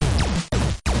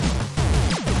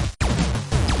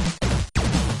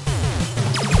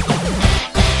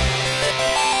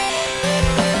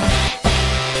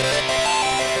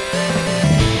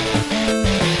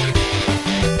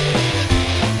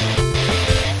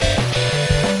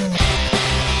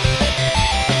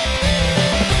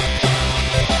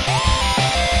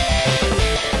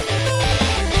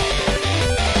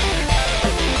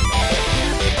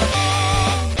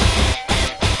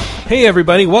Hey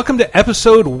everybody, welcome to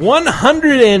episode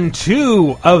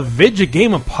 102 of Vidya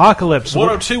Game Apocalypse.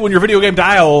 102 when your video game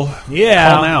dial.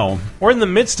 Yeah. Call now. We're in the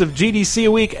midst of GDC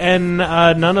week, and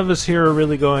none of us here are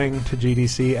really going to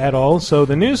GDC at all, so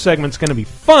the news segment's going to be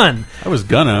fun. I was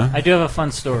gonna. I do have a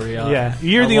fun story. Yeah,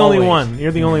 you're the only one.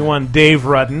 You're the only one, Dave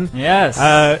Rudden. Yes.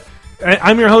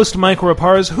 I'm your host, Mike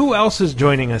Raparez. Who else is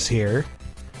joining us here?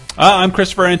 I'm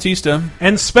Christopher Antista.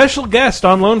 And special guest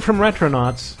on loan from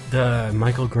Retronauts.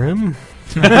 Michael Grimm?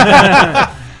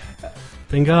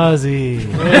 Benghazi.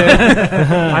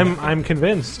 I'm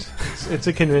convinced. It's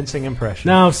a convincing impression.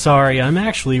 No, sorry. I'm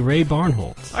actually Ray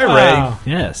Barnholt. Hi, Ray. Wow.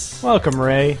 Yes. Welcome,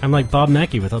 Ray. I'm like Bob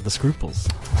Mackey without the scruples.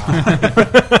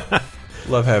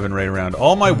 Love having Ray around.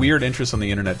 All my weird interests on the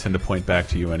internet tend to point back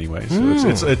to you anyway.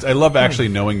 So it's I love actually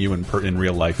knowing you in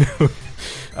real life.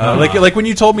 Like when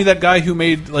you told me that guy who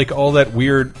made like all that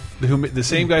weird, the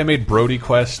same guy who made Brody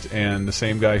Quest and the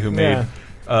same guy who made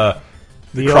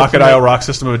the Crocodile ultimate Rock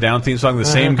System of a Down theme song, the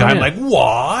same guy. I'm like,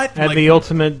 what? And like, the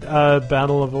ultimate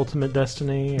Battle of Ultimate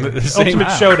Destiny, The same-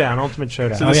 Ultimate Showdown, Ultimate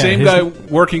Showdown. So the same guy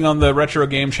working on the Retro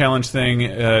Game Challenge thing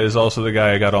is also the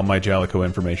guy I got all my Jalico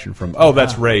information from. Oh,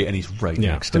 that's Ray, and he's right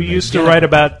next to Who me. used to write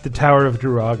about the Tower of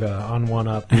Druaga on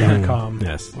OneUp.com.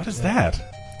 Yes. What is that?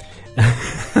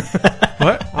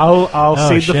 What? I'll Oh,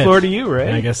 cede the shit. floor to you,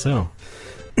 Ray. I guess so.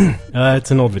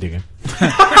 It's an old video game.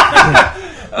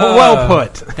 Well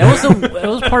put. That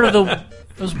was part of the.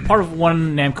 It was part of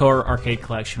one Namco arcade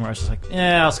collection where I was just like,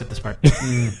 I'll skip this part.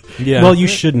 Yeah. Well, you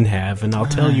shouldn't have, and I'll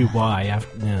tell you why.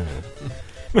 After,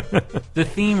 The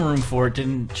theme room for it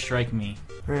didn't strike me.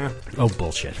 Oh,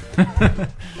 bullshit.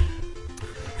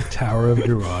 Tower of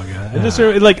Druaga.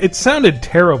 It sounded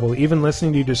terrible, even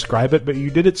listening to you describe it, but you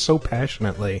did it so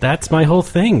passionately. That's my whole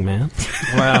thing, man.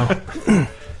 Wow.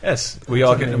 Yes, we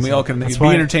all can be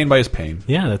why- entertained by his pain.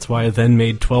 Yeah, that's why I then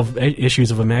made 12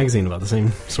 issues of a magazine about the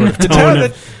same sort of tower- tone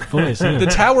of voice. Yeah. The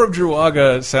Tower of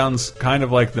Druaga sounds kind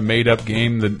of like the made-up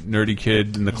game the nerdy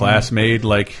kid in the class made.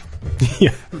 Like,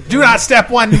 Yeah. do not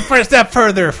step one step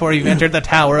further before you enter the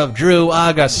Tower of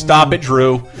Druaga. Stop it,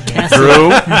 Drew.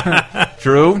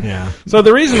 Drew. Yeah. So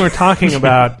the reason we're talking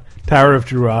about Tower of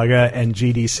Druaga and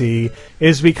GDC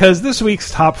is because this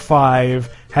week's top 5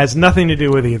 has nothing to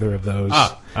do with either of those.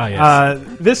 Yes.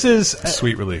 This is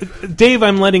Sweet relief. Dave.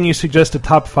 I'm letting you suggest a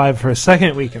top 5 for a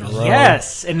second week in a row.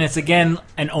 Yes, and it's again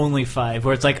an only 5,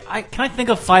 where it's like, can I think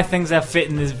of 5 things that fit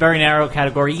in this very narrow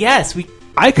category? Yes,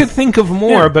 I could think of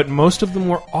more, but most of them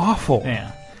were awful.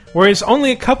 Yeah. Whereas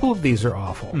only a couple of these are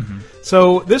awful.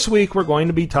 So this week we're going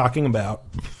to be talking about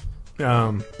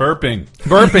Burping.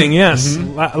 burping. Yes,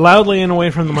 loudly and away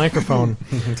from the microphone.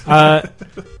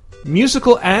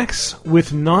 Musical acts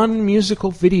with non-musical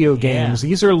video games. Yeah.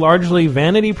 These are largely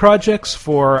vanity projects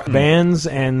for bands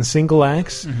and single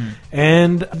acts,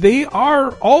 and they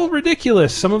are all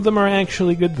ridiculous. Some of them are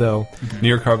actually good, though.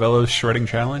 Near Carvello's shredding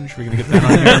challenge. We're gonna get that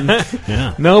on here.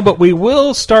 Yeah. No, but we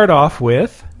will start off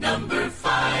with...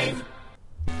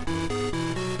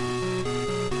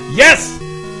 Yes.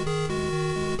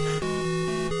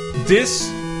 This.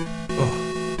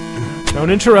 Don't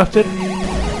interrupt it.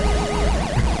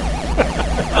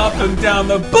 Up and down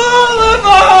the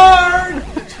boulevard.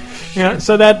 Yeah,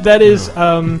 so that is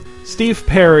Steve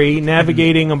Perry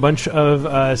navigating a bunch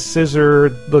of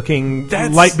scissor-looking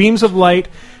That's- beams of light,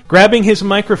 grabbing his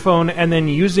microphone and then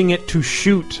using it to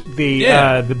shoot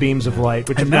the beams of light,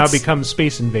 which have now that's- become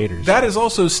Space Invaders. That is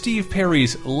also Steve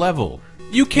Perry's level.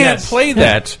 You can't Yes. play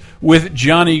that with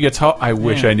Johnny Guitar. I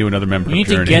wish I knew another member You need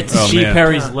of Journey. to get to Steve man.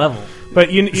 Perry's level.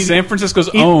 But you San Francisco's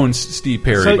owns Steve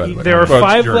Perry. so by the way. there are Well, it's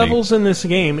 5 Journey. levels in this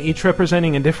game, each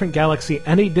representing a different galaxy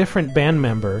and a different band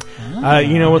member.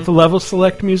 You know what the level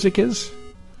select music is?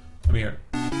 Let me hear.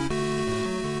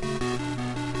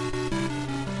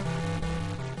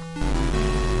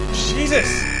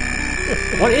 Jesus!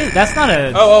 What is? That's not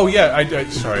a. Oh yeah.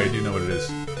 Sorry, I do know what it is.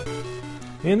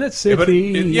 In that Yeah,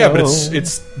 city. but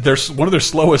it's their one of their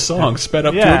slowest songs, sped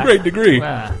up to Yeah. a great degree.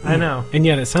 I know. And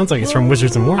yet it sounds like it's from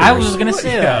Wizards and Warriors. I was just gonna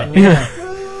say that. Yeah.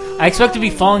 I expect to be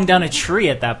falling down a tree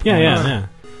at that point. Yeah.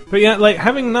 But yeah, like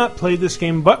having not played this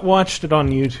game but watched it on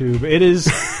YouTube, it is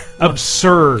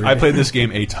absurd. I played this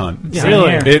game a ton. Yeah.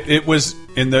 Really? It was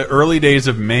in the early days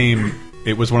of MAME.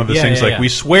 It was one of those Yeah, things yeah, like yeah. we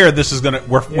swear this is gonna.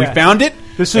 We found it.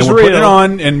 This and is we're putting it real.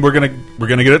 on, and we're gonna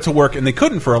get it to work. And they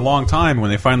couldn't for a long time.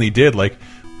 When they finally did, like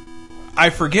I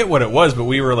forget what it was, but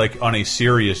we were like on a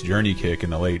serious journey kick in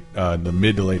the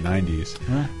mid to late '90s,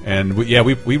 and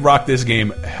we rocked this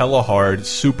game hella hard,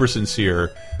 super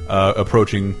sincere.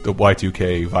 Approaching the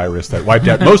Y2K virus that wiped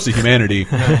out most of humanity.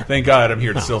 Thank God I'm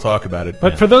here to still talk about it.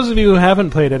 But for those of you who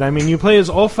haven't played it, I mean, you play as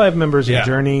all 5 members of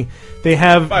Journey. They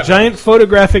have giant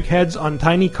photographic heads on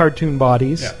tiny cartoon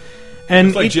bodies. Yeah. And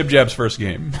it's like Jib Jab's first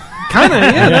game. Kind of,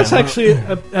 yeah. That's actually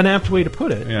an apt way to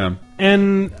put it. Yeah.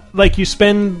 And like you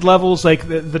spend levels like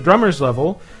the drummer's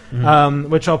level,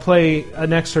 which I'll play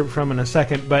an excerpt from in a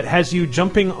second, but has you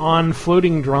jumping on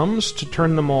floating drums to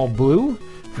turn them all blue.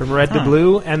 From red to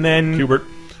blue, and then Hubert.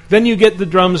 Then you get the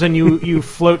drums and you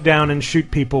float down and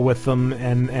shoot people with them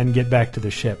and get back to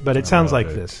the ship. But it sounds like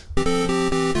this. In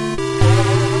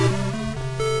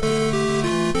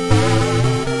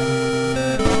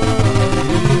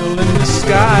the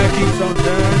sky keeps on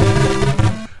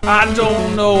turning. I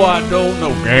don't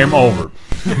know. Game over.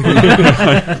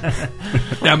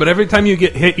 Yeah, but every time you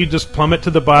get hit, you just plummet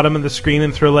to the bottom of the screen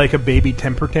and throw like a baby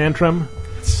temper tantrum.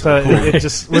 So it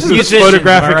just with this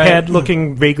photographic head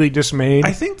looking vaguely dismayed.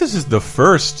 I think this is the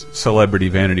first celebrity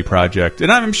vanity project,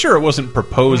 and I'm sure it wasn't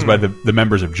proposed by the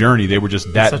members of Journey. They were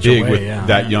just that big with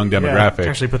that young demographic.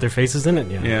 Actually put their faces in it.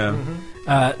 Yeah.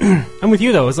 I'm with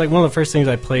you though. It was like one of the first things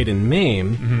I played in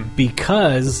MAME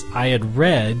because I had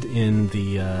read in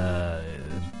the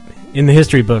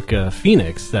history book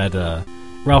Phoenix that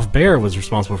Ralph Baer was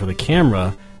responsible for the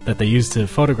camera that they used to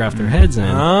photograph their heads in.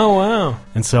 Oh, wow.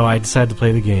 And so I decided to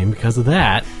play the game because of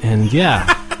that. And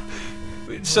yeah.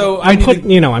 So I'm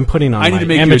putting on I need my to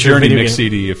make you a amateur Journey video mix game.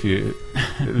 CD if you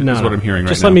No, is what I'm hearing right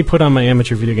just now. let me put on my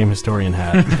amateur video game historian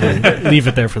hat and leave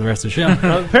it there for the rest of the show.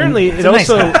 Apparently, it a nice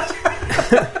also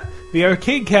the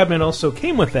arcade cabinet also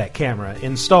came with that camera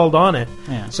installed on it,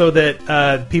 so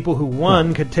that people who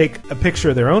won could take a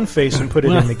picture of their own face and put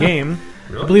it in the game.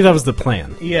 I believe that was the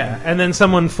plan. Yeah, and then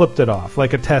someone flipped it off,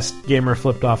 like a test gamer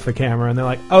flipped off the camera, and they're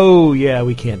like, "Oh yeah,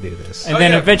 we can't do this." And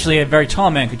then eventually a very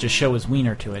tall man could just show his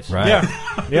wiener to it. Right.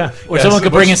 Yeah. Or someone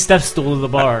could bring his step stool to the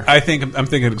bar. I'm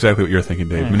thinking exactly what you're thinking,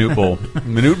 Dave.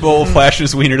 Minute Bowl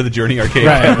flashes wiener to the Journey arcade.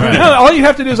 Right. No, all you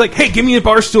have to do is like, "Hey, give me a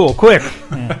bar stool, quick!"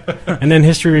 And then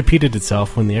history repeated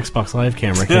itself when the Xbox Live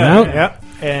camera came out. Yeah,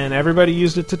 and everybody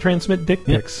used it to transmit dick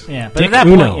pics. Yeah, but Dick at that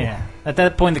Uno. point, at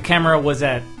that point, the camera was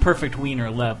at perfect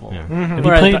wiener level. Yeah.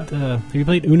 Whereas Have you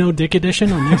played Uno Dick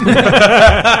Edition on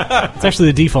Xbox? It's actually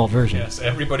the default version. Yes,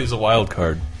 everybody's a wild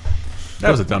card.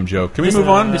 That was a dumb joke. Can we move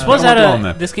on? This was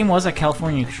this game was at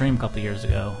California Extreme a couple of years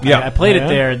ago. Yeah. I played Yeah. it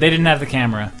there. They didn't have the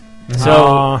camera, so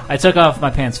Aw. I took off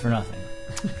my pants for nothing.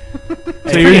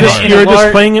 So you were just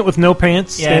large- playing it with no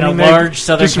pants, Yeah, in a standing there, large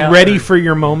Southern just Cal- ready for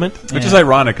your moment. Which is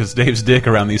ironic because Dave's dick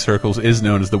around these circles is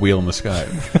known as the wheel in the sky.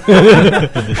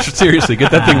 Seriously, get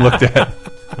that thing looked at.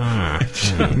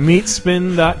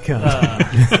 Meatspin.com.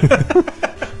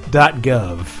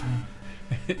 .gov.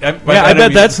 Yeah, I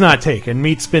bet that's not taken.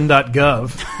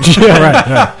 Meatspin.gov.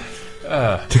 Yeah,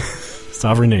 right.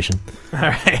 Sovereign nation. All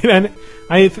right. And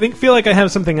I feel like I have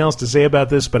something else to say about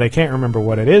this, but I can't remember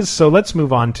what it is. So let's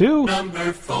move on to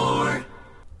Number 4.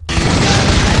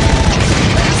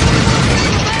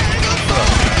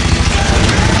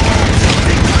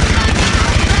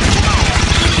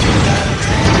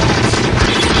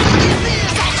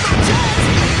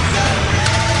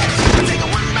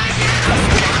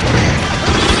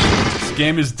 This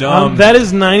game is dumb. that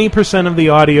is 90% of the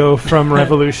audio from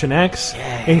Revolution X,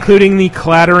 including the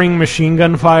clattering machine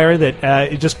gun fire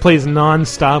that it just plays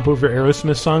non-stop over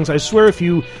Aerosmith songs. I swear if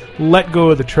you let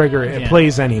go of the trigger, it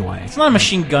plays anyway. It's not a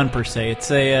machine gun per se. It's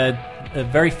a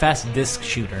very fast disc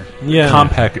shooter. Yeah.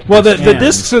 Compact. Well, the Yeah.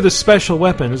 discs are the special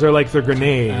weapons. They're like the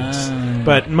grenades.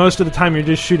 But most of the time you're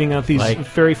just shooting out these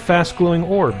very fast-glowing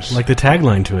orbs. Like the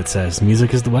tagline to it says,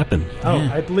 music is the weapon. Oh,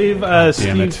 I believe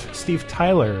it. Steve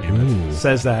Tyler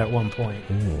says that at one point.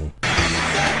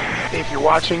 If you're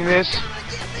watching this,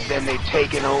 then they've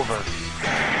taken over.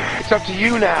 It's up to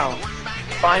you now.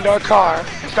 Find our car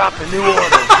and stop the new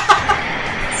order.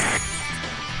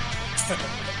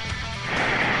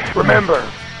 Remember,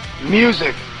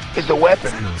 music is the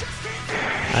weapon.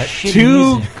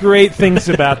 Two great things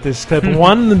about this clip.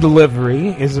 One, the delivery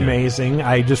is amazing.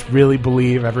 I just really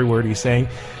believe every word he's saying.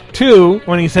 Two,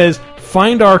 when he says,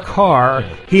 find our car,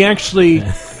 he actually...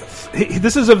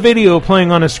 This is a video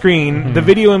playing on a screen. The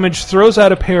video image throws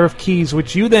out a pair of keys,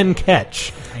 which you then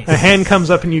catch. A hand comes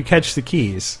up and you catch the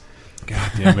keys.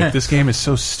 God damn it! This game is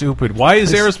so stupid. Why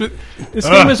is Aerosmith? This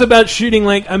game is about shooting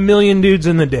like a million dudes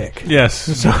in the dick. Yes,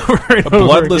 So over and over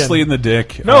bloodlessly again. in the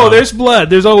dick. No, there's blood.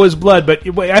 There's always blood. But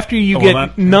after you well,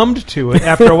 get numbed to it,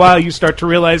 after a while, you start to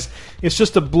realize it's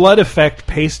just a blood effect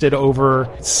pasted over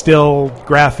still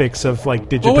graphics of like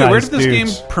digitized Oh wait, where did this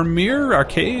dudes. game premiere?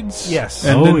 Arcades? Yes.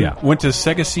 And Oh, then yeah. went to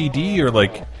Sega CD or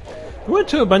like. We went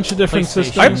to a bunch of different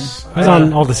PlayStation. systems. It was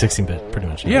on all the 16-bit, pretty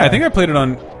much. Yeah, I think I played it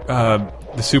on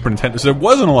the Super Nintendo. So there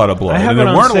wasn't a lot of blood. I have and it there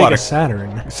on weren't Sega a lot of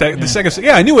Saturn. The Sega.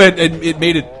 Yeah, I knew it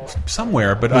made it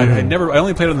somewhere, but I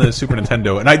only played on the Super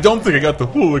Nintendo, and I don't think I got the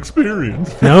full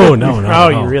experience. No. Oh,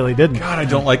 you really didn't. God, I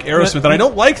don't like Aerosmith, and I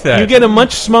don't like that. You get a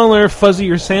much smaller,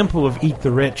 fuzzier sample of Eat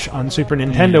the Rich on Super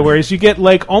Nintendo, whereas you get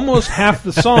like almost half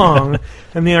the song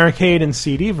in the arcade and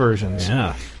CD versions.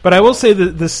 Yeah. But I will say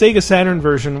that the Sega Saturn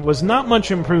version was not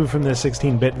much improved from the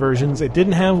 16-bit versions. It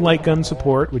didn't have light gun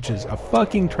support, which is a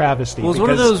fucking travesty. Well, it was one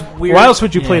of because those weird. Why else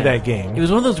would you play yeah. that game? It was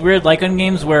one of those weird light gun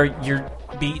games where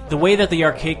the way that the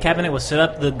arcade cabinet was set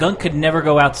up, the gun could never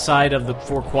go outside of the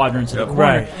 4 quadrants of the corner.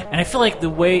 Right. And I feel like the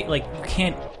way, like, you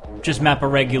can't just map a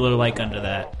regular light gun to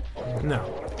that.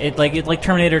 No. It's like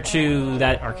Terminator 2,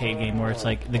 that arcade game where it's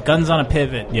like the gun's on a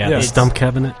pivot. Yeah, Yeah. the It's- stump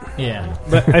cabinet. Yeah.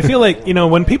 But I feel like,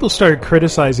 when people started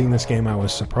criticizing this game, I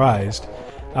was surprised,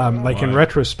 in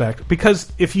retrospect.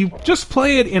 Because if you just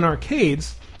play it in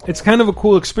arcades, it's kind of a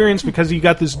cool experience because you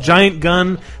got this giant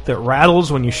gun that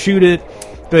rattles when you shoot it.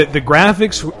 The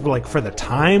graphics, like, for the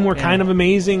time were kind of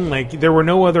amazing. Like, there were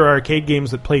no other arcade games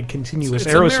that played continuous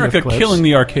It's Aerosmith America clips. killing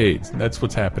the arcades. That's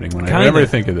what's happening when I Kinda. ever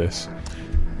think of this.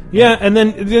 Yeah, and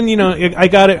then I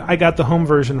got it. I got the home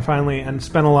version finally, and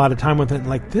spent a lot of time with it. And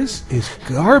like, this is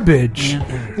garbage.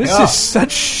 This is such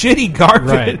shitty garbage.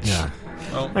 Right, yeah.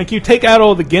 Like, you take out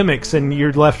all the gimmicks, and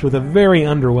you're left with a very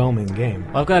underwhelming game.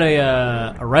 Well, I've got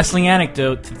a wrestling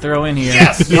anecdote to throw in here.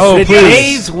 Yes! It's Oh, the please.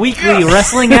 Dave's weekly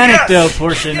wrestling anecdote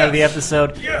portion of the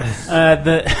episode.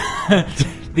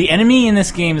 The enemy in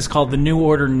this game is called the New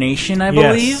Order Nation, I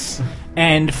believe. Yes.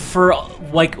 And for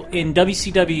like in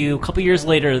WCW, a couple years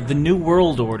later, the New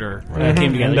World Order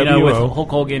came together. With NWO. Hulk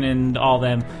Hogan and all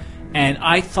them. And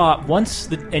I thought once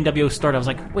the NWO started, I was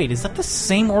like, wait, is that the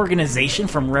same organization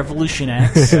from Revolution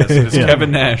X? Yes, it's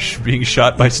Kevin Nash being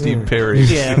shot by Steve Perry.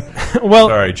 Yeah. Well,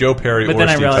 Sorry, Joe Perry But or then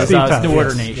I Steve realized Perry. that was New Order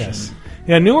yes, Nation. yes.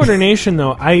 Yeah, New Order Nation,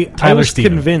 though, I Tyler was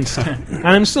Steven. convinced, and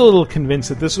I'm still a little convinced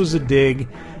that this was a dig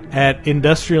at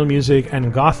industrial music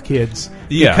and goth kids.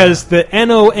 Yeah. Because the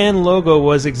NON logo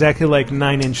was exactly like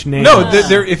 9 Inch Nails. No,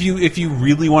 there. If you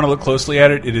really want to look closely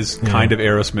at it, it is kind of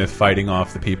Aerosmith fighting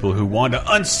off the people who want to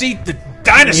unseat the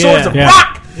dinosaurs of Yeah.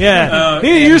 rock. Yeah.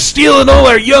 Hey, you're stealing all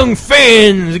our young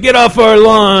fans. Get off our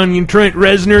lawn, you Trent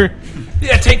Reznor.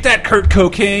 Yeah, take that, Kurt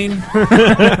Cocaine.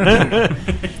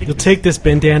 You'll take this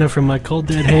bandana from my cold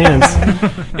dead hands.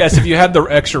 Yes, if you had the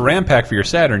extra RAM pack for your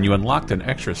Saturn, you unlocked an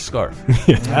extra scarf.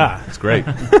 Ah. It's great.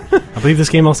 I believe this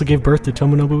game also gave birth to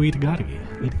Tomonobu Itagaki.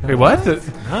 Wait, what?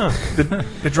 The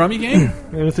drummy game?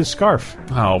 With his scarf.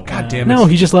 Oh, god damn it. No,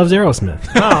 he just loves Aerosmith.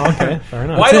 Oh, okay. Fair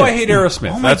enough. Why do I hate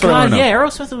Aerosmith? Oh my That's what I god, want to know. yeah,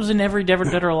 Aerosmith was in every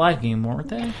Dead or Alive game, weren't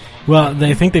they? Well,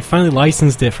 I think they finally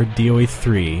licensed it for DOA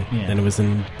 3, Yeah. and it was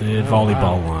in the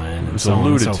volleyball line, and was so on and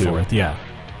alluded so to. forth. Yeah.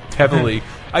 Heavily.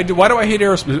 Why do I hate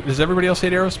Aerosmith? Does everybody else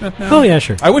hate Aerosmith now? Oh, yeah,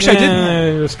 sure. I wish I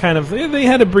didn't. It was kind of. They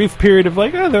had a brief period of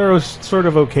like, they were sort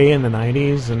of okay in the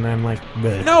 90s, and then like,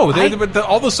 bleh. No, but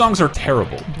all the songs are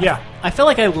terrible. Yeah. I feel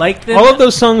like I liked them. All of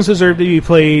those songs deserve to be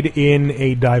played in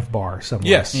a dive bar somewhere.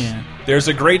 Yes. Yeah. There's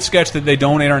a great sketch that they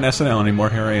don't air on SNL anymore.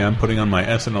 Here I am putting on my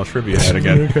SNL trivia hat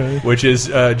again. Okay. Which is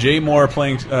Jay Moore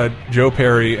playing Joe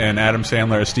Perry and Adam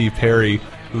Sandler as Steve Perry,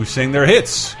 who sing their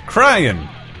hits. Crying,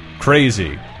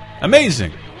 Crazy,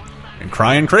 Amazing, and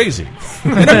Crying Crazy,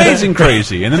 and Amazing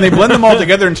Crazy. And then they blend them all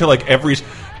together into like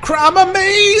I'm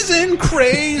amazing,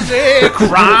 crazy,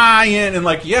 crying. And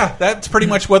like, yeah, that's pretty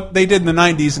much what they did in the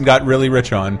 90s and got really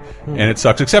rich on. And it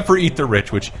sucks, except for Eat the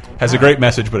Rich, which has a great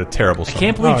message but a terrible song. I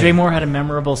can't believe Jay Moore had a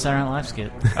memorable Saturday Night Live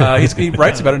skit. He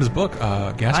writes about it in his book,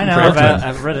 Gasping I know, for Airtime.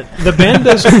 I've read it. The band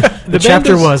does. The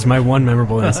chapter was my one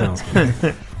memorable SNL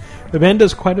skit. The band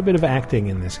does quite a bit of acting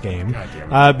in this game,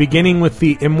 beginning with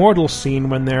the immortal scene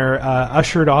when they're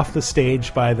ushered off the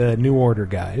stage by the New Order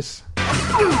guys.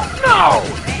 No!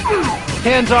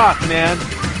 Hands off, man.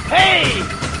 Hey!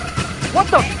 What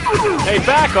the? Hey,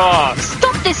 back off!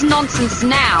 Stop this nonsense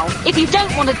now, if you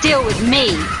don't want to deal with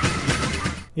me.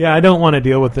 Yeah, I don't want to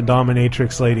deal with the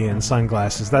dominatrix lady in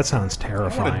sunglasses. That sounds I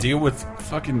terrifying. want to deal with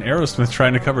fucking Aerosmith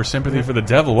trying to cover Sympathy for the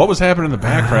Devil. What was happening in the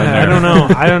background there?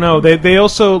 I don't know. They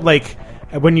also, like,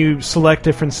 when you select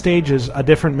different stages, a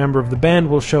different member of the band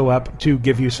will show up to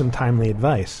give you some timely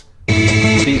advice.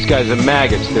 These guys are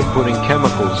maggots. They're putting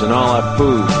chemicals in all our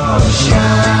food.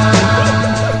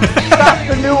 Stop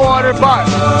the New Order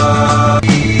bus!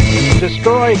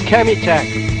 Destroy Chemitech.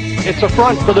 It's a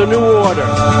front for the New Order.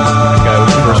 That guy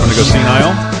was the first one to go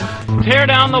senile. Tear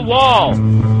down the wall.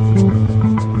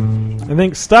 I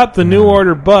think "Stop the New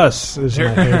Order bus" is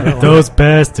my favorite one. Those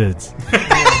bastards.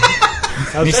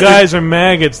 Those guys are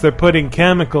maggots. They're putting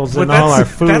chemicals in all our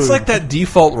food. That's like that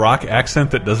default rock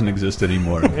accent that doesn't exist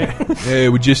anymore. Hey,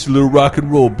 we're just a little rock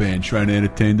and roll band trying to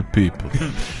entertain the people.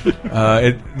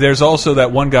 There's also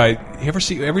that one guy. You ever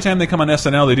see? Every time they come on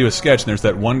SNL, they do a sketch, and there's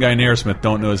that one guy in Aerosmith.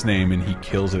 Don't know his name, and he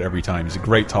kills it every time. He's a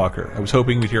great talker. I was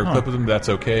hoping we'd hear a clip of him. That's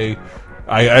okay.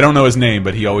 I don't know his name,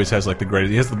 but he always has like the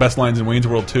greatest. He has the best lines in Wayne's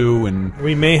World 2, and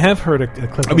we may have heard a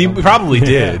clip. I mean, of we probably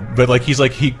did, but like he's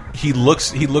like he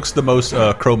looks the most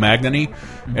Cro-Magnon-y,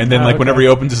 and then like whenever he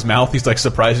opens his mouth, he's like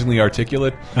surprisingly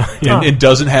articulate, and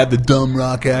doesn't have the dumb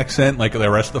rock accent like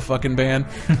the rest of the fucking band.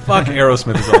 Fuck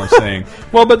Aerosmith is all I'm saying.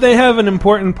 Well, but they have an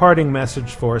important parting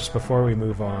message for us before we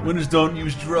move on. Winners don't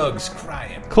use drugs.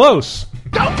 Crying. Close.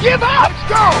 Don't give up!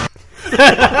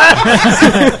 Let's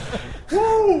go!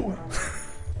 Woo!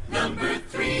 Number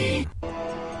 3.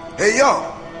 Hey,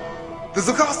 yo. There's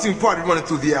a costume party running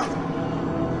through the alley.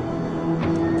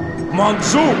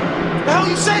 Monsoon. The hell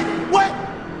you say? What?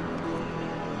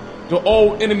 The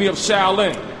old enemy of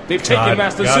Shaolin. They've taken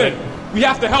Master Zen. We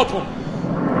have to help him.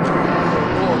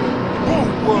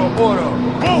 Move world order.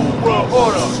 Move world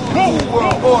order. Move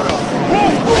world order.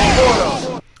 Move world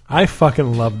order. I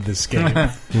fucking loved this game.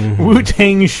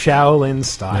 Wu-Tang Shaolin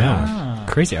style. Yeah.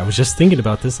 Crazy. I was just thinking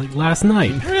about this like last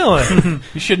night. Really?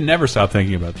 You should never stop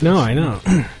thinking about this. No, I know.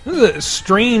 There's a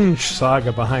strange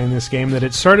saga behind this game that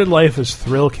it started life as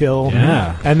Thrill Kill.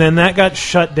 Yeah. And then that got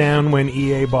shut down when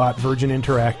EA bought Virgin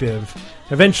Interactive.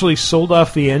 Eventually sold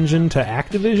off the engine to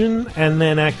Activision, and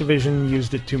then Activision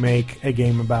used it to make a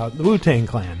game about the Wu-Tang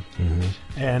Clan.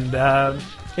 And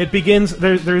it begins.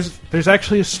 There's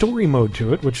actually a story mode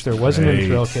to it, which there wasn't in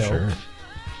Thrill Kill.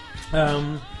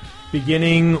 Sure.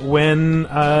 Beginning when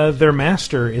their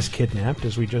master is kidnapped,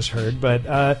 as we just heard,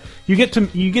 but you get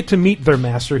to meet their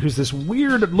master, who's this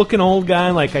weird-looking old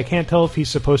guy. Like, I can't tell if he's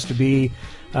supposed to be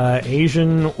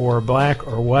Asian or black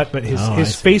or what, but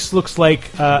his face looks like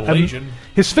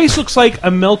his face looks like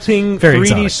a melting Very 3D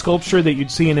exotic. sculpture that you'd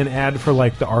see in an ad for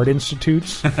like the art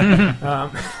institutes.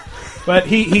 But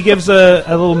he gives a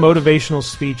little motivational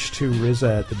speech to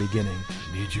RZA at the beginning.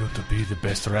 Need you to be the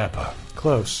best rapper.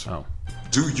 Close. Oh.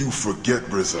 Do you forget,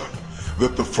 RZA,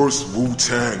 that the first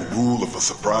Wu-Tang rule of a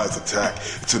surprise attack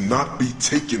is to not be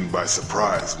taken by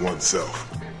surprise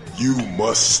oneself? You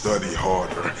must study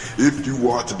harder if you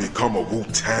are to become a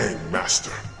Wu-Tang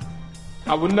master.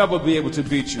 I will never be able to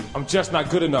beat you. I'm just not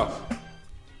good enough.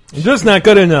 Just not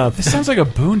good enough. This sounds like a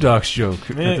Boondocks joke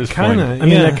at this point. Kinda, I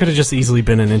mean, that could have just easily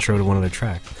been an intro to one of their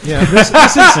tracks. Yeah, this is.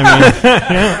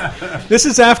 I mean, this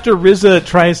is after RZA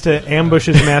tries to ambush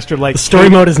his master. Like The story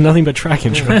mode is nothing but track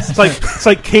intros. it's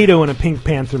like Kato in a Pink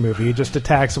Panther movie. He just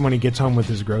attacks him when he gets home with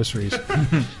his groceries.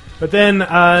 But then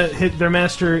their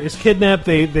master is kidnapped.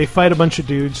 They fight a bunch of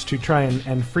dudes to try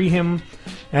and free him.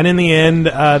 And in the end,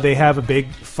 they have a big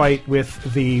fight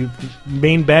with the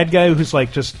main bad guy, who's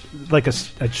like just like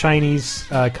a Chinese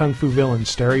kung fu villain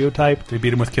stereotype. They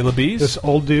beat him with killer bees? This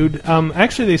old dude.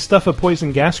 Actually, they stuff a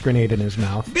poison gas grenade in his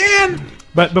mouth. Man!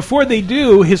 But before they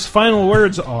do, his final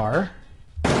words are...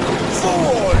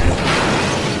 Fool!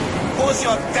 Who's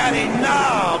your daddy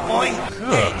now, boy?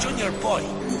 Hey, Junior boy,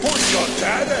 who's your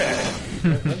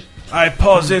daddy? I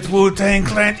posit Wu-Tang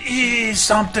Clan is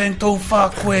something to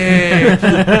fuck with.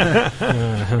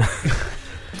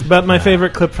 But my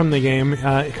favorite clip from the game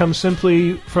it comes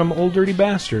simply from Old Dirty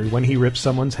Bastard when he rips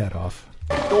someone's head off.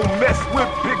 Don't mess with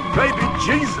Big Baby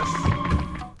Jesus.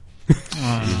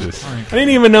 I didn't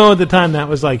even know at the time that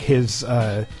was like his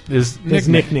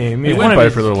nickname. He went by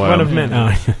it for a little while. One of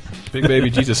many. Big Baby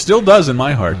Jesus still does in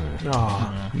my heart.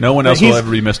 No one else will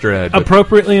ever be Mr. Ed. But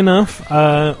Appropriately enough,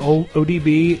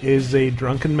 ODB is a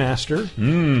drunken master.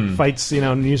 Fights,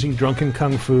 using drunken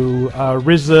kung fu.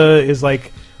 RZA is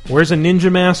like wears a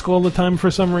ninja mask all the time for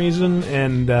some reason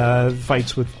and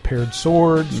fights with paired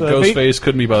swords. Ghostface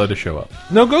couldn't be bothered to show up.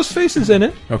 No, Ghostface is in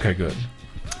it. Okay, good.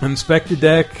 Inspector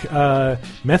Deck,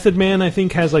 Method Man, I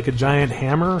think, has like a giant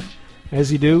hammer,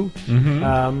 as you do.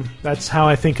 That's how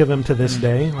I think of him to this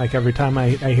day. Like every time I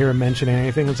hear him mention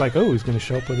anything, it's like, oh, he's going to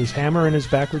show up with his hammer and his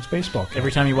backwards baseball cap.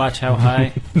 Every time you watch How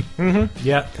High.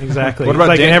 Yeah, exactly. What about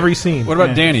like in every scene. What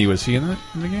about Danny? Was he in the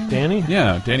game? Danny?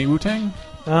 Yeah, Danny Wu-Tang?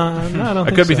 No, I don't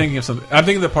think could be so. thinking of something. I'm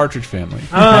thinking of the Partridge Family.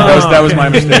 Oh, that was my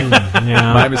mistake.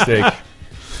 Yeah. My mistake.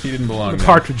 He didn't belong. The there.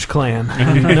 Partridge Clan.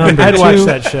 I Number had to watch two.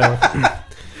 that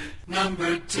show.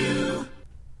 Number 2.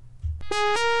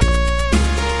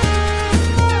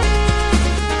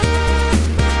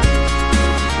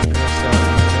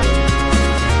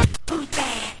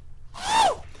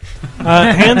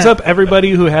 Hands up,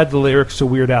 everybody who had the lyrics to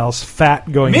Weird Al's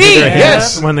 "Fat" going Me, through their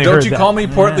yes. heads when they Don't heard you that. call me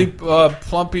portly,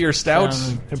 plumpy, or stout?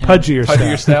 Pudgy or Pudgy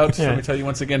or stout. stout. Let me tell you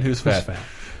once again who's fat. fat?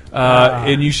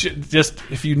 And you should just,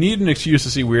 if you need an excuse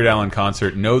to see Weird Al in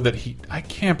concert, know that I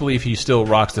can't believe he still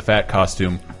rocks the fat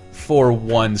costume for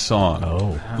one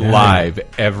song live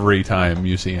every time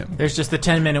you see him. There's just the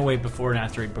 10-minute wait before and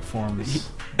after he performs.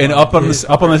 And up on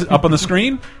the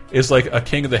screen is like a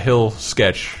King of the Hill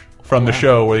sketch from the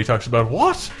show where he talks about,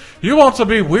 what? You want to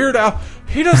be Weird Al?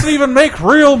 He doesn't even make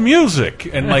real music.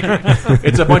 And like,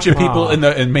 it's a bunch of people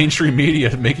in mainstream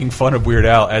media making fun of Weird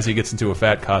Al as he gets into a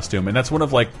fat costume. And that's one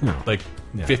of like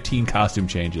 15 costume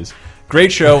changes.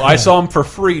 Great show. I saw him for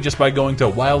free just by going to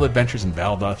Wild Adventures in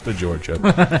Valdosta,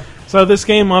 Georgia. So this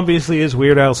game obviously is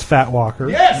Weird Al's Fat Walker.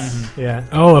 Yes! Yeah.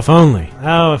 Oh, if only.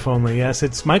 Oh, if only. Yes,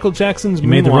 it's Michael Jackson's You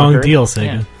made the Moonwalker. wrong deal,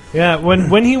 Sega. Yeah,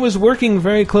 when he was working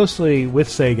very closely with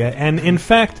Sega, and in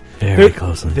fact, Very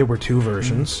closely. there were two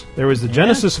versions. There was the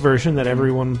Genesis version that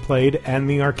everyone played, and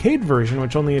the arcade version,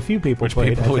 which only a few people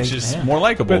played. I Which think. is more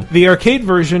likable. But the arcade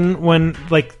version, when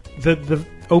like the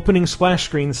opening splash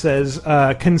screen says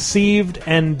conceived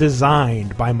and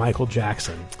designed by Michael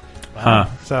Jackson. Huh.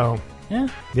 So Yeah.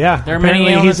 yeah, There are many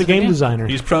apparently elements he's a of the game game. designer.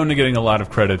 He's prone to getting a lot of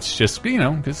credits, just,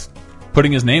 because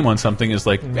putting his name on something is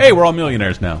like, hey, we're all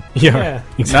millionaires now. Yeah.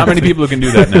 Not many people who can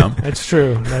do that now. That's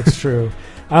true. That's true.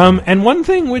 And one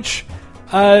thing which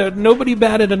nobody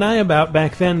batted an eye about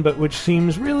back then, but which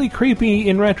seems really creepy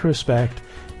in retrospect,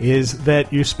 is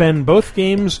that you spend both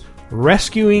games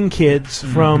rescuing kids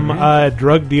from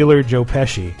drug dealer Joe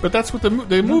Pesci. But that's what the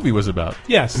movie was about.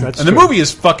 Yes, that's and true. the movie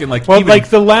is fucking like, well, even, like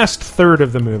the last third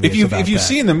of the movie. if is you've about that.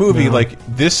 seen the movie, like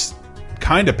this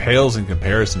kind of pales in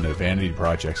comparison to Vanity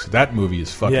Projects. That movie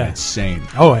is fucking insane.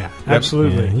 Oh yeah,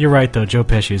 absolutely. Yeah, you're right, though. Joe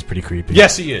Pesci is pretty creepy.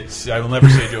 Yes, he is. I will never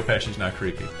say Joe Pesci's not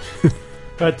creepy.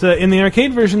 But in the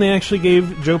arcade version, they actually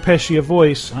gave Joe Pesci a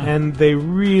voice, and they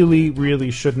really,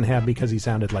 really shouldn't have, because he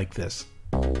sounded like this.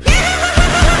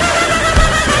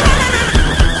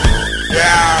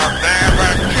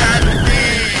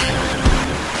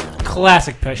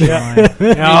 Classic Pesci line.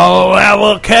 Oh, that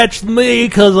will catch me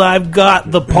because I've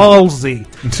got the palsy.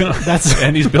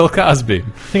 And he's Bill Cosby. I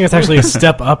think that's actually a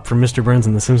step up from Mr. Burns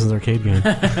in the Simpsons arcade game.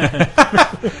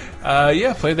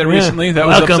 Yeah, played that recently. That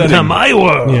was Welcome upsetting. to my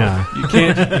world. Yeah. You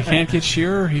can't get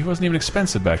Shearer. He wasn't even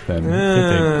expensive back then.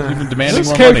 Even demanding Those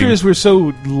more characters were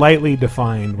so lightly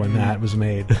defined when that was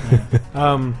made.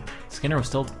 Skinner was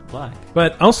still black.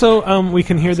 But also, we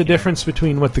can hear the difference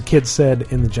between what the kids said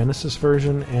in the Genesis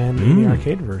version and in the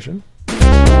arcade version.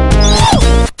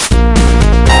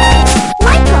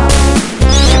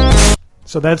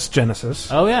 So that's Genesis.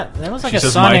 Oh yeah, that was like She a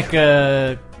says Sonic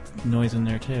noise in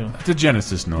there too. It's a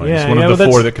Genesis noise. Yeah, One yeah, of the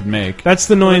well, four that could make. That's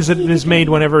the noise that is made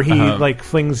whenever he like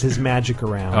flings his magic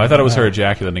around. Oh, I thought it was her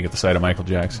ejaculating at the sight of Michael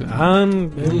Jackson.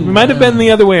 It might have been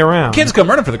the other way around. Kids come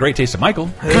running for the great taste of Michael.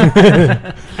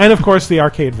 And of course, the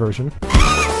arcade version.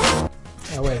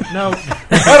 Oh wait, no,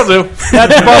 That'll do.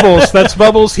 that's Bubbles. That's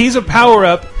Bubbles. He's a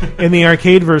power-up in the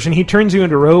arcade version. He turns you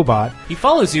into a robot. He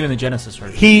follows you in the Genesis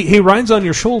version. He rides on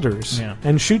your shoulders Yeah.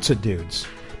 and shoots at dudes.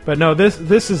 But no,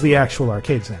 this is the actual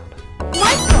arcade sound.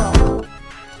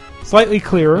 Slightly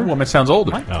clearer. Woman sounds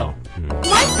older. Oh.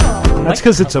 That's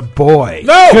because it's a boy.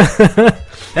 No.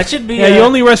 That should be. Yeah, you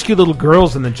only rescue little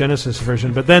girls in the Genesis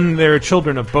version, but then there are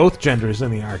children of both genders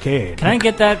in the arcade. Can I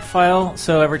get that file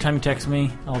so every time you text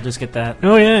me, I'll just get that?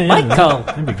 Oh yeah, yeah. Michael.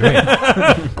 That'd be great.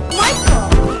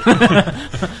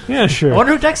 Yeah, sure. I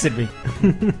wonder who texted me.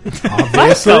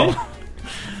 Obviously,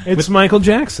 it's Michael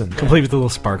Jackson. Complete with a little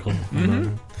sparkle.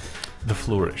 The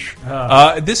flourish.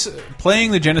 This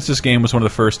playing the Genesis game was one of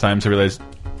the first times I realized.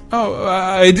 Oh,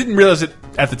 I didn't realize it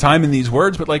at the time in these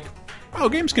words, but like, oh,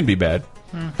 games can be bad.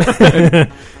 That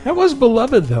was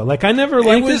beloved though. Like I never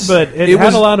liked it, but it had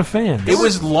was a lot of fans. It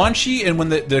was launchy, and when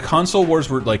the console wars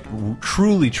were like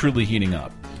truly heating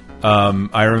up,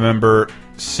 I remember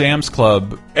Sam's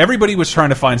Club. Everybody was trying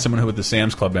to find someone who had the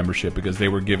Sam's Club membership because they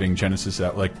were giving Genesis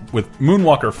out like with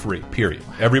Moonwalker free. Period.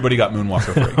 Everybody got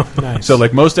Moonwalker free. Nice. So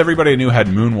like most everybody I knew had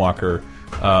Moonwalker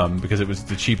because it was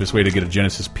the cheapest way to get a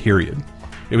Genesis. Period.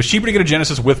 It was cheaper to get a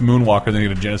Genesis with Moonwalker than to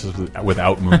get a Genesis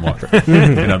without Moonwalker.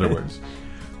 In other words.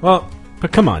 Well,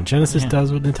 But come on, Genesis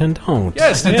does what Nintendo don't.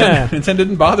 Yes, Yeah. Nintendo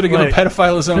didn't bother to give Like, a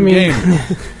pedophile his own I mean- game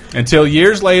until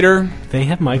years later. They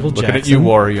have Michael Looking Jackson. at you,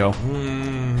 Wario.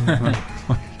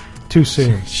 Too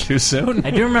soon. Too soon?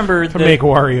 I do remember to make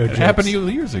Wario jokes. It happened to you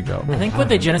years ago. I think with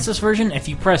the Genesis version, if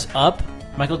you press up,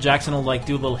 Michael Jackson will like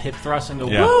do a little hip thrust and go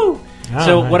Yeah. woo. Oh,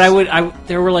 So nice. what I would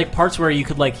there were like parts where you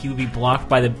could like he would be blocked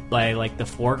by the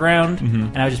foreground,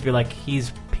 and I would just be like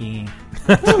he's peeing.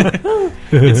 That's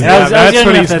getting what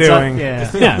enough he's that's up, doing. yeah.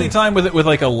 It's the only time with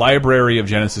like a library of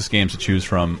Genesis games to choose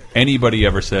from, anybody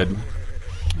ever said, "Hey,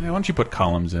 why don't you put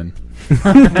columns in?"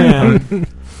 Yeah.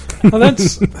 Well,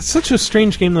 that's such a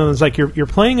strange game though. It's like you're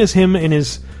playing as him in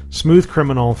his smooth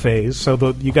criminal phase.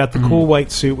 So you got the cool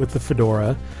white suit with the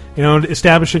fedora,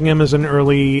 establishing him as an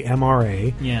early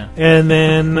MRA. Yeah. And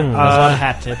then There's a lot of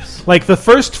hat tips. like the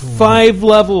first 5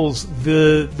 levels,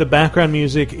 the background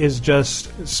music is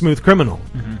just smooth criminal,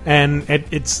 and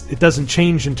it doesn't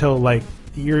change until like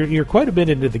you're quite a bit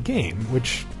into the game,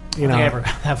 which. I ever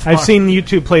have fun. I've seen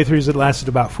YouTube playthroughs that lasted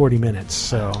about 40 minutes,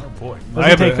 so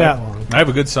doesn't take that long. I have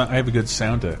a good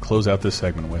sound to close out this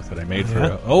segment with that I made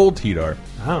for old T-Dar.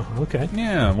 Oh, okay.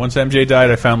 Yeah, once MJ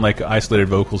died, I found like isolated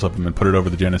vocals of him and put it over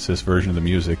the Genesis version of the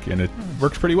music, and it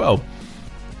works pretty well.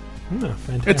 Oh,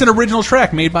 fantastic. It's an original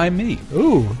track made by me.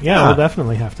 Ooh, yeah, we'll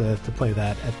definitely have to play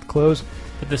that at the close.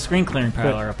 But the screen clearing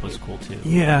power up was cool too.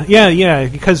 Yeah,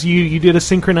 because you did a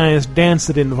synchronized dance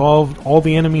that involved all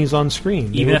the enemies on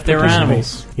screen. Even if they were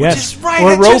animals. Yes. Which is right,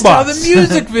 or that's robots. just how the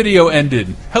music video ended.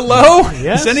 Hello?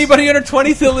 Yes. Is anybody under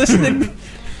 20 still listening?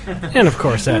 And of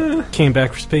course, that came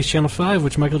back for Space Channel 5,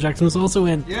 which Michael Jackson was also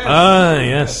in.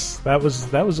 Yes. That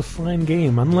was a fine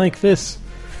game, unlike this.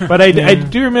 But I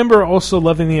do remember also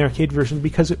loving the arcade version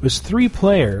because it was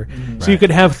 3-player, so you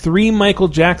could have 3 Michael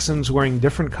Jacksons wearing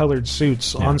different colored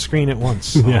suits on screen at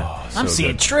once. I'm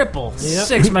seeing triple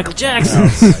 6 Michael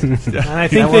Jacksons. And I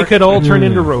think they could all turn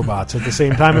into robots at the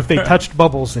same time if they touched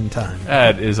bubbles in time.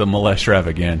 That is a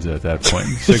molest-stravaganza at that point.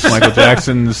 6 Michael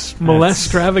Jacksons.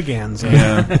 Molest-stravaganza.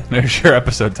 Yeah, there's your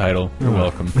episode title. You're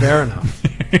welcome. Fair enough.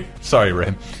 Sorry,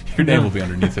 Ray. Your name will be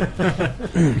underneath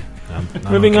it.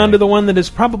 Moving on to the one that is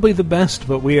probably the best,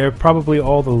 but we are probably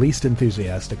all the least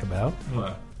enthusiastic about.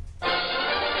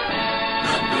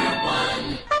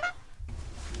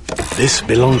 This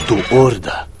belonged to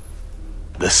Orda,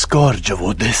 the scourge of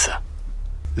Odessa,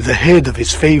 the head of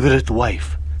his favorite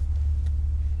wife.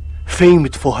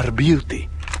 Famed for her beauty,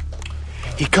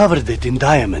 he covered it in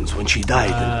diamonds when she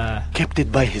died and kept it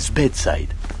by his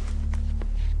bedside.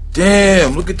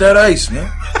 Damn, look at that ice, man.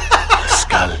 The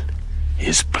skull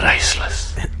is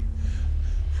priceless.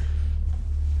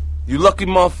 You lucky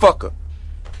motherfucker.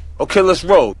 Okay, let's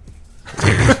roll.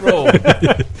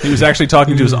 He was actually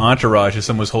talking to his entourage as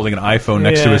someone was holding an iPhone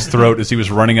next to his throat as he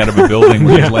was running out of a building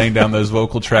when he was laying down those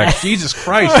vocal tracks. Jesus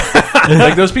Christ.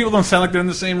 Like, those people don't sound like they're in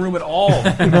the same room at all.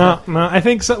 No, I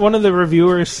think one of the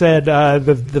reviewers said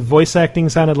the voice acting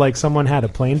sounded like someone had a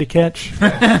plane to catch.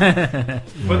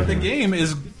 But the game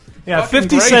is 50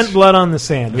 great. Cent Blood on the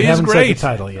Sand. We It is haven't great. said the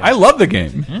title yet. I love the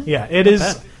game. Yeah, it is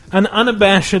an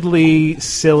unabashedly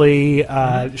silly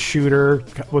shooter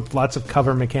with lots of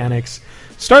cover mechanics.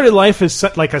 Started life as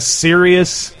like a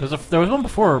serious There was one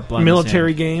before Blood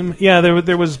military game. Yeah,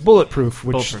 there was Bulletproof,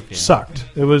 which sucked.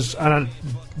 It was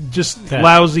just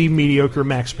lousy, mediocre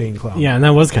Max Payne clone. Yeah, and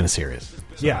that was kind of serious.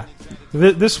 Yeah.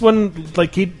 This one,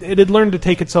 like, it had learned to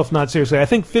take itself not seriously. I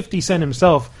think 50 Cent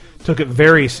himself took it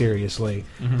very seriously,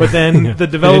 but then the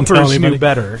developers knew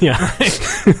better. Yeah.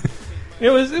 It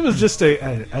was just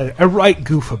a right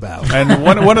goof about. And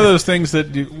one of those things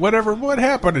that what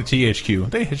happened to THQ?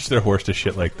 They hitched their horse to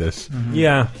shit like this.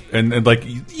 Yeah, and like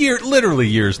literally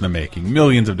years in the making,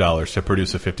 millions of dollars to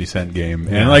produce a 50 Cent game,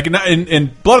 and like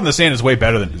and Blood on the Sand is way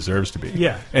better than it deserves to be.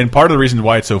 Yeah, and part of the reason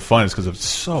why it's so fun is because it's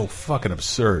so fucking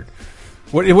absurd.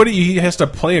 What he has to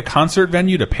play a concert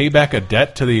venue to pay back a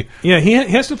debt to the... Yeah, he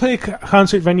has to play a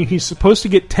concert venue. He's supposed to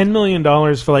get $10 million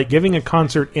for like giving a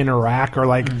concert in Iraq or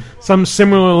like some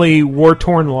similarly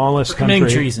war-torn, lawless country.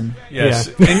 Committing treason. Yes,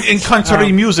 in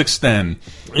country music then.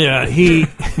 Yeah, he...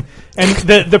 And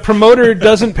the promoter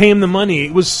doesn't pay him the money.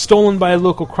 It was stolen by a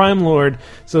local crime lord,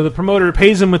 so the promoter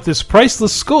pays him with this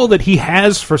priceless skull that he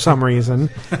has for some reason,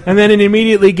 and then it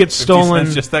immediately gets stolen.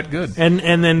 It's just that good.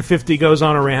 And then 50 goes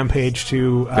on a rampage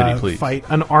to fight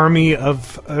an army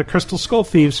of Crystal Skull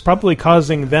thieves, probably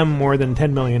causing them more than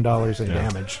 $10 million in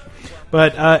damage.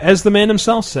 But as the man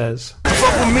himself says...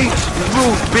 Fuck with me,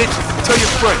 rude bitch. Tell your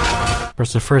friend. Of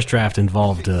course, the first draft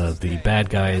involved the bad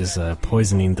guys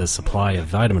poisoning the supply of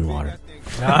vitamin water.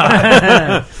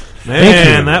 Man,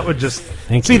 that would just...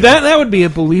 That would be a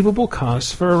believable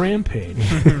cause for a rampage.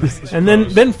 And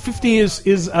then 50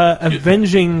 is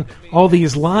avenging all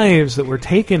these lives that were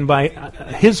taken by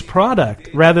his product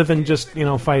rather than just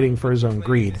fighting for his own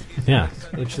greed. Yeah,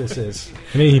 which this is.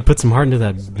 I mean, he put some heart into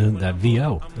that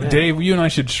VO. Yeah. Dave, you and I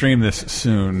should stream this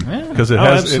soon because it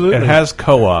absolutely. it has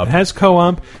co-op. It has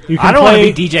co-op. You can I don't want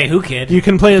to be DJ Who Kid. You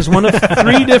can play as one of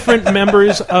 3 different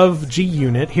members of G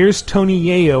Unit. Here's Tony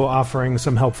Yayo offering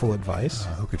some helpful advice.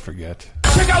 Who could forget?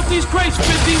 Check out these crates,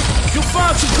 50. You'll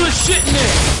find some good shit in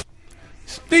there.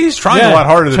 He's trying a lot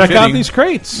harder than check out fitting. these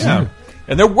crates. Yeah.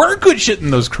 And there were good shit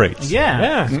in those crates.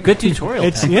 Yeah. Good tutorial.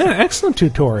 Excellent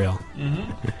tutorial.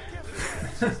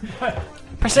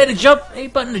 Press A to jump, A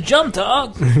button to jump,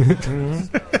 dog.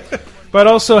 But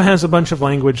also has a bunch of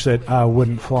language that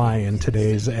wouldn't fly in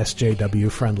today's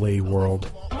SJW-friendly world.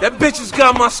 That bitch has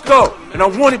got my skull, and I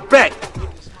want it back.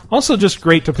 Also just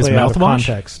great to play out of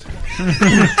context.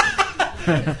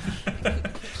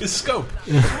 His scope.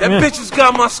 That bitch has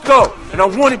got my skull, and I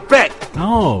want it back.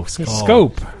 Oh,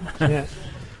 scope. Yeah.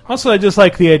 Also, I just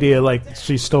like the idea, like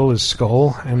she stole his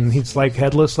skull, and he's like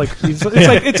headless, like it's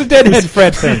a deadhead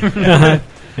Fred thing.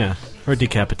 Yeah, or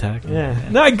Decapitac. Yeah.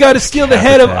 Now I got to steal the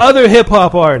head of other hip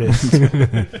hop artists,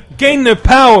 gain their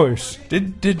powers.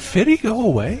 Did Fitty go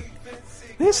away?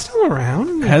 He's still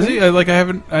around. Has he?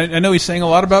 I know he's saying a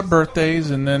lot about birthdays,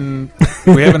 and then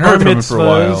we haven't heard from him for a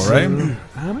while, right?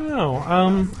 I don't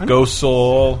know. Go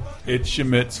Soul, it's your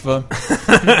mitzvah.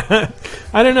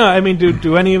 I don't know. I mean,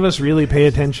 do any of us really pay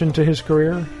attention to his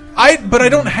career? But I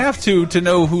don't have to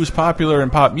know who's popular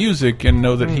in pop music and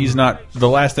know that he's not. The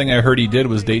last thing I heard he did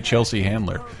was date Chelsea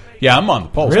Handler. Yeah, I'm on the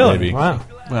pulse, really? baby. Wow.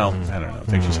 Well, I don't know. I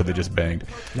think she said they just banged.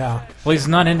 No. Well, he's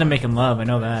not into making love. I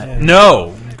know that. Yeah.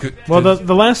 No. Well,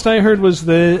 the last I heard was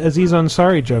the Aziz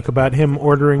Ansari joke about him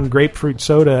ordering grapefruit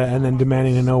soda and then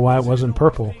demanding to know why it wasn't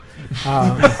purple.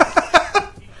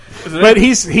 But he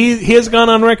has gone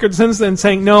on record since then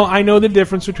saying, "No, I know the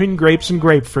difference between grapes and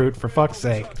grapefruit. For fuck's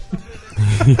sake."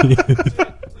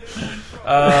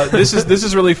 This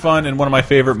is really fun and one of my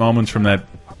favorite moments from that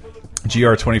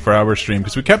GR 24-hour stream,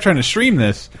 because we kept trying to stream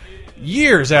this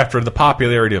years after the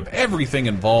popularity of everything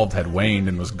involved had waned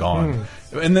and was gone.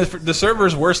 And the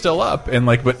servers were still up, and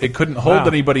but it couldn't hold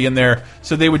anybody in there,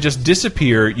 so they would just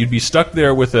disappear. You'd be stuck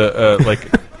there with the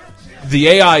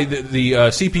AI, the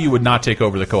CPU would not take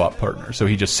over the co-op partner, so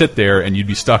he'd just sit there and you'd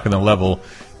be stuck in the level.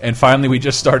 And finally, we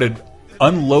just started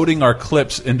unloading our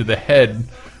clips into the head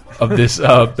of this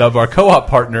of our co-op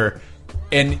partner,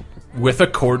 and with a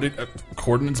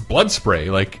coordinates blood spray,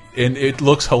 and it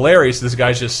looks hilarious. This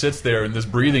guy just sits there in this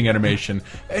breathing animation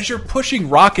as you're pushing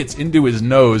rockets into his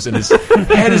nose, and his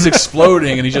head is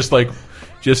exploding, and he's just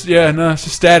it's a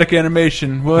static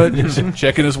animation. What? Just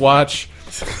checking his watch.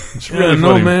 It's really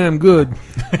funny. No, man, I'm good.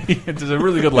 There's a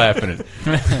really good laugh in it.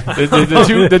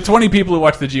 The 20 people who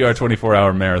watch the GR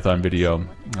 24-hour marathon video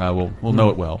will know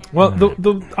it well. Well,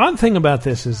 the odd thing about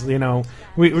this is,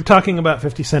 we were talking about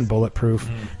 50 Cent Bulletproof,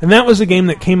 and that was a game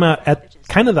that came out at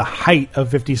kind of the height of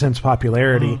 50 Cent's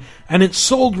popularity, and it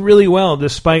sold really well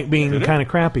despite being kind of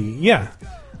crappy. Yeah.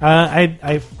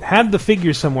 I had the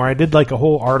figures somewhere. I did a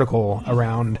whole article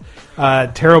around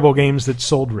terrible games that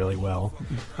sold really well.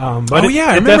 But it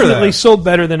definitely sold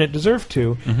better than it deserved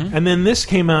to. And then this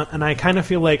came out, and I kind of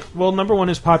feel like, well, number one,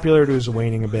 his popularity was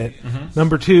waning a bit.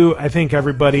 Number two, I think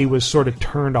everybody was sort of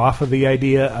turned off of the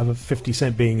idea of a 50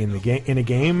 Cent being in a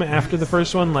game after the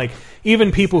first one.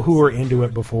 Even people who were into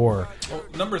it before. Well,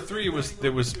 number three was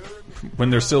when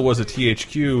there still was a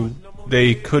THQ.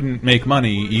 They couldn't make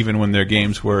money even when their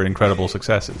games were incredible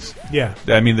successes. Yeah,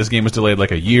 I mean, this game was delayed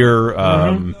a year.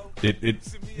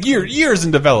 Years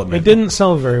in development. It didn't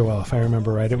sell very well, if I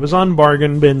remember right. It was on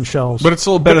bargain bin shelves, but it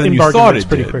sold better than you thought it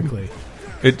pretty did. Quickly.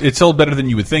 It sold better than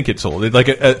you would think it sold.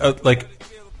 Like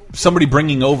somebody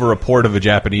bringing over a port of a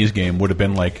Japanese game would have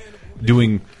been like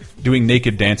doing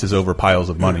naked dances over piles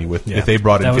of money if they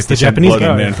brought in 50 Cent blood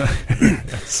and man.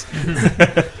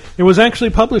 It was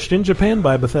actually published in Japan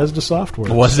by Bethesda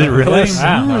Software. Was it really? Yes.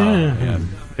 Wow. Yeah.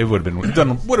 It would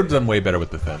have done way better with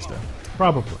Bethesda.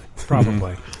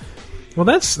 Probably. Well,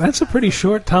 that's a pretty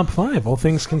short top 5, all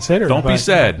things considered. Don't be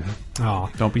sad.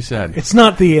 Oh, don't be sad. It's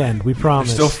not the end. We promise.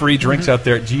 There's still free drinks out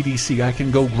there at GDC. I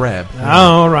can go grab. Oh,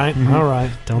 all right, all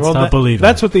right. Don't stop believing.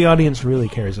 That's what the audience really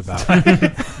cares about.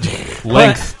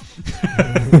 Length.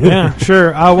 Yeah,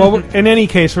 sure. Well, in any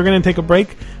case, we're going to take a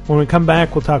break. When we come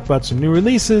back, we'll talk about some new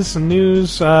releases, some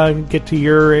news, get to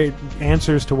your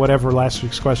answers to whatever last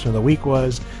week's question of the week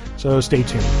was. So stay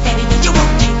tuned.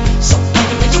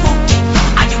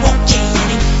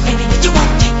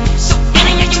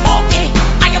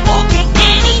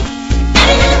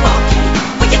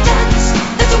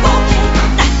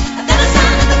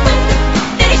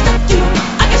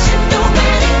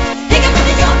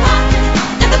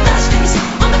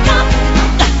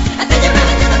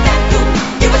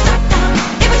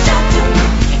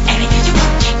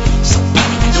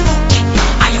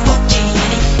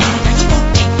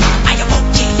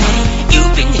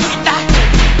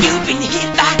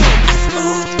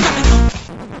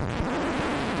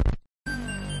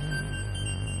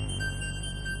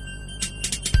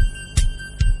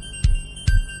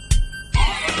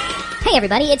 Hey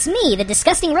everybody, it's me, the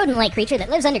disgusting rodent-like creature that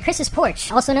lives under Chris's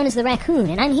porch, also known as the raccoon,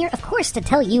 and I'm here, of course, to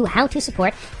tell you how to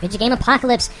support Video Game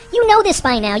Apocalypse. You know this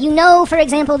by now. You know, for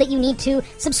example, that you need to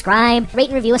subscribe, rate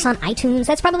and review us on iTunes.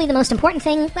 That's probably the most important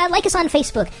thing. Like us on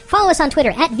Facebook, follow us on Twitter,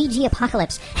 at VG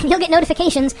Apocalypse, and you'll get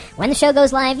notifications when the show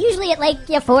goes live, usually at like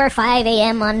 4 or 5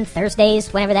 a.m. on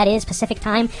Thursdays, whenever that is, Pacific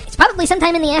time. It's probably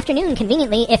sometime in the afternoon,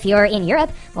 conveniently, if you're in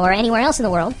Europe or anywhere else in the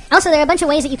world. Also, there are a bunch of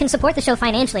ways that you can support the show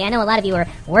financially. I know a lot of you are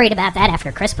worried about that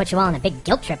after Chris put you all on a big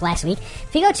guilt trip last week.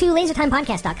 If you go to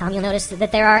lasertimepodcast.com, you'll notice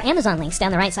that there are Amazon links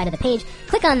down the right side of the page.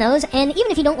 Click on those, and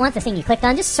even if you don't want the thing you clicked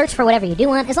on, just search for whatever you do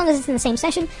want. As long as it's in the same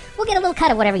session, we'll get a little cut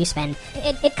of whatever you spend.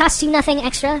 It costs you nothing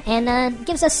extra, and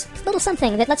gives us a little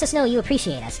something that lets us know you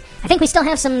appreciate us. I think we still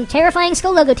have some terrifying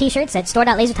Skull Logo t-shirts at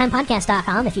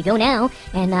store.lasertimepodcast.com. If you go now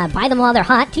and buy them while they're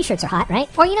hot, t-shirts are hot, right?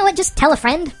 Or you know what, just tell a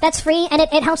friend. That's free, and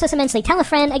it helps us immensely. Tell a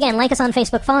friend, again, like us on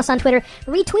Facebook, follow us on Twitter,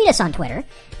 retweet us on Twitter,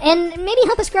 and maybe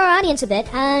help us grow our audience a bit.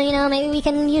 Maybe we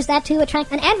can use that to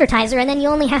attract an advertiser, and then you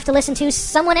only have to listen to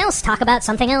someone else talk about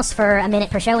something else for a minute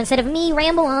per show instead of me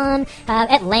ramble on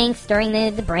at length during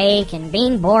the break and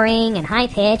being boring and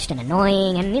high-pitched and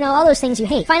annoying and, all those things you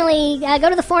hate. Finally, go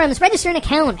to the forums, register an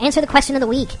account, answer the question of the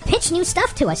week, pitch new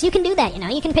stuff to us. You can do that,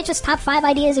 You can pitch us top 5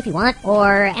 ideas if you want,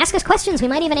 or ask us questions we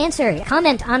might even answer.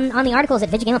 Comment on the articles at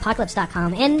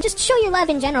VidjagameApocalypse.com, and just show your love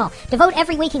in general. Devote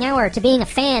every waking hour to being a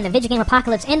fan of Video Game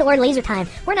Apocalypse and or Laser Time.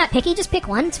 We're not picky, just pick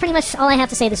one. It's pretty much all I have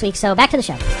to say this week, so back to the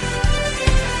show.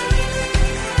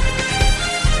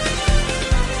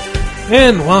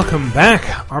 And welcome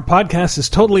back. Our podcast is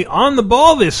totally on the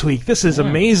ball this week. This is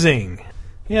amazing.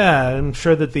 Yeah, I'm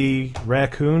sure that the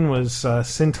raccoon was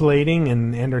scintillating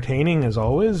and entertaining, as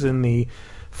always, in the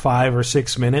 5 or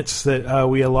 6 minutes that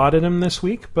we allotted him this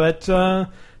week. But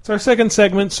it's our second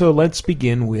segment, so let's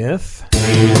begin with...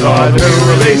 These are the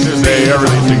new releases, they are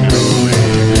releasing newly.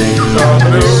 These are the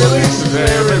new releases,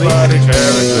 everybody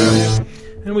cherish them.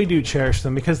 And we do cherish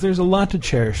them, because there's a lot to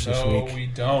cherish this week. No, we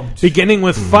don't. Beginning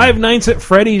with Five Nights at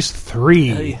Freddy's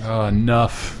 3.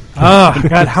 Enough. Oh,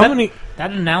 God, how many...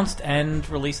 That announced and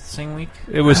released the same week?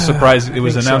 It was surprising. It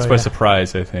was announced by yeah.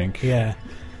 surprise, I think. Yeah.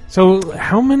 So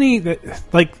how many...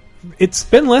 It's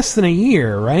been less than a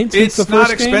year, right? Since It's not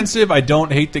expensive. I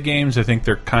don't hate the games. I think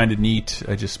they're kind of neat.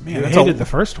 I just... Man, I hated the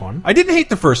first one. I didn't hate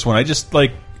the first one. I just, I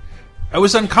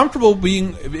was uncomfortable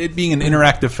it being an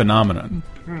interactive phenomenon.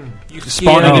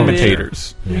 Spawning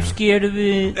imitators. You're scared of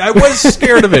it. I was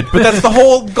scared of it, but that's the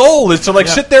whole goal, is to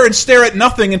sit there and stare at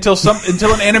nothing until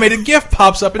an animated GIF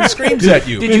pops up and screams at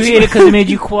you. Did you hate it because it made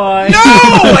you cry? No!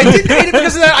 I didn't hate it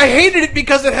because of that. I hated it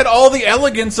because it had all the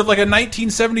elegance of a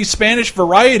 1970s Spanish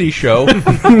variety show.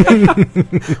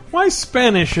 Why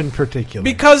Spanish in particular?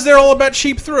 Because they're all about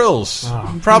cheap thrills.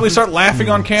 Oh. Probably start laughing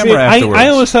on camera afterwards. I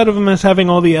always thought of them as having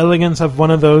all the elegance of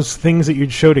one of those things that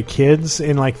you'd show to kids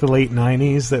in the late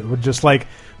 90s that would just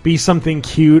be something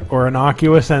cute or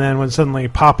innocuous, and then would suddenly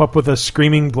pop up with a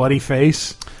screaming bloody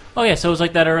face. Oh yeah, so it was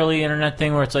like that early internet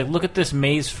thing where it's look at this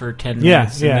maze for 10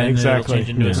 minutes. Yeah, and then exactly. It'll change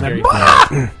into a scary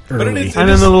but and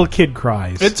then the little kid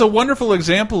cries. It's a wonderful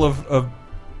example of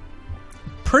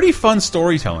pretty fun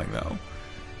storytelling, though,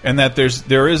 and that there's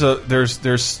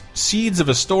seeds of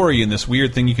a story in this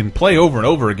weird thing you can play over and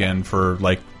over again for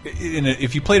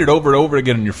if you played it over and over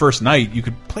again on your first night, you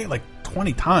could play it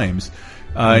 20 times.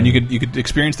 And you could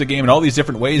experience the game in all these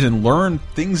different ways and learn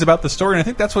things about the story. And I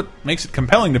think that's what makes it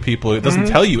compelling to people. It doesn't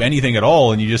tell you anything at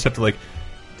all, and you just have to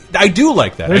I do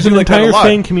like that. There's an entire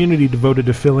fan community devoted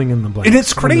to filling in the blanks, and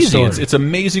it's crazy. It's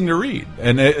amazing to read,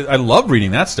 and I love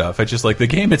reading that stuff. It's just the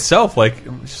game itself.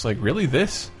 It's just really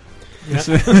this.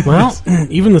 Yeah. Well,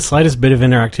 even the slightest bit of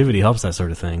interactivity helps that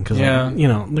sort of thing. Because,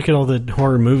 look at all the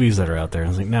horror movies that are out there. I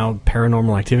was now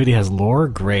Paranormal Activity has lore?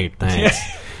 Great, thanks.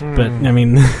 But,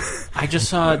 I just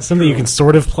saw something you can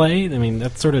sort of play.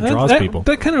 That sort of draws people.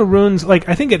 That kind of ruins...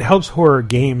 I think it helps horror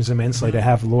games immensely to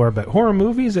have lore, but horror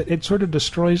movies, it sort of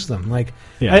destroys them.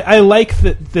 I like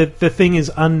that the thing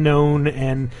is unknown,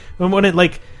 and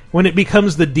when it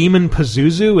becomes the demon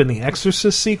Pazuzu in the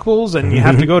Exorcist sequels, and you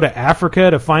have to go to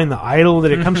Africa to find the idol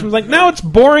that it comes from, now it's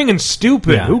boring and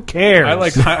stupid. Yeah. Who cares? I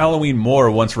like Halloween more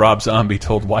once Rob Zombie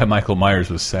told why Michael Myers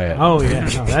was sad. Oh, yeah.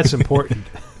 No, that's important.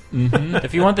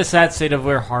 If you want the sad state of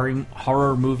where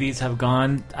horror movies have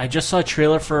gone, I just saw a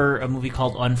trailer for a movie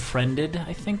called Unfriended,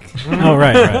 I think. Oh,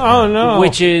 right. Oh, no.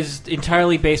 Which is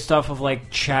entirely based off of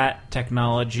chat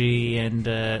technology and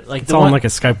it's all in a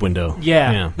Skype window.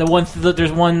 Yeah.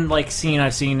 There's one scene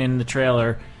I've seen in the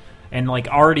trailer and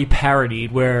already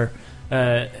parodied where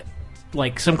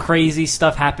like some crazy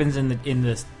stuff happens in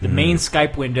the main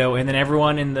Skype window, and then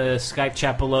everyone in the Skype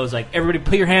chat below is like, everybody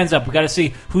put your hands up. We got to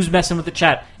see who's messing with the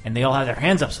chat, and they all have their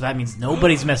hands up, so that means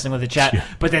nobody's messing with the chat,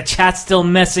 but the chat's still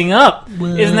messing up.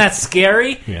 Isn't that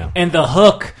scary? Yeah. And the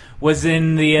hook was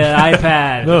in the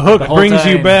iPad. The hook whole brings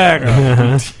you time. back.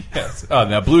 Yes. Oh,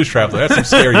 now Blues Traveler. That's some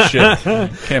scary shit.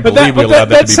 Can't But believe we allowed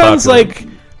that to be sounds popular. like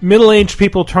middle-aged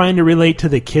people trying to relate to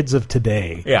the kids of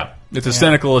today. Yeah, it's a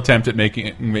cynical attempt at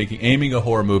aiming a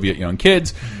horror movie at young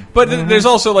kids. But there's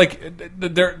also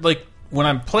when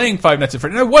I'm playing Five Nights at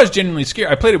Freddy's, and I was genuinely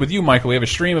scared. I played it with you, Michael. We have a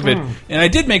stream of it, and I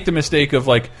did make the mistake of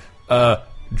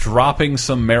dropping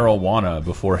some marijuana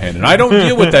beforehand, and I don't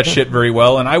deal with that shit very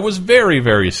well, and I was very,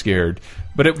 very scared.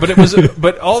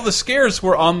 But all the scares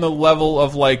were on the level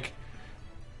of like,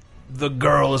 the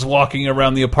girl is walking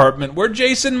around the apartment where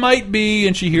Jason might be,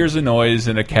 and she hears a noise,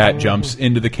 and a cat jumps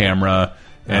into the camera,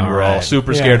 and we're all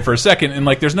super scared for a second. And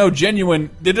like, there's no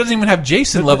genuine. It doesn't even have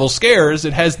Jason level scares.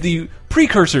 It has the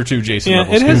precursor to Jason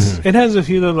level scares. It has a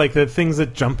few of like the things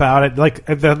that jump out at like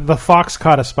the fox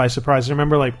caught us by surprise. I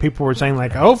remember like people were saying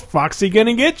like, "Oh, Foxy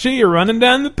gonna get you! You're running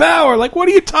down the power!" Like, what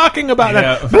are you talking about?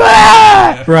 Yeah.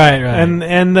 Blah! Right. And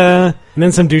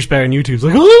then some douchebag on YouTube's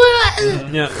like,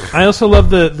 yeah. I also love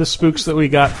the spooks that we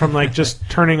got from like just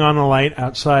turning on the light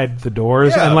outside the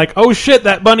doors and like, oh shit,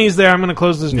 that bunny's there. I'm gonna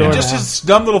close this door. Just his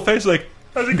dumb little face, like,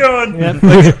 how's it going? Yeah.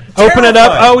 Like, open it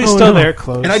up. Oh, he's still there.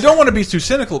 Close. And I don't want to be too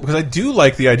cynical because I do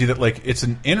like the idea that like it's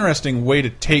an interesting way to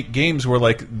take games where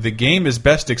like the game is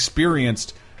best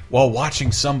experienced while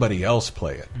watching somebody else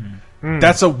play it.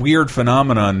 That's a weird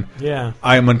phenomenon. Yeah,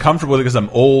 I am uncomfortable with it because I'm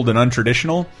old and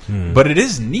untraditional, but it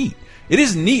is neat. It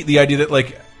is neat, the idea that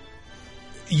like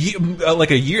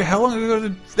a year. How long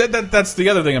ago? That's the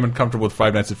other thing I'm uncomfortable with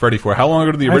Five Nights at Freddy for. How long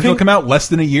ago did the original come out? Less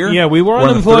than a year. Yeah, we were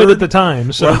unemployed at the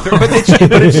time, so but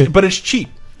it's cheap.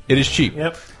 It is cheap.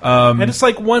 Yep. And it's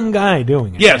like one guy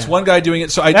doing it. Yeah, it's one guy doing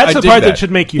it. So that's the dig part that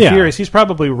should make you furious. He's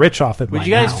probably rich off it. Would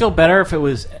you guys feel better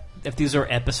if these are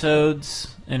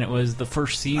episodes and it was the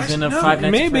first season of Five Nights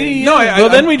at Freddy's? Maybe. No,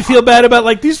 then we'd feel bad about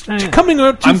like these coming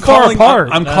out too far apart.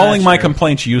 I'm calling my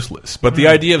complaints useless, but the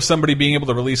idea of somebody being able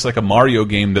to release like a Mario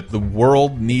game that the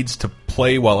world needs to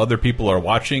play while other people are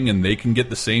watching and they can get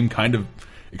the same kind of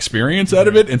experience out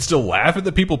of it and still laugh at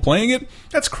the people playing it,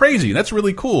 that's crazy. That's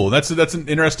really cool. That's an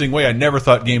interesting way I never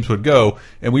thought games would go.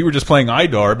 And we were just playing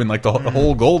IDARB, and like the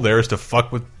whole goal there is to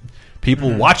fuck with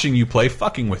people watching you play,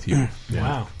 fucking with you.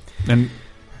 Wow. And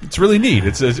it's really neat.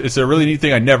 It's a really neat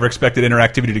thing. I never expected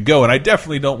interactivity to go, and I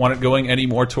definitely don't want it going any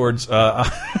more towards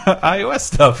iOS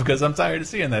stuff because I'm tired of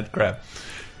seeing that crap.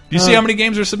 Do you see how many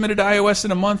games are submitted to iOS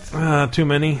in a month? Too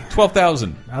many.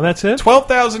 12,000. Oh, that's it?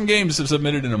 12,000 games have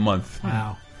submitted in a month.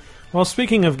 Wow. Well,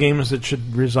 speaking of games that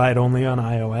should reside only on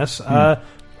iOS,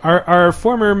 our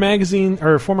former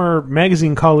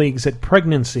magazine colleagues at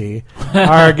Pregnancy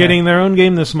are getting their own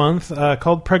game this month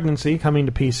called Pregnancy, coming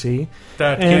to PC.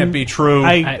 That can't be true.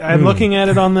 I'm looking at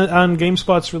it on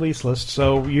GameSpot's release list,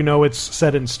 so you know it's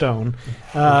set in stone.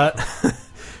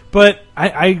 But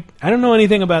I don't know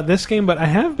anything about this game, but I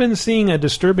have been seeing a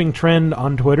disturbing trend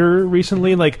on Twitter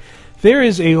recently. Like, there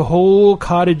is a whole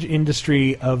cottage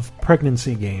industry of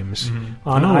pregnancy games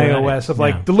on iOS of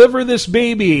like, deliver this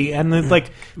baby, and then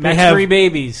like they have free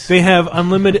babies. They have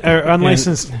unlimited or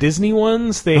unlicensed Disney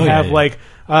ones. They have like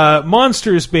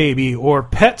Monsters Baby or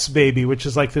Pets Baby, which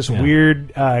is like this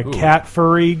weird cat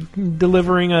furry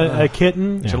delivering a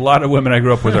kitten. Which a lot of women I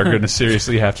grew up with are going to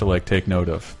seriously have to like take note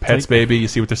of. Pets Baby, you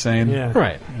see what they're saying? Yeah.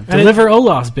 Right. Deliver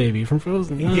Olaf's baby from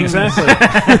Frozen.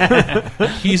 Exactly.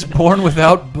 He's born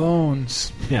without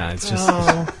bones. Yeah, it's just...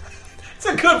 It's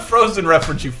a good Frozen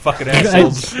reference, you fucking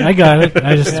assholes. I got it.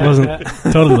 I just wasn't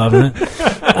totally loving it.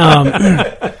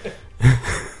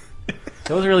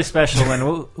 That was really special. And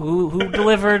who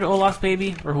delivered Olaf's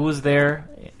baby, or who was there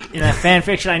in that fan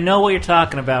fiction? I know what you're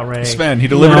talking about, Ray. Sven, he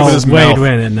delivered it with his mouth.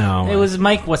 No. It was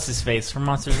Mike. What's his face from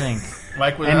Monsters Inc.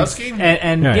 Mike Wazowski?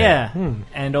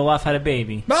 And Olaf had a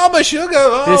baby. Mama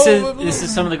Sugar. This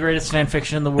is some of the greatest fan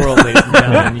fiction in the world, ladies and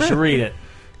gentlemen. You should read it.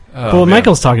 Well, what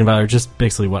Michael's talking about are just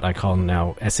basically what I call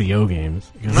now SEO games.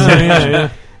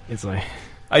 It's like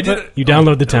you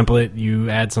download the template, you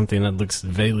add something that looks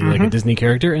vaguely like a Disney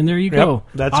character, and there you go.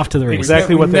 That's off to the races.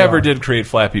 Exactly what we they never are. did create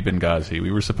Flappy Benghazi.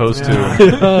 We were supposed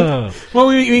to. Well,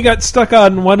 we got stuck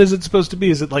on what is it supposed to be?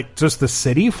 Is it like just the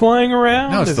city flying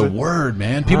around? No, it's is the it... word,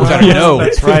 man. People got to know.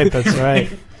 That's right. That's right.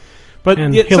 But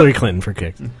and Hillary Clinton for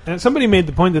kicks. And somebody made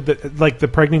the point that the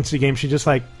pregnancy game, she just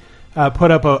like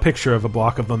put up a picture of a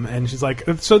block of them, and she's like,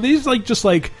 so these like just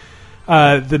like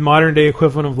the modern day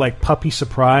equivalent of like Puppy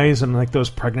Surprise and like those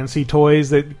pregnancy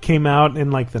toys that came out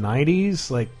in like the 90s.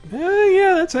 Like,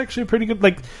 yeah, that's actually pretty good.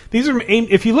 Like, these are aimed,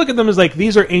 if you look at them as like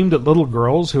these are aimed at little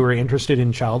girls who are interested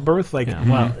in childbirth. Like,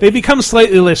 they become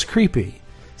slightly less creepy.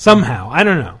 Somehow, I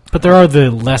don't know. But there are the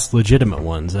less legitimate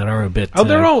ones that are a bit... Oh,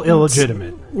 they're all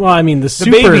illegitimate. Well, I mean, the super...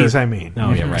 babies, I mean.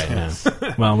 Oh, yeah, right.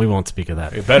 Yeah. Well, we won't speak of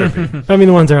that. It better be. But, I mean,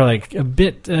 the ones that are like a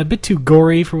bit too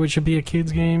gory for what should be a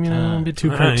kid's game, you know, a bit too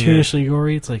cartoonishly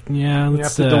gory. It's like, yeah,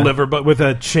 let's... You have to deliver, but with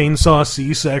a chainsaw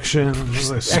C-section,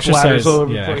 splatters all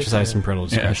over the place. Exercise some parental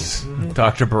discretion. Yes.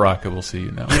 Dr. Baraka will see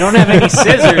you now. You don't have any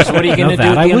scissors. What are you going to do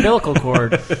with the umbilical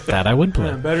cord? That I would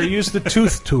play. Better use the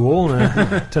tooth tool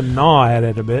to gnaw at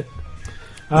it a bit.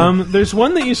 There's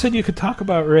one that you said you could talk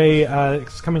about, Ray.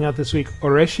 It's coming out this week.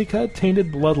 Oreshika,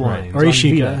 Tainted Bloodlines. Right.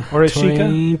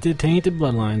 Oreshika. Tainted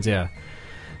Bloodlines, yeah.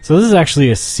 So this is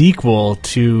actually a sequel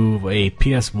to a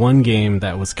PS1 game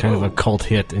that was kind of a cult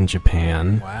hit in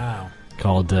Japan. Wow.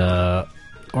 Called Orino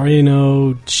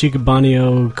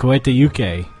Shigabanyo Koete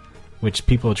Yuke, which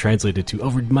people translated to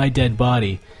Over My Dead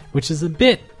Body, which is a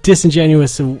bit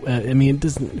disingenuous. I mean, it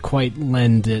doesn't quite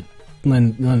lend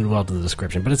well to the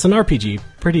description, but it's an RPG,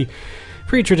 pretty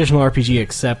traditional RPG,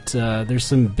 except there's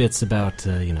some bits about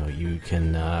you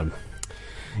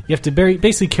have to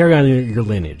basically carry on your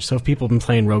lineage. So if people have been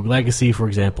playing Rogue Legacy, for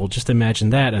example, just imagine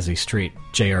that as a straight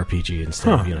JRPG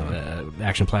instead of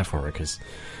action platformer, because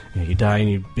you die and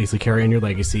you basically carry on your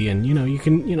legacy, and you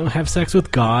can have sex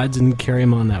with gods and carry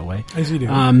them on that way. As you do.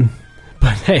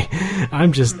 But hey,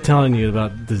 I'm just telling you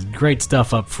about this great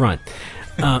stuff up front.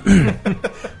 But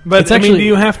do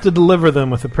you have to deliver them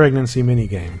with a pregnancy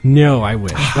minigame? No, I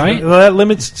wish. Right? Well, that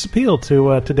limits its appeal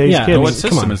to today's kids. What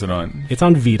system is it on? It's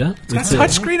on Vita. It's got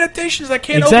touchscreen adaptations. I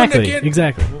can't open it.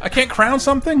 Exactly. I can't crown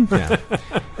something. Yeah.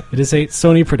 It is a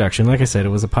Sony production. Like I said, it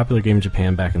was a popular game in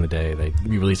Japan back in the day. They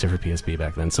re-released it for PSP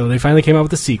back then. So they finally came out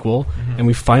with a sequel, and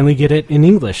we finally get it in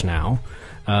English now.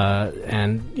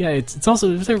 And yeah, it's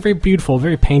very beautiful,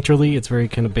 very painterly. It's very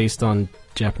kind of based on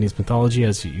Japanese mythology,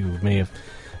 as you may have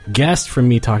guessed from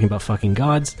me talking about fucking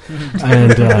gods.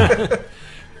 And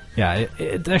yeah,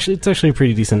 it's actually a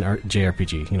pretty decent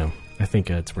JRPG. I think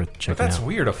it's worth checking out. But that's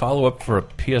weird. A follow up for a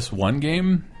PS1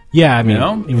 game. Yeah, I mean,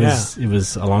 it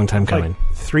was a long time coming.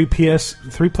 Like three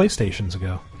PlayStations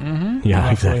ago.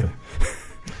 Yeah, exactly.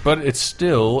 But it's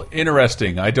still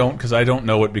interesting. Because I don't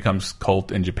know what becomes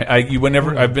cult in Japan.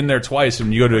 I've been there twice,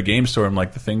 and you go to a game store, and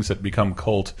like the things that become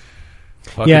cult.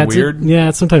 Fucking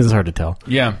weird. Sometimes it's hard to tell.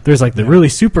 Yeah, there's like the really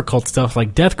super cult stuff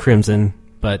like Death Crimson,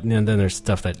 but then there's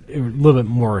stuff that a little bit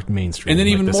more mainstream, and then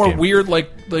like even more weird,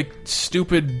 like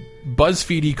stupid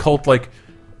BuzzFeedy cult. Like,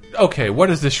 okay,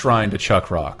 what is this shrine to Chuck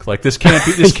Rock? Like, this can't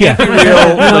be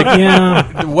real.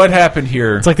 Like, what happened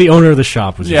here? It's like the owner of the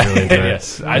shop was really good.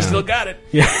 Yes, I still got it.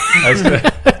 Yeah,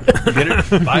 get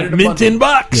it, buy it mint in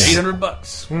box,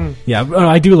 $800. Yeah,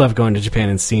 I do love going to Japan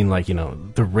and seeing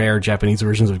the rare Japanese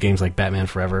versions of games like Batman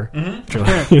Forever.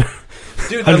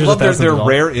 Dude, I love their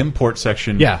rare import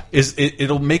section. Yeah,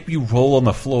 it'll make you roll on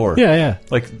the floor. Yeah.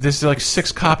 Like there's like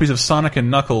 6 copies of Sonic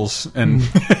and Knuckles and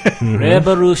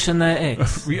Revolution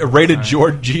X. Rated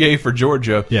GA for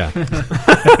Georgia. Yeah.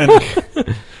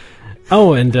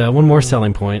 And one more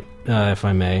selling point, if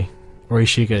I may.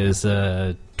 Oreshika is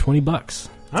 $20.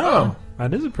 Oh,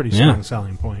 that is a pretty strong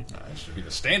selling point. That should be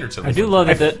the standard selling point. I do love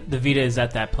that the Vita is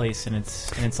at that place in its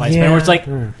lifespan where it's like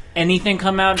anything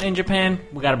come out in Japan,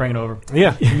 we got to bring it over.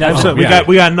 Yeah,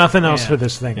 we got nothing else for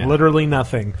this thing. Literally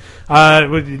nothing.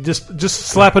 Just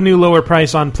slap a new lower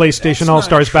price on PlayStation All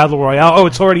Stars Battle Royale. Oh,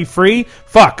 it's already free.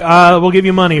 Fuck. We'll give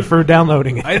you money for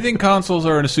downloading it. I think consoles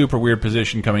are in a super weird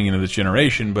position coming into this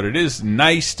generation, but it is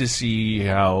nice to see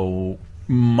how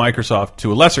Microsoft,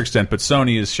 to a lesser extent, but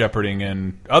Sony is shepherding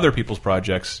in other people's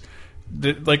projects.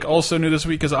 Like also new this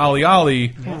week is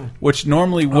OlliOlli, which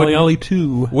normally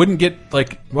wouldn't get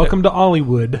like welcome to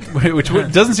Ollywood, which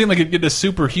doesn't seem like it'd get a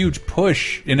super huge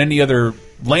push in any other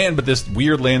land, but this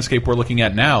weird landscape we're looking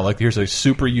at now. Like here's a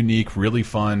super unique, really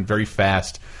fun, very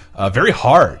fast, very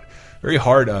hard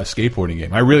skateboarding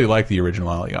game. I really like the original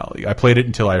OlliOlli. I played it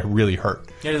until I really hurt.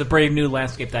 Yeah, there's a brave new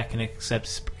landscape that can accept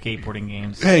skateboarding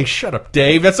games. Hey, shut up,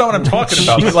 Dave. That's not what I'm talking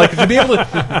about. Like to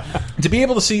be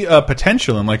able to see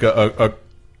potential in like a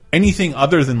anything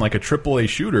other than like a AAA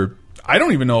shooter. I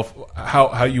don't even know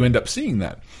how you end up seeing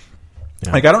that.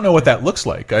 Yeah. Like I don't know what that looks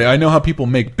like. I know how people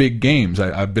make big games.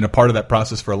 I've been a part of that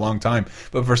process for a long time.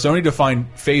 But for Sony to find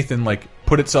faith and like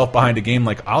put itself behind a game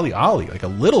like OlliOlli, like a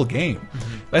little game,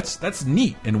 that's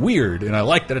neat and weird, and I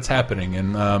like that it's happening.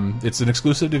 And it's an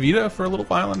exclusive to Vita for a little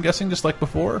while, I'm guessing, just like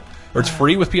before, or it's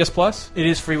free with PS Plus. It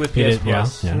is free with PS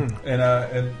Plus.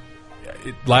 And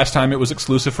last time it was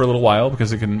exclusive for a little while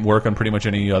because it can work on pretty much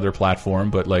any other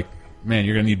platform. But like, man,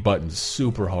 you're gonna need buttons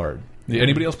super hard.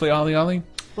 Anybody else play Ollie Ollie?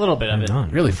 A little bit of it.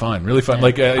 Really fun, really fun. Yeah.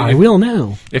 Like I will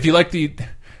now. If you like the.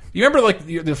 You remember like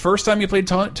the first time you played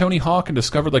Tony Hawk and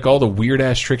discovered like all the weird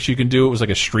ass tricks you can do? It was like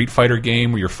a Street Fighter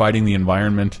game where you're fighting the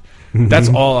environment. That's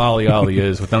all Ollie Ollie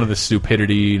is, with none of the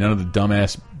stupidity, none of the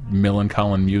dumbass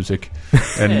Millencolin music.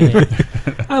 And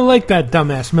I like that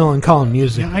dumbass Millencolin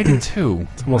music. Yeah, I did too.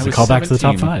 It's almost a callback to the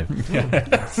top 5.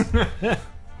 Yeah.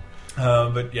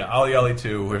 But yeah, Ollie Ollie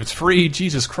 2. If it's free,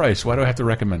 Jesus Christ, why do I have to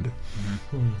recommend it?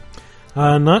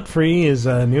 Not free is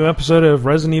a new episode of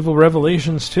Resident Evil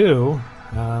Revelations 2.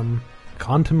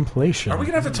 Contemplation. Are we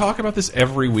gonna have to talk about this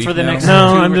every week for the now? next?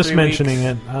 No, 2 or I'm just 3 mentioning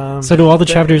weeks? it. So do all the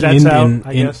chapters that's end out,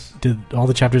 I guess. did all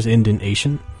the chapters end in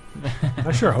Asian?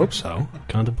 I sure hope so.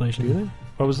 Contemplation. Do they?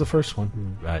 What was the first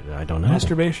one? I don't know.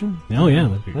 Masturbation? Oh yeah.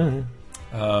 That'd be...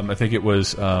 I think it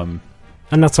was. I'm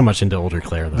not so much into older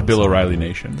Claire though. The Bill O'Reilly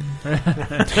Nation.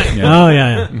 Oh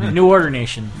yeah. New Order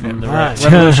Nation from the Right.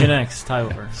 Revolution X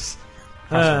Tieover.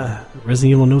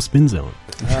 Resident Evil No Spin Zone.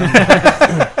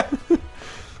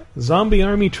 Zombie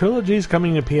Army Trilogy is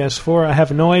coming to PS4. I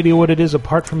have no idea what it is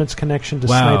apart from its connection to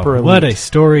Wow, Sniper Elite. what a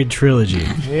storied trilogy.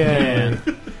 Yeah.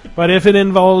 But if it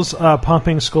involves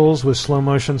pumping skulls with slow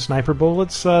motion sniper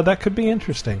bullets, that could be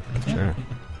interesting. Sure.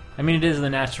 I mean, it is the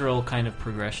natural kind of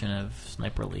progression of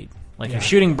Sniper Elite. Like, you're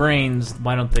shooting brains.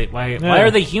 Why don't they? Why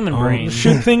are they human brains?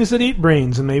 Shoot things that eat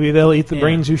brains, and maybe they'll eat the Yeah.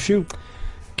 brains you shoot.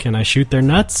 Can I shoot their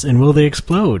nuts, and will they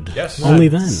explode? Yes. Only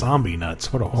then. Zombie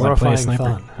nuts. What a Will I play a horrifying sniper?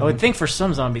 thought. I would think for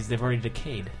some zombies they've already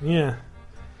decayed. Yeah.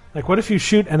 Like, what if you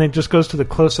shoot and it just goes to the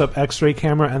close-up X-ray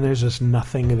camera and there's just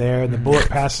nothing there, and the bullet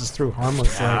passes through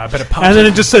harmlessly, I bet it pops and then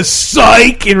up. it just says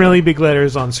 "Psych" in really big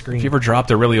letters on screen. If you ever dropped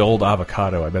a really old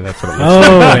avocado, I bet that's what it Oh,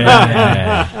 looks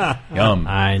yeah. Yum.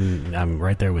 I'm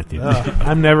right there with you.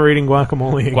 I'm never eating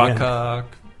guacamole again. Guacac.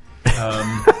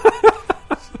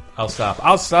 I'll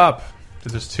stop.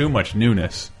 Because there's too much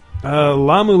newness.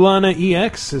 La Mulana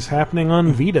EX is happening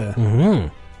on Vita. Mm-hmm.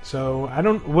 So I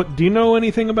don't. What do you know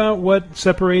anything about what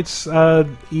separates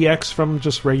EX from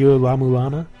just regular La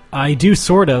Mulana? I do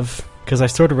sort of, because I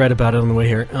sort of read about it on the way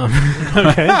here.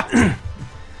 Okay.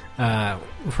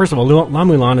 First of all, La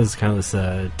Mulana is kind of this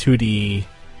 2D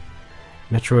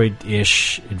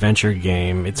Metroid-ish adventure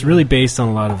game. It's really based on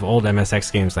a lot of old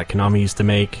MSX games that Konami used to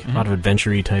make. A lot of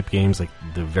adventure-y type games, like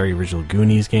the very original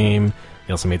Goonies game.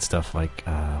 They also made stuff like,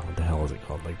 what the hell is it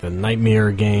called? Like the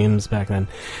Nightmare games back then.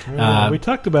 We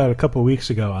talked about it a couple weeks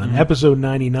ago on episode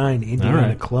 99, Indiana All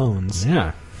right. Clones.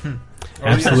 Yeah.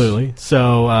 Absolutely.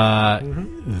 So,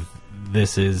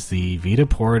 this is the Vita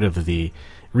port of the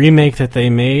remake that they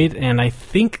made, and I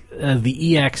think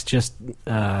the EX just...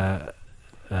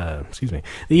 excuse me.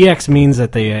 The EX means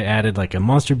that they added like a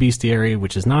monster bestiary,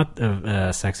 which is not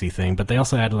a sexy thing, but they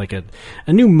also added like a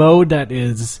new mode that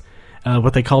is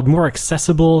what they called more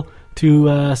accessible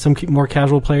to some more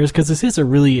casual players, because this is a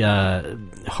really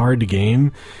hard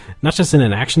game, not just in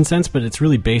an action sense, but it's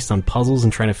really based on puzzles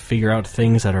and trying to figure out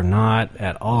things that are not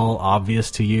at all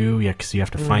obvious to you. Yeah, because you have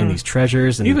to find these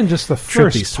treasures and Even just the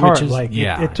trip these first part, switches. like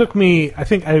Yeah. it took me. I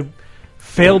think I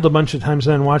failed a bunch of times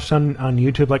and then watched on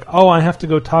YouTube like, oh, I have to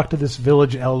go talk to this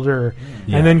village elder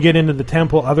and then get into the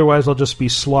temple, otherwise I'll just be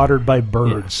slaughtered by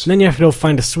birds. And then you have to go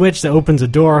find a switch that opens a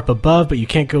door up above, but you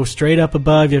can't go straight up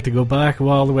above. You have to go back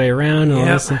all the way around. And all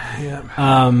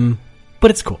this. But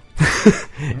it's cool.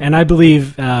 And I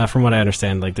believe, from what I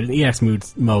understand, like the EX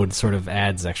mode sort of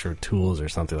adds extra tools or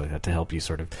something like that to help you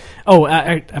sort of... Oh,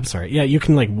 I'm sorry. Yeah, you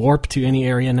can like warp to any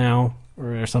area now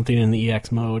or something in the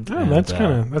EX mode. Oh, and, that's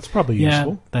probably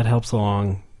useful. Yeah, that helps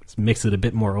along. Makes it a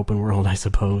bit more open world, I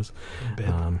suppose.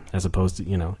 As opposed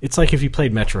to, it's like if you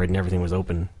played Metroid and everything was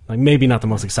open. Like maybe not the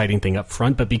most exciting thing up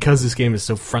front, but because this game is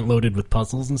so front-loaded with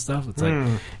puzzles and stuff, it's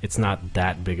like it's not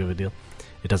that big of a deal.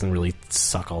 It doesn't really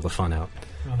suck all the fun out.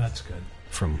 Oh, that's good.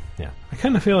 I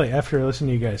kind of feel like after listening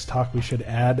to you guys talk, we should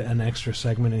add an extra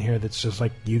segment in here that's just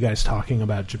like you guys talking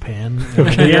about Japan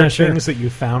and things that you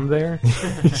found there.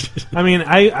 I mean,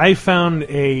 I found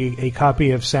a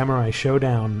copy of Samurai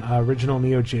Showdown original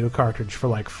Neo Geo cartridge for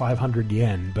like 500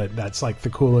 yen, but that's like the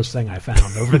coolest thing I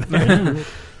found over there.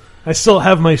 I still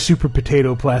have my Super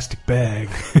Potato plastic bag.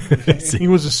 It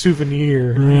was a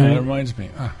souvenir. That reminds me.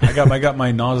 I got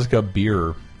my Nausicaa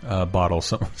beer bottle.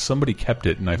 Somebody kept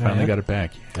it, and I finally got it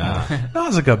back.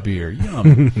 Nausicaa beer,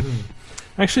 yum.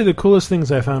 Actually, the coolest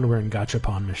things I found were in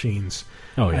gachapon machines.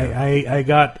 Oh yeah, I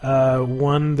got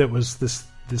one that was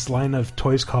this line of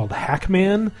toys called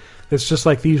Hackman. That's just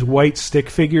like these white stick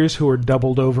figures who are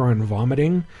doubled over and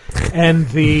vomiting, and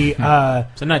the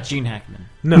so not Gene Hackman.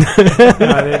 No,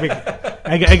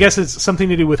 I guess it's something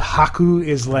to do with haku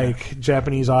is like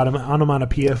Japanese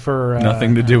onomatopoeia for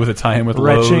nothing to do with a tie-in with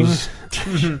retching. Lowe's.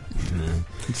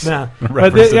 Nah,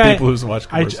 Reference to people who's watched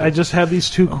commercials. I just have these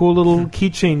two cool little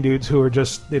keychain dudes who are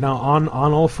just on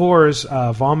all fours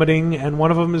vomiting, and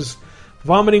one of them is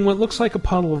vomiting what looks like a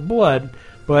puddle of blood,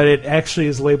 but it actually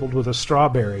is labeled with a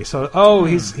strawberry. So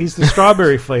he's the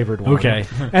strawberry flavored one. Okay.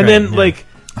 And then like.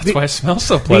 That's why it smells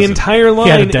so The pleasant. entire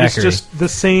line is just the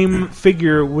same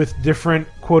figure with different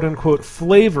quote-unquote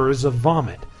flavors of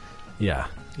vomit. Yeah.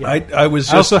 I was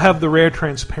just I also have the rare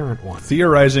transparent one.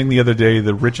 Theorizing the other day,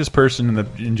 the richest person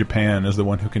in Japan is the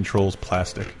one who controls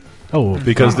plastic. Oh,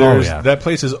 because that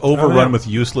place is overrun with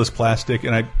useless plastic,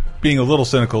 and being a little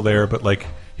cynical there, but like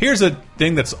here's a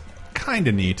thing that's kind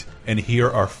of neat, and here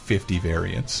are 50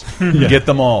 variants. Get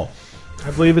them all. I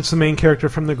believe it's the main character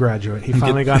from The Graduate. He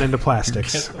finally got into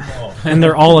plastics. And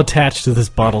they're all attached to this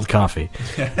bottled coffee.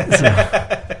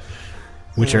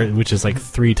 Which is like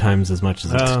 3 times as much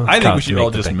as it's I think we should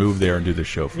all just move there and do the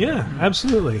show for Yeah,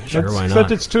 absolutely. Sure, why not?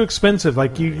 Except it's too expensive.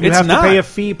 Like you It's have not. to pay a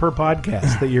fee per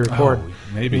podcast that you record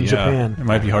maybe, in yeah. Japan. It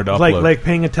might be hard to It's upload. like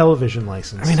paying a television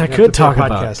license. I mean, I You have could to pay a talk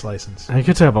about podcast license. I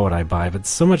could talk about what I buy, but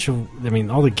so much of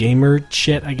all the gamer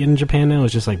shit I get in Japan now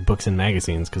is just like books and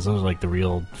magazines because those are like the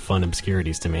real fun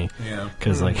obscurities to me. Yeah.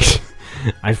 Because like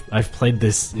I've played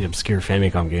this obscure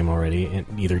Famicom game already,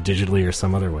 either digitally or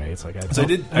some other way. It's like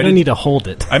I don't need to hold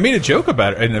it. I made a joke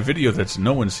about it in a video that's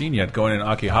no one's seen yet, going in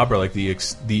Akihabara, like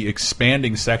the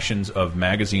expanding sections of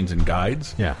magazines and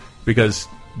guides. Yeah. Because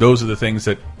those are the things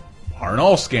that aren't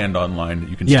all scanned online that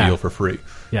you can steal for free.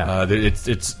 Yeah.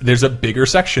 There's a bigger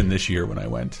section this year when I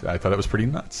went. I thought it was pretty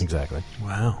nuts. Exactly.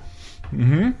 Wow.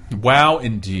 Wow,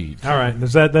 indeed. All right.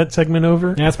 Is that segment over?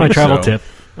 Yeah, that's my travel tip.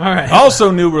 All right.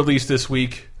 Also new release this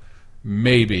week,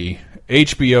 maybe,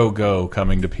 HBO Go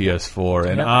coming to PS4,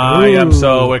 and I am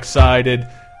so excited.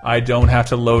 I don't have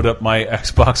to load up my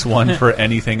Xbox One for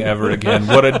anything ever again.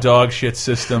 What a dog shit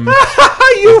system.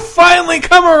 You finally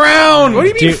come around. What do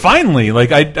you mean finally?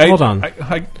 Like hold on.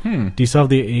 Do you still have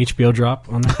the HBO drop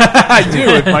on that? I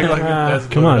do.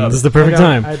 Come on, this is the perfect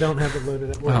time. I don't have it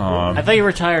loaded up. I thought you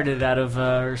retired it out of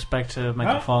respect to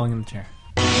Michael falling in the chair.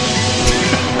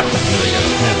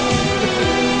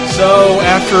 So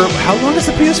after how long has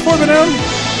the PS4 been out?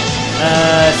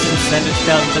 Since the end of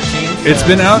 2013. It's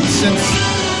been out since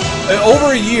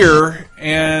over a year,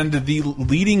 and the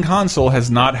leading console has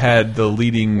not had the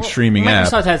leading streaming app.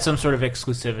 Microsoft had some sort of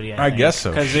exclusivity, I think. guess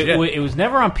so. Because it was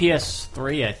never on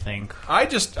PS3, I think.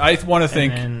 I want to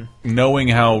think, knowing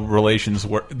how relations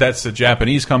work, that's a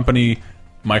Japanese company.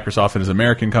 Microsoft is an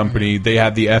American company. They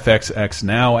have the FXX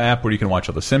Now app where you can watch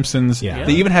all The Simpsons. Yeah.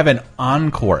 They even have an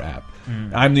Encore app.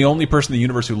 I'm the only person in the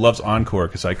universe who loves Encore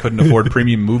because I couldn't afford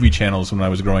premium movie channels when I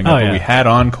was growing up. But we had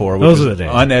Encore, which was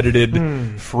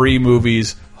unedited, free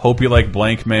movies. Hope You Like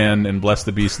Blank Man and Bless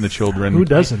the Beast and the Children. Who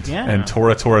doesn't? Yeah. And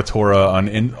Tora on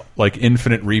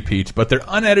infinite repeat. But they're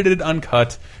unedited,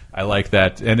 uncut. I like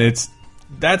that. And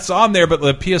that's on there, but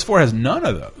the PS4 has none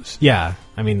of those. Yeah.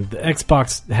 I mean, the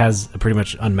Xbox has a pretty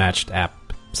much unmatched app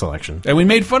selection. And we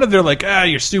made fun of their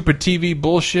your stupid TV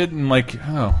bullshit, and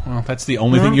oh, well, that's the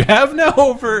only thing you have now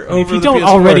over if you the don't PS4.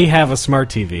 already have a smart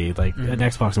TV, like an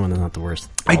Xbox One is not the worst.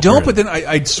 I don't, but then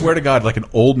I swear to God, like an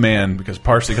old man,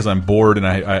 partially because I'm bored and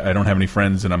I don't have any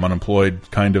friends and I'm unemployed,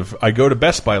 kind of, I go to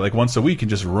Best Buy like once a week and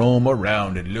just roam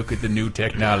around and look at the new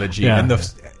technology and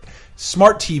the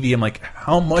smart TV. I'm like,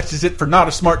 how much is it for not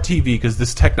a smart TV? Because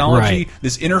this technology,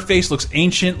 this interface looks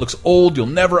ancient, looks old. You'll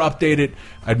never update it.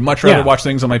 I'd much rather watch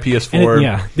things on my PS4.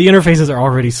 And the interfaces are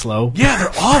already slow. Yeah,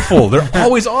 they're awful. They're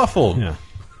always awful. Yeah.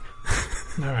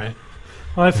 All right.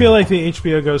 Well, I feel like the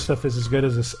HBO Go stuff is as good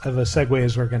of a segue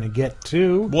as we're going to get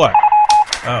to. What?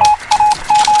 Oh.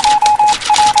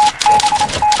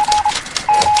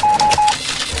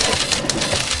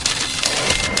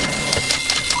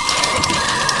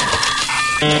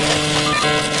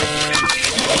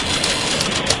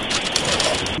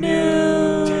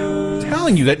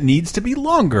 Telling you that needs to be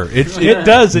longer. It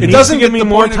does. It doesn't give me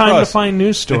more time across. to find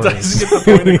news stories. It doesn't get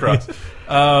the point across.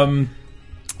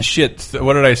 Shit.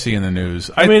 What did I see in the news?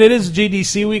 I mean, it is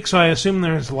GDC week, so I assume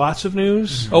there's lots of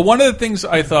news. Oh, one of the things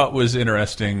I thought was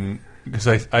interesting because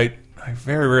I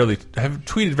very rarely have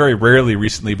tweeted very rarely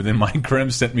recently, but then Mike Grimm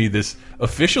sent me this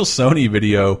official Sony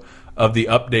video of the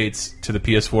updates to the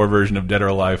PS4 version of Dead or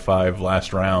Alive 5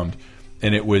 Last Round,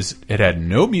 and it had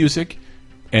no music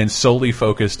and solely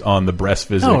focused on the breast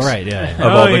physics of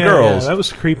all the girls. Yeah, that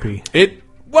was creepy. It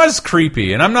was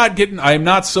creepy, and I'm not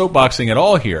soapboxing at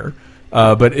all here,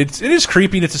 But it is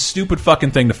creepy. And it's a stupid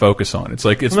fucking thing to focus on. It's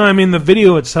like No, I mean the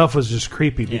video itself was just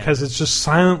creepy because it's just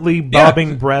silently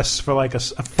bobbing breasts for like a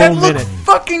full minute.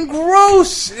 Fucking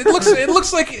gross. It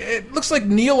looks like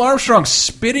Neil Armstrong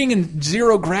spitting in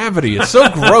zero gravity. It's so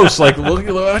gross. Like look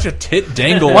at a tit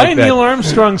dangle. Why like that. Neil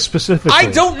Armstrong specifically?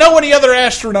 I don't know any other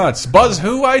astronauts. Buzz,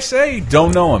 who I say,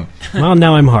 don't know him. Well,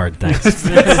 now I'm hard. Thanks.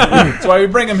 That's why we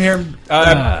bring him here.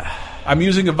 I'm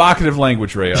using evocative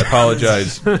language, Ray. I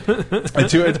apologize. But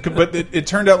it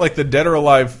turned out like the Dead or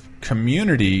Alive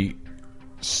community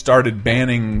started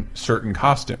banning certain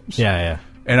costumes. Yeah.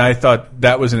 And I thought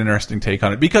that was an interesting take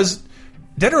on it because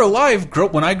Dead or Alive,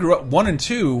 when I grew up, 1 and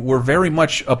 2 were very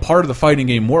much a part of the fighting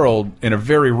game world in a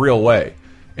very real way.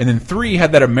 And then 3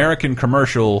 had that American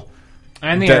commercial.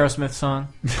 And the Aerosmith song.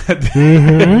 Had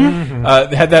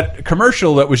that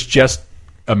commercial that was just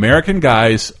American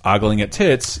guys ogling at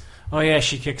tits. Oh yeah,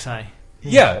 She Kicks High.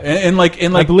 Yeah, and like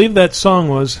I believe that song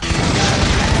was. Was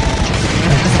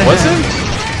it?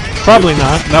 Probably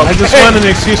not. No. I just want an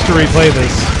excuse to replay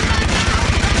this.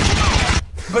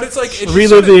 But it's like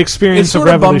relive the experience. It sort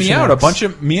of of bummed me Revolution out. X.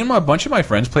 A bunch of my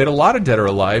friends played a lot of Dead or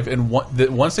Alive, and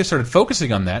once they started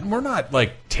focusing on that, and we're not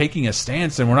like taking a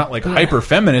stance, and we're not like hyper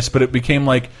feminist, but it became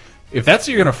like, if that's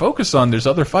what you're going to focus on, there's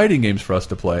other fighting games for us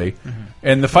to play,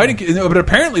 and the fighting. But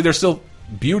apparently, there's still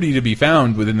beauty to be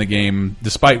found within the game,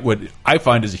 despite what I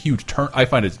find is a huge turn. I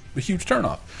find it a huge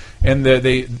turnoff, and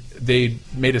they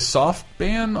made a soft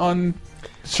ban on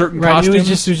certain costumes.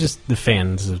 It was just the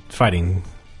fans of fighting.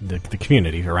 The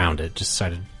community around it just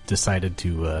decided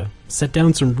to set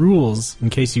down some rules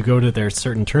in case you go to their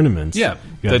certain tournaments. Yeah,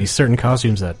 you have these certain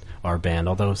costumes that are banned,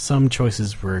 although some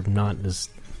choices were not as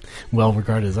well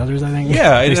regarded as others. I think.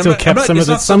 Yeah, they still kept some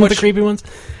of the creepy ones.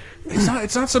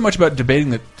 It's not so much about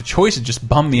debating the choice. It just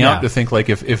bummed me out to think like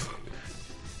if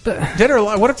Dead or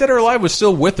Alive. What if Dead or Alive was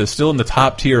still with us, still in the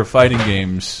top tier of fighting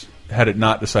games? Had it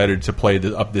not decided to play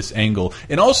up this angle,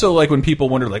 and also like when people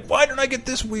wonder like, why didn't I get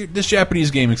this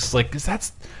Japanese game? It's like, because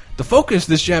that's the focus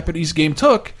this Japanese game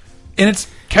took, and it's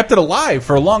kept it alive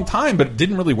for a long time, but it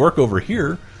didn't really work over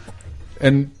here.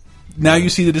 And now you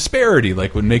see the disparity,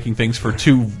 like when making things for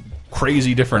two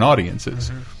crazy different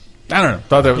audiences. I don't know.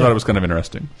 Thought it was kind of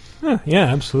interesting. Yeah,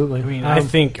 absolutely. I mean, I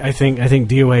think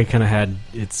DOA kind of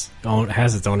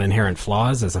has its own inherent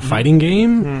flaws as a fighting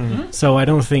game. So I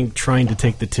don't think trying to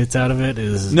take the tits out of it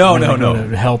is going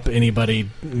to help anybody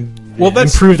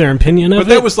improve their opinion of it. But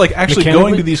that was like actually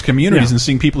going to these communities and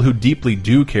seeing people who deeply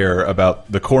do care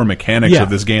about the core mechanics of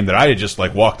this game that I had just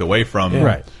like walked away from.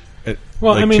 Right.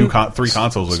 Well, like I mean, 3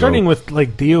 consoles ago. Starting with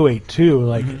like DO8 2,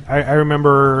 like I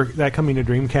remember that coming to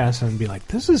Dreamcast and be like,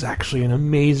 this is actually an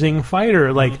amazing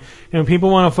fighter. Like,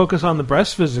 people want to focus on the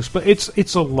breast physics, but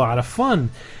it's a lot of fun.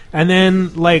 And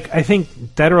then, like, I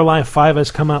think Dead or Alive 5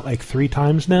 has come out like 3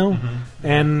 times now,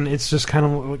 and it's just kind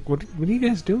of like, what are you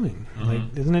guys doing? Like,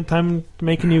 isn't it time to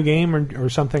make a new game or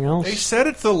something else? They said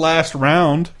it's the last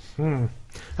round.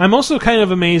 I'm also kind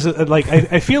of amazed at, like,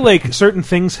 I feel like certain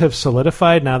things have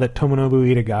solidified now that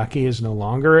Tomonobu Itagaki is no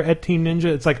longer at Team Ninja.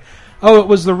 It's like, oh, it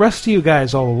was the rest of you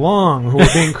guys all along who were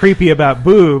being creepy about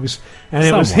boobs, and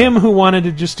it was him who wanted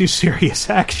to just do serious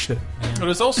action. But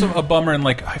it's also a bummer, and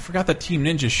like I forgot that Team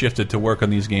Ninja shifted to work on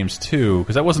these games too,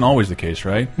 because that wasn't always the case,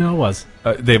 right? No, it was.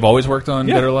 They've always worked on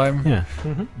Dead or Alive? Yeah.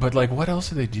 But like, what else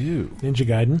did they do? Ninja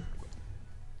Gaiden.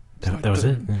 That was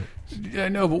it. Yeah, I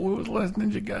know, but what was the last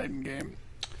Ninja Gaiden game?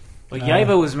 Well,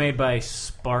 Yaiba was made by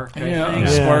Spark, I think.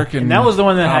 Spark, and that was the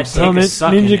one that had Take a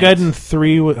Suck Ninja in Gaiden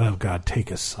 3 oh god,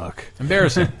 Take a Suck.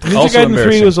 Embarrassing. Ninja Also Gaiden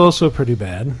embarrassing. 3 was also pretty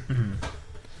bad.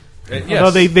 Yes.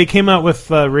 Although they came out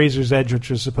with Razor's Edge, which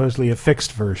was supposedly a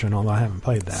fixed version, although I haven't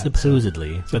played that.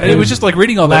 Supposedly. And it was just like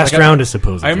reading all that. Last round is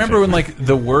supposedly. I remember when like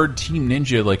the word Team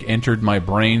Ninja like entered my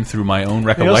brain through my own also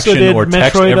recollection did or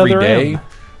text Metroid every Other day. M.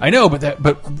 I know, but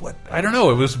what, I don't know.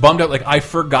 It was bummed out. Like I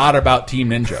forgot about Team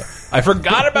Ninja. I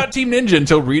forgot about Team Ninja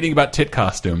until reading about tit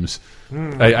costumes.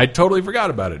 I totally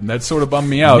forgot about it, and that sort of bummed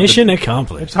me out. Mission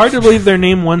accomplished. It's hard to believe their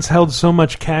name once held so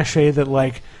much cachet that,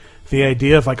 like, the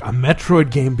idea of like a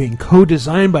Metroid game being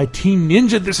co-designed by Team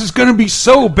Ninja, this is going to be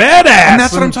so badass. And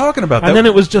that's what I'm talking about. And then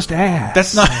it was just ass.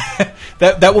 That's not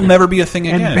that will never be a thing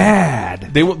again. And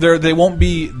bad. They won't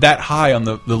be that high on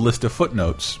the list of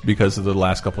footnotes because of the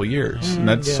last couple of years, and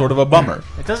that's sort of a bummer.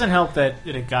 It doesn't help that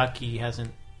Itagaki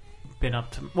hasn't been up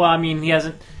to. Well, I mean, he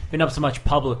hasn't been up so much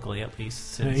publicly, at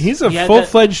least. Since he's a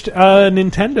full-fledged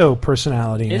Nintendo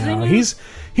personality now.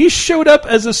 He showed up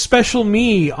as a special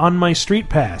me on my Street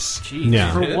Pass. Jeez.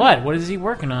 Yeah. For what? What is he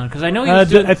working on? Because I know he was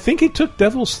doing... I think he took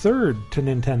Devil's Third to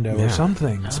Nintendo or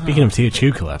something. Speaking of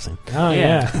THQ collapsing. Oh,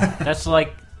 yeah. That's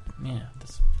like... Yeah,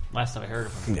 that's last time I heard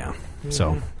of him. Yeah.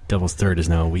 So Devil's Third is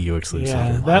now a Wii U exclusive.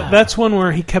 Yeah, that's one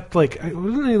where he kept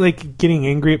wasn't he getting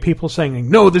angry at people saying,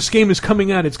 "No, this game is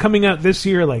coming out. It's coming out this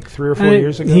year," like 3 or 4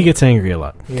 years ago. He gets angry a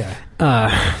lot. Yeah,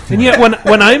 and yet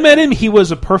when I met him, he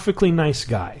was a perfectly nice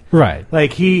guy. Right.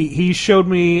 Like he showed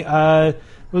me.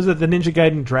 Was it the Ninja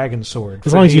Gaiden Dragon Sword?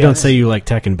 As long as you don't say you like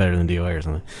Tekken better than DOA or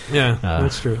something. Yeah,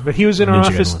 that's true. But he was in our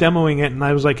office demoing it, and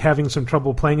I was having some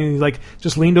trouble playing, and he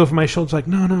just leaned over my shoulder, like,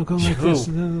 "No, go like this."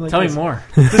 Tell me more.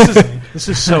 This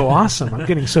is so awesome. I'm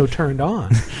getting so turned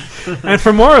on. And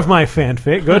for more of my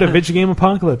fanfic, go to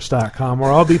VidjagameApocalypse.com,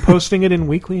 where I'll be posting it in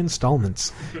weekly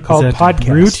installments called Is that podcasts.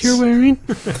 the root you're wearing?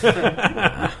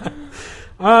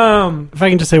 If I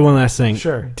can just say one last thing,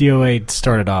 sure. DOA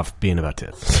started off being about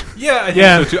tits. Yeah, I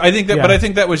think so too. I think that, but I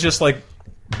think that was just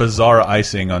bizarre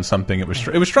icing on something. It was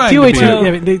trying DOA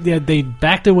to be. 2. They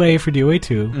backed away for DOA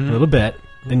 2 a little bit.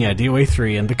 Then DOA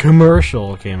 3, and the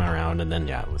commercial came around, and then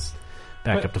it was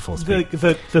back up to full speed.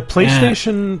 The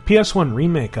PlayStation PS1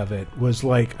 remake of it was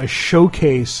like a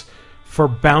showcase for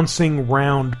bouncing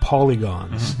round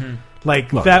polygons. Mm-hmm.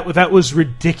 That was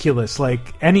ridiculous.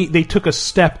 They took a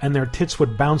step and their tits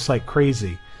would bounce like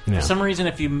crazy. Yeah. For some reason,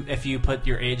 if you put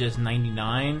your age as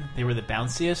 99, they were the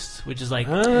bounciest, which is you're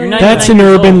 99 that's an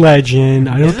urban old. legend.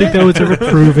 I don't think that was ever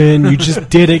proven. You just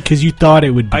did it because you thought it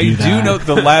would do that. I do know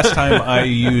the last time I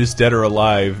used Dead or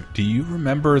Alive. Do you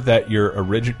remember that your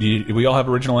original? We all have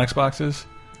original Xboxes.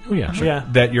 Oh yeah, sure. Yeah.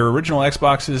 That your original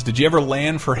Xboxes. Did you ever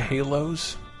land for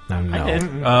Halos? No. I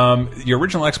did. Your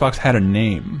original Xbox had a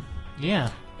name.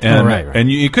 Yeah. And, right.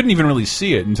 And you couldn't even really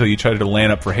see it until you tried to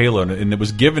land up for Halo, and it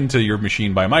was given to your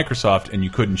machine by Microsoft, and you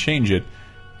couldn't change it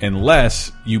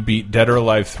unless you beat Dead or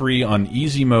Alive 3 on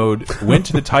easy mode, went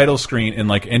to the title screen,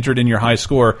 and entered in your high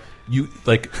score. You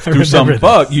through some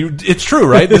bug. It's true,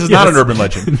 right? This is not an urban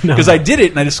legend because I did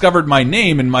it, and I discovered my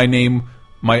name, and my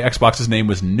Xbox's name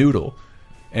was Noodle,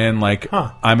 and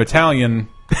I'm Italian.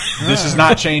 This is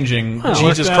not changing.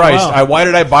 Jesus Christ! Well. Why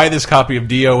did I buy this copy of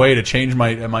DOA to change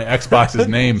my Xbox's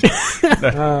name?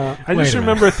 I just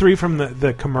remember 3 from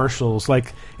the commercials.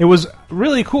 It was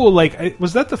really cool.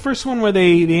 Was that the first one where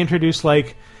they introduced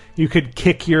you could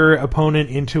kick your opponent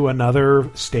into another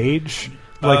stage,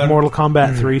 Mortal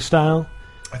Kombat 3 style?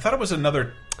 I thought it was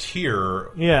another tier.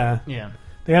 Yeah. Yeah.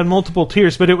 They had multiple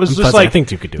tiers, but it was just I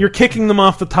think you could do you're it. Kicking them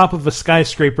off the top of a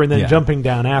skyscraper and then jumping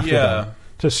down after them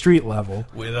to street level.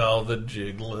 With all the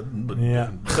jiggling. Yeah.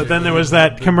 But then there was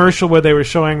that commercial where they were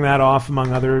showing that off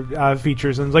among other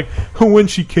features, and it's when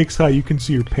she kicks high, you can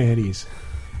see her panties.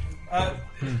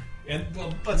 And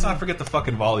let's not forget the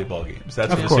fucking volleyball games.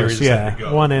 That's of where course, the series had to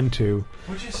go. 1 and 2.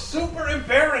 Which is super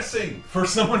embarrassing for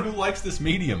someone who likes this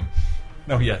medium.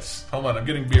 No, yes. Hold on, I'm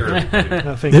getting beer.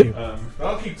 No, thank you.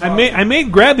 I'll keep talking. I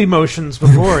made grab emotions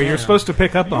before. You're supposed to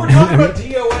pick up on We're talking about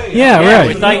DOA. Yeah, right.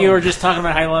 We thought you were just talking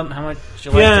about how much you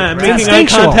like making eye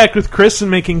contact with Chris and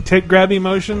making tit grab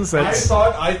emotions. I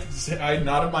thought I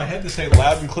nodded my head to say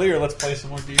loud and clear, let's play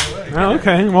some more DOA. Oh,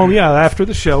 okay. Well, after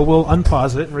the show, we'll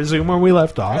unpause it and resume where we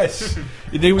left off. Yes.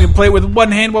 You think we can play with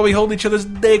one hand while we hold each other's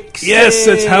dicks? Yes,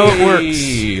 that's how it works.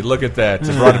 Hey, look at that.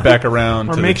 I brought it back around.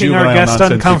 We're to making the our juvenile guest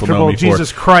nonsense people know uncomfortable. me for.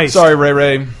 Jesus Christ. Sorry,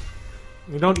 Ray.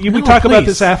 We talk about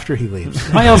this after he leaves.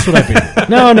 Why else would I be?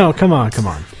 No, come on.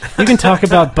 You can talk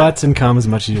about butts and cum as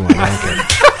much as you want. I don't care.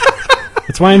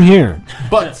 That's why I'm here.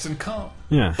 Butts and cum.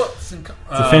 Yeah. Butts and cum.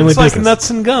 It's a family It's business. like nuts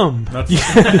and gum.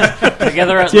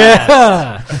 Together at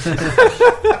last.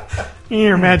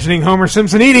 You're imagining Homer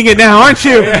Simpson eating it now, aren't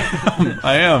you?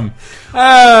 I am.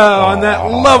 Oh, on that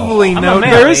lovely I'm note, a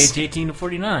male, there's age 18 to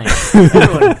 49.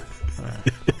 Everyone.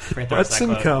 butts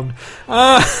and cum.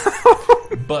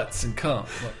 Butts and cum.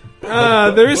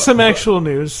 There is some actual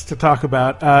news to talk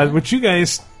about, which you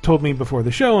guys told me before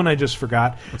the show, and I just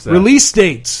forgot. What's that? Release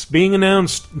dates being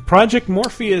announced. Project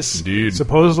Morpheus Indeed.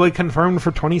 Supposedly confirmed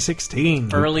for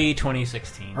 2016. Early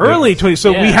 2016. Early 20.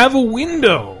 So Yeah. we have a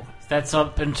window. That's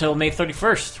up until May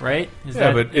 31st, right? Is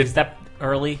that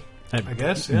early? I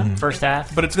guess, yeah. First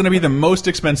half? But it's going to be the most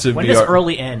expensive When VR. does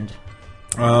early end?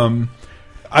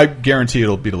 I guarantee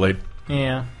it'll be delayed.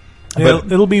 Yeah.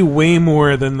 It'll be way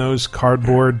more than those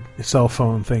cardboard cell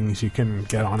phone things you can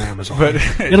get on Amazon. But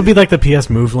It'll be like the PS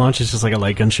Move launch. It's just like a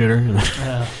light gun shooter.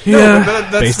 But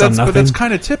that's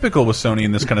kind of typical with Sony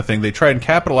in this kind of thing. They try and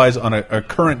capitalize on a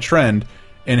current trend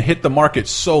and hit the market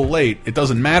so late it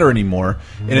doesn't matter anymore,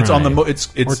 and it's on the it's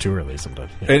or too early sometimes.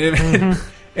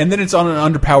 And then it's on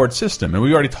an underpowered system, and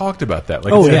we already talked about that.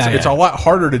 It's a lot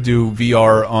harder to do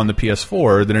VR on the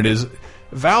PS4 than it is.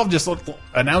 Valve just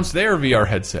announced their VR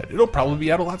headset. It'll probably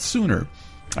be out a lot sooner.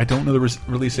 I don't know the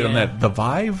release date on that. The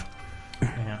Vive?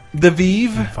 The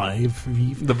Vive?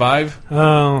 Vive. The Vive?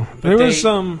 Oh, there was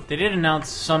some... They did announce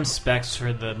some specs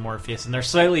for the Morpheus, and they're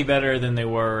slightly better than they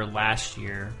were last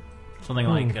year. Something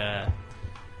like,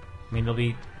 they'll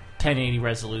be 1080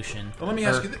 resolution. Well, let me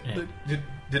ask you,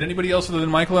 did anybody else other than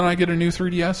Michael and I get a new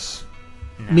 3DS?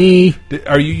 No. Me.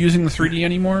 Are you using the 3D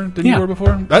anymore than you were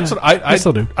before? That's what I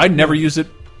still do. I never use it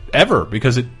ever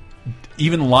because it,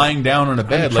 even lying down on a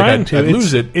bed, I'd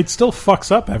lose it. It still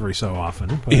fucks up every so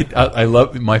often. I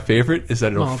love, my favorite is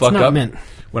that it'll fuck up meant.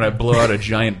 when I blow out a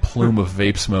giant plume of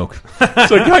vape smoke.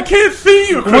 It's like, I can't see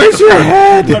you. Where's your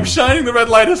head? I'm shining the red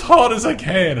light as hard as I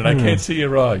can, and I can't see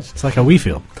your eyes. It's like how we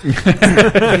feel.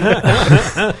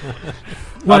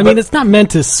 Well, I mean, it's not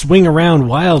meant to swing around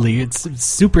wildly. It's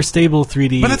super stable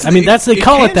 3D. They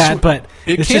call it that, but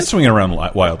it it's can swing around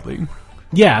wildly.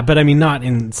 Yeah, but I mean, not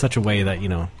in such a way that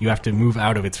you have to move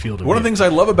out of its field of One of the things I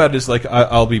love about it is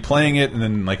I'll be playing it, and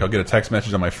then I'll get a text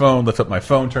message on my phone, lift up my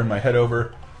phone, turn my head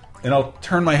over, and I'll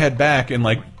turn my head back, and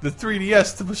the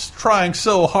 3DS was trying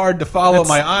so hard to follow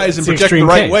my eyes and project the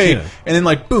right way, and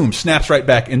then boom, snaps right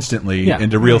back instantly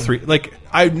into real 3D.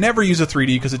 I never use a 3D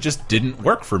because it just didn't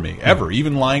work for me ever,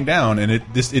 even lying down, and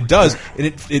it does, and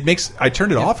it makes. I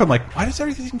turned it off. I'm like, why does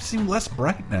everything seem less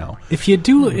bright now? If you're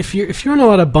on a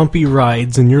lot of bumpy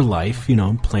rides in your life,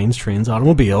 planes, trains,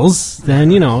 automobiles,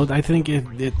 then I think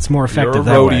it's more effective.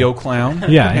 You're a rodeo clown.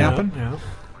 Yeah, happen. Yeah.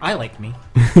 I like me.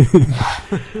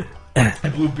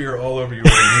 I blew beer all over you.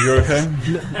 Are you okay?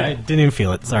 I didn't even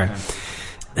feel it. Sorry.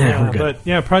 But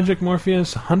Project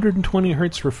Morpheus, 120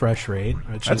 hertz refresh rate.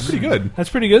 That's pretty good. That's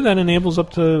pretty good. That enables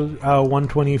up to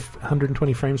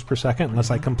 120 frames per second, unless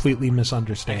I completely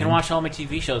misunderstand. I can watch all my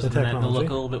TV shows and then they'll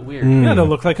look a little bit weird. Yeah, they'll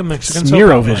look like a Mexican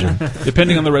Smearovision.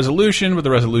 Depending on the resolution, but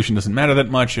the resolution doesn't matter that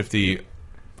much if the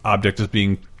object is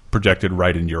being projected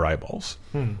right into your eyeballs.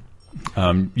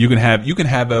 You can have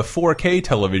a 4K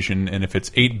television, and if it's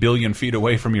 8 billion feet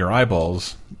away from your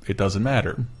eyeballs, it doesn't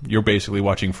matter. You're basically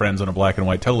watching Friends on a black and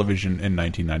white television in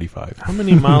 1995. How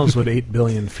many miles would 8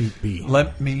 billion feet be?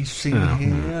 Let me see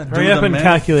here. Hurry up and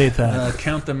calculate that.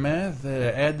 Count the math.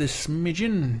 Add the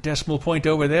smidgen decimal point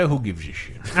over there. Who gives a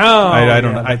shit? Oh, I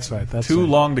don't know. That's right. That's too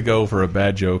long to go for a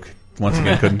bad joke. Once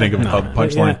again, couldn't think of a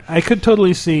punchline. Yeah, I could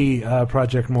totally see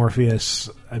Project Morpheus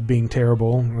being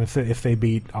terrible if they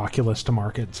beat Oculus to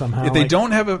market somehow. If they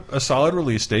don't have a solid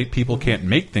release date, people can't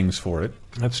make things for it.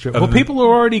 That's true. Well, people have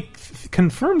already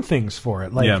confirmed things for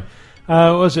it.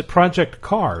 Was it Project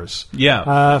Cars?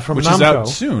 Yeah, from which Namco. is out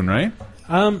soon, right?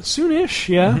 Soonish,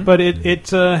 yeah. But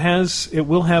it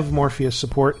will have Morpheus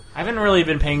support. I haven't really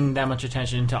been paying that much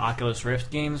attention to Oculus Rift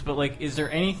games, but is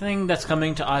there anything that's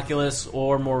coming to Oculus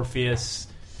or Morpheus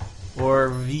or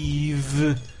Vive?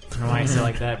 I don't know why I say it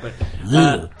like that, but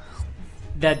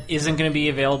that isn't going to be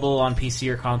available on PC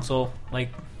or console. I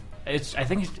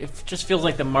think it just feels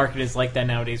like the market is like that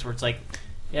nowadays, where it's like,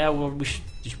 yeah, well, we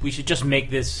should just make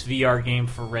this VR game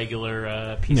for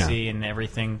regular PC and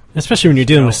everything. Especially when you're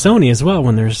dealing with Sony as well,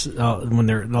 when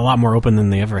they're a lot more open than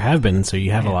they ever have been, so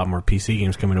you have a lot more PC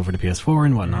games coming over to PS4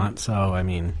 and whatnot. So I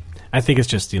mean, I think it's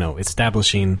just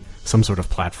establishing some sort of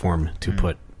platform to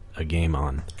put a game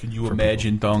on. Can you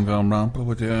imagine Danganronpa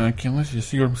with the Oculus? You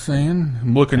see what I'm saying?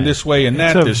 I'm looking this way and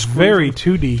that. It's a very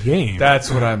 2D game.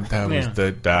 That's what I'm.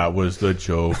 That was the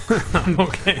joke.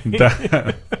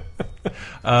 Okay.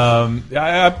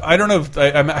 I don't know if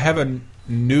I have a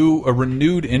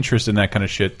renewed interest in that kind of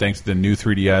shit thanks to the new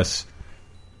 3DS.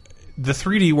 The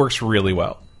 3D works really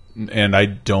well, and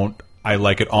I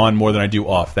like it on more than I do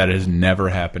off. That has never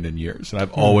happened in years, and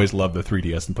I've always loved the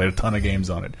 3DS and played a ton of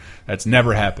games on it. That's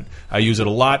never happened. I use it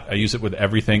a lot. I use it with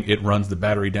everything. It runs the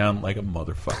battery down like a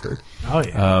motherfucker. Oh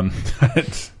yeah.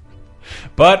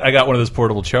 But I got one of those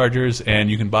portable chargers, and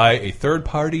you can buy a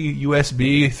third-party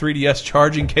USB 3DS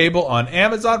charging cable on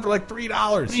Amazon for like $3.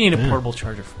 What do you need a portable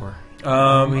charger for?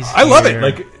 I love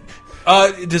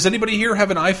it. Does anybody here have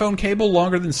an iPhone cable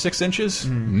longer than 6 inches?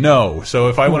 No. So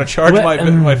if I want to charge my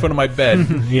phone on my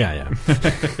bed, yeah,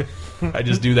 I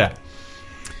just do that.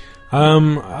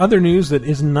 Other news that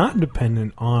is not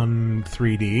dependent on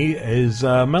 3D is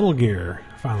Metal Gear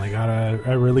finally got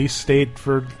a release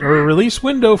release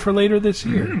window for later this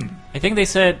year. I think they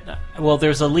said,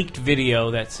 there's a leaked video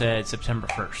that said September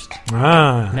 1st.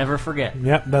 Ah. Never forget.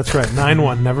 Yep, that's right.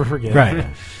 9/1, never forget. Right.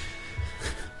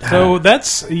 So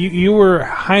that's you were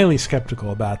highly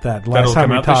skeptical about that last time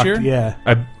we talked. This year?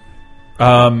 Yeah.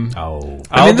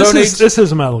 This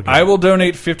is a Metal Gear. I will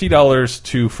donate $50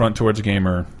 to Front Towards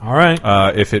Gamer. All right.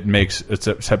 If it makes it's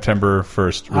a September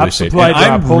 1st Op release date. supply And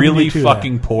drop, I'm holding really me to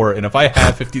fucking poor, and if I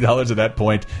have $50 at that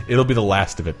point, it'll be the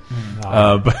last of it.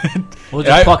 But We'll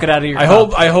just pluck it out of your I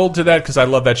cup. hold to that because I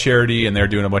love that charity, and they're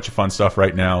doing a bunch of fun stuff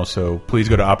right now. So please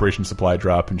go to Operation Supply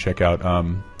Drop and check out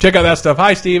that stuff.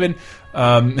 Hi, Steven.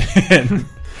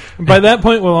 By that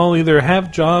point, we'll all either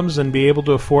have jobs and be able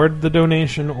to afford the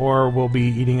donation, or we'll be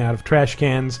eating out of trash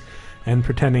cans and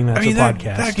pretending that's a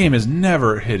podcast. That game has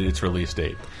never hit its release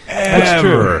date. That's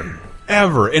true.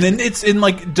 Ever. And it's in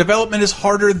like development is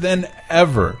harder than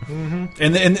ever.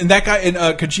 And that guy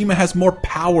Kojima has more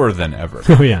power than ever.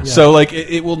 Oh yeah. So like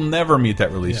it will never meet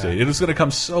that release date. It is going to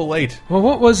come so late. Well,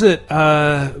 what was it?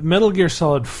 Metal Gear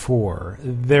Solid 4.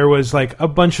 There was like a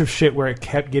bunch of shit where it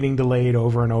kept getting delayed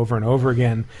over and over and over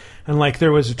again. And like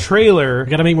there was a trailer. We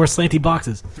got to make more slanty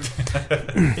boxes.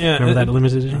 Yeah, remember that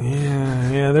limited edition?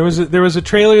 Yeah. There was a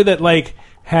trailer that like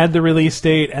had the release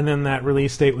date, and then that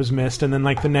release date was missed, and then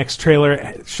like the next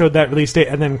trailer showed that release date,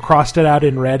 and then crossed it out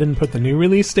in red and put the new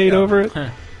release date over it.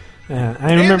 Yeah,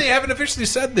 I remember. And they haven't officially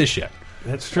said this yet.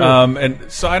 That's true.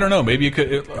 And so I don't know. Maybe you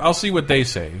could. I'll see what they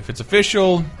say. If it's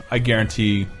official, I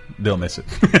guarantee they'll miss it.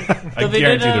 I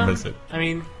guarantee they'll miss it. I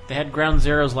mean, they had Ground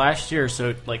Zeroes last year,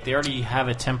 so like they already have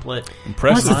a template. Impressive.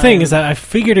 Well, that's the thing is that I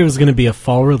figured it was going to be a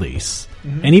fall release.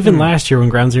 And even last year when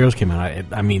Ground Zeroes came out,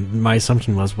 I mean, my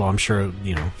assumption was, well, I'm sure,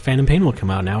 Phantom Pain will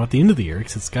come out now at the end of the year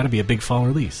because it's got to be a big fall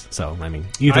release. So, I mean,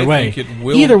 either way,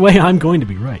 I'm going to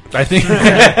be right. I think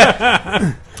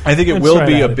it will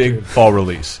be a big fall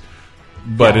release,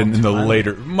 but in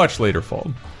the much later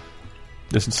fall.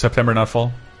 Isn't September not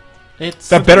fall?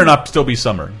 That better not still be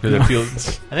summer because it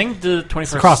feels. I think the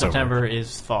 21st of September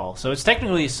is fall, so it's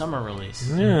technically a summer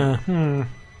release. Yeah.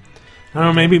 I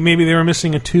don't know. Maybe they were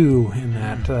missing a 2 in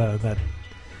that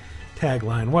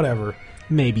tagline. Whatever.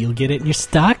 Maybe you'll get it in your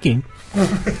stocking.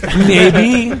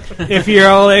 Maybe if you're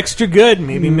all extra good,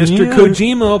 maybe Mr.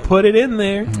 Kojima will put it in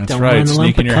there. That's right.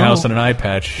 Sneak in your house on an eye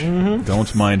patch.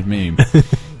 Don't mind me.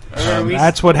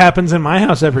 That's what happens in my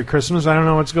house every Christmas. I don't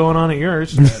know what's going on at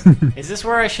yours. Is this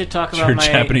where I should talk about your my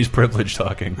Japanese privilege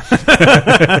talking?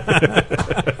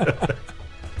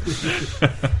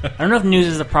 I don't know if news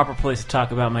is the proper place to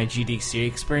talk about my GDC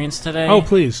experience today. Oh,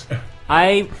 please.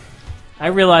 I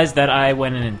realized that I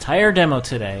went an entire demo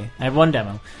today. I had one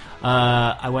demo.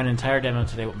 I went an entire demo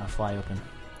today with my fly open.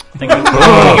 Thank you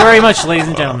very much, ladies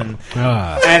and gentlemen.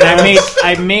 And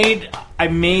I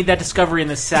made that discovery in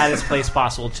the saddest place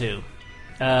possible too.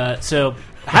 So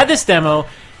I had this demo.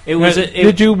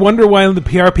 Did you wonder why the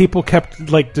PR people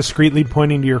kept like discreetly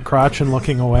pointing to your crotch and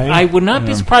looking away? I would not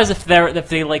be surprised if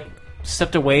they like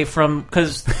stepped away from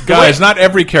because guys, not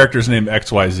every character's named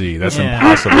XYZ. That's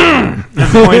impossible.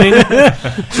 Pointing,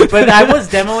 but I was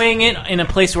demoing it in a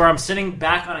place where I'm sitting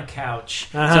back on a couch.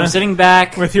 So I'm sitting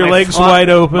back with your legs wide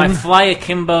open, my fly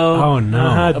akimbo. Oh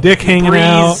no, dick hanging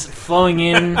out, flowing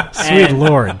in. Sweet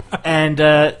Lord,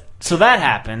 and. So that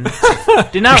happened.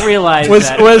 Did not realize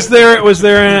that. Was there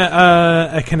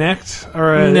a Kinect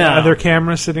or other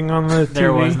camera sitting on the TV?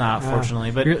 There was not, fortunately.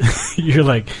 But you're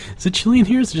like, is it chilly in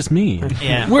here? Is it just me?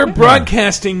 Yeah, we're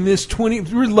broadcasting this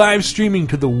We're live streaming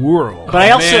to the world. But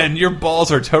I also, man, your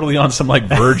balls are totally on some like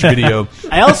Verge video.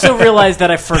 I also realized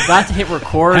that I forgot to hit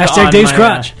record. Hashtag Dave's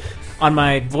crotch. On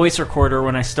my voice recorder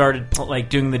when I started like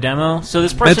doing the demo. So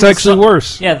this person that's actually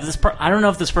worse. Yeah, I don't know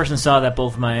if this person saw that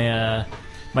both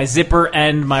my zipper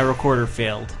and my recorder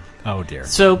failed. Oh dear.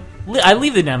 So I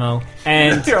leave the demo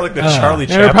and they're like the Charlie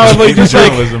Chaplin. They're probably just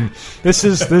journalism. Like,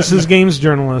 this is games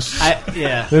journalists.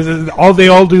 Yeah. They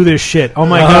all do this shit. Oh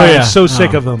my god, I'm so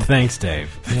sick of them. Thanks,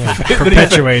 Dave. Yeah.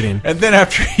 Perpetuating. And then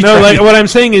after what I'm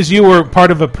saying is you were part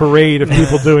of a parade of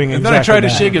people doing and exactly then I tried to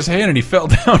that. shake his hand and he fell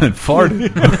down and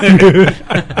farted.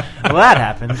 Well, that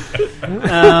happened.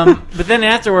 But then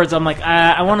afterwards, I'm like,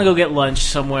 I want to go get lunch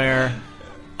somewhere.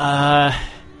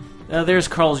 There's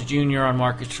Carl's Jr. on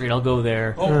Market Street. I'll go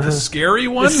there. Oh, the scary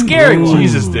one? The scary one.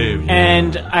 Jesus, Dave.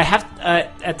 And I have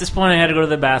at this point I had to go to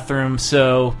the bathroom.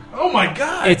 So oh my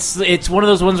god, it's one of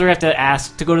those ones where you have to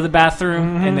ask to go to the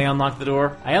bathroom and they unlock the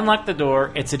door. I unlock the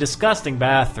door. It's a disgusting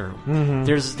bathroom.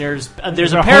 There's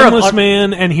a pair homeless of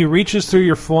man and he reaches through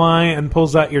your fly and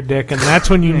pulls out your dick, and that's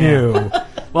when you knew.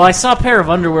 Well, I saw a pair of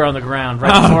underwear on the ground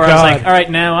right before. I was like, all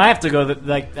right, now I have to go.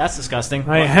 That's disgusting.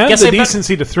 I have the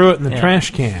decency to throw it in the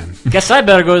trash can. Guess I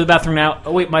better go to the bathroom now.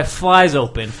 Oh, wait, my fly's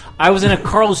open. I was in a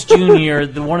Carl's Jr.,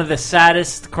 one of the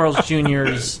saddest Carl's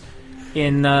Jr.'s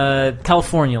in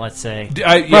California, let's say.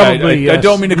 I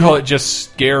don't mean to call it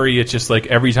just scary. It's just like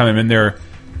every time I'm in there,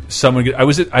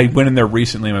 I went in there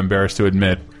recently. I'm embarrassed to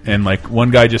admit, and like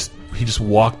one guy just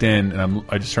walked in, and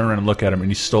I just turned around and looked at him, and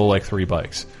he stole like 3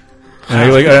 bikes. And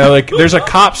I like, there's a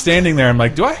cop standing there. I'm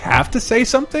like, do I have to say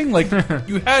something? Like,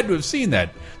 you had to have seen that.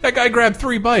 That guy grabbed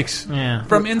 3 bikes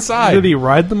from inside. Did he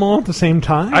ride them all at the same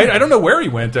time? I don't know where he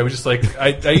went. I was just like,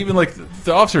 I even like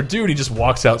the officer, dude. He just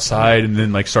walks outside and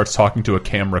then like starts talking to a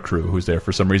camera crew who's there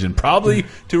for some reason, probably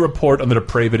to report on the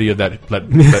depravity of that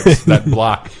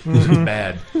block. This is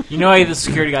bad. You know why the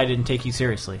security guy didn't take you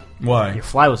seriously? Why? Your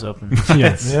fly was open.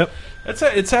 Yes. Yep.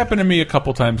 It's happened to me a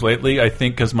couple times lately. I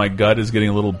think because my gut is getting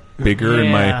a little bigger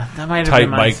and my tight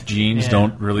bike jeans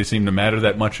don't really seem to matter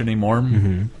that much anymore.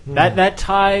 That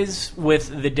ties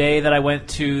with the day that I went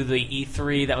to the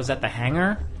E3 that was at the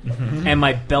hangar, and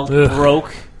my belt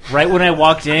broke right when I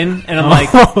walked in, and I'm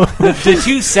like, the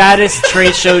 2 saddest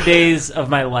trade show days of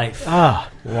my life. Ah,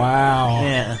 wow.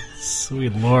 Yeah.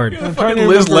 Sweet Lord. Fucking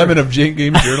Liz Lemon of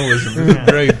game journalism. This is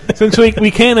great. Since we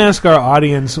can't ask our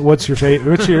audience what's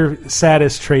your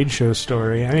saddest trade show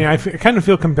story. I mean, I kind of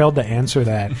feel compelled to answer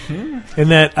that. In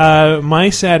that my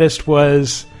saddest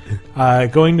was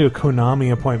going to a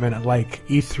Konami appointment at like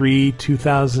E3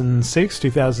 2006,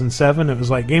 2007. It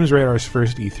was like Games Radar's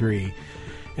first E3.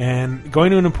 And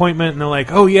going to an appointment, and they're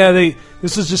like, "Oh yeah,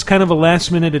 this is just kind of a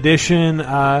last-minute addition.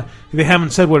 They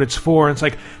haven't said what it's for." And it's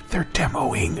like they're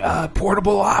demoing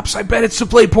Portable Ops. I bet it's to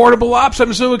play Portable Ops.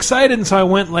 I'm so excited, and so I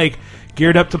went like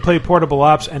geared up to play Portable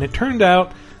Ops. And it turned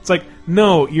out it's like,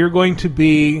 no, you're going to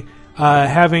be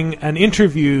having an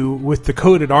interview with the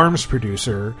Coded Arms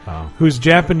producer, who's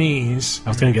Japanese. I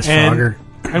was going to guess Frogger.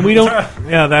 And we don't...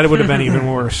 Yeah, that would have been even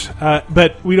worse.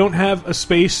 But we don't have a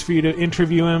space for you to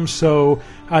interview him, so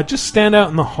just stand out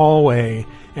in the hallway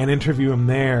and interview him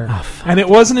there. And it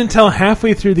wasn't until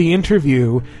halfway through the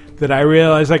interview that I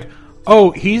realized, like,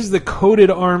 oh, he's the Coded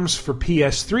Arms for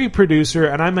PS3 producer,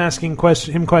 and I'm asking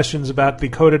him questions about the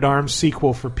Coded Arms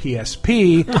sequel for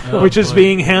PSP, which is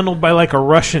being handled by, like, a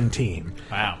Russian team.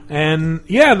 Wow. And,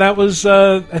 yeah, that was,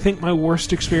 I think, my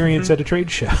worst experience at a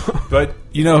trade show. But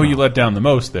you know who you let down the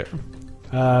most there?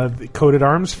 The Coded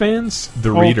Arms fans? The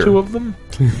All reader. 2 of them?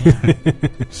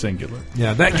 Singular.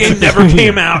 Yeah, that game never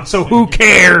came out, so who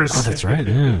cares? Oh, that's right,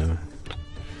 yeah.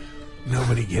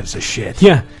 Nobody gives a shit.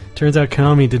 Yeah. Turns out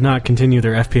Konami did not continue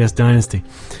their FPS dynasty.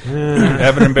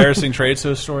 Have an embarrassing trade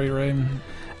show story, Ray?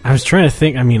 I was trying to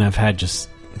think. I mean, I've had just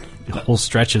whole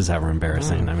stretches that were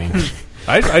embarrassing. I mean...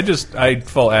 I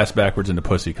fall ass backwards into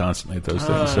pussy constantly at those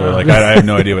things. So like I have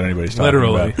no idea what anybody's talking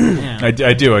about. Yeah. I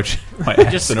do. My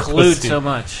ass just in a glued pussy. so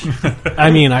much.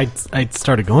 I mean, I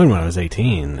started going when I was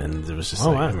 18, and it was just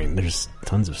wow. I mean, there's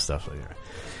tons of stuff like that.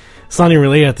 It's not even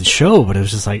really at the show, but it was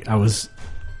just like I was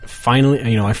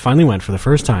finally, I finally went for the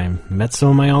first time, met some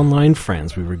of my online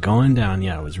friends. We were going down.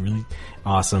 Yeah, it was really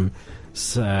awesome.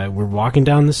 So, we're walking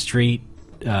down the street.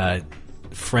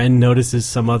 Friend notices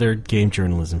some other game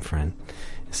journalism friend,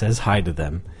 says hi to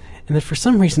them, and then for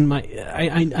some reason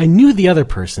I knew the other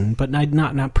person, but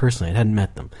not personally. I hadn't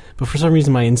met them, but for some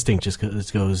reason my instinct just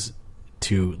goes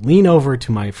to lean over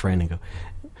to my friend and go,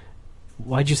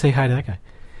 "Why'd you say hi to that guy?"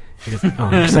 He goes, "Oh,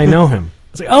 because I know him."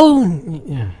 I was like, "Oh,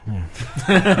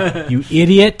 yeah. You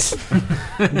idiot!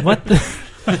 What the?"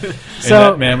 So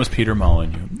and that man was Peter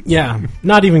Molyneux. Yeah,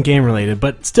 not even game related,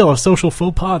 but still a social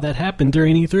faux pas that happened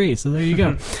during E3. So there you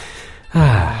go.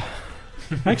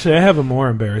 Actually, I have a more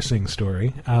embarrassing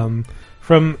story.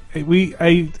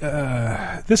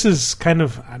 This is kind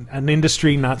of an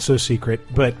industry not so secret,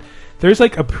 but there's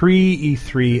like a pre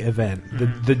E3 event,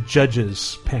 the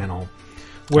judges panel,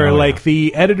 where like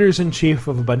the editors in chief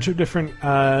of a bunch of different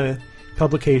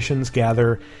publications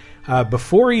gather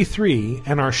before E3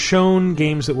 and are shown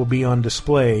games that will be on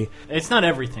display. It's not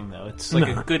everything though. It's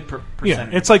like a good percentage. Yeah,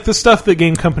 it's like the stuff that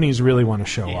game companies really want to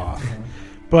show off.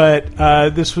 But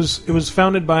it was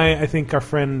founded by, I think, our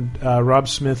friend Rob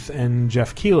Smith and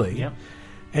Jeff Keighley. Yep.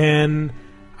 And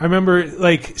I remember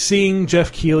like seeing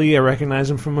Jeff Keighley. I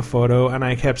recognized him from a photo, and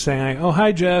I kept saying, "Oh,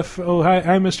 hi, Jeff. Oh, hi,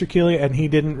 Mr. Keighley," and he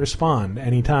didn't respond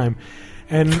any time.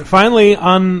 And finally,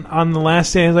 on the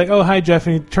last day, I was like, "Oh, hi, Jeff,"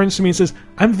 and he turns to me and says,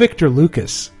 "I'm Victor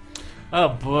Lucas." Oh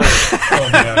boy!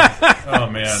 Oh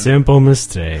man! Simple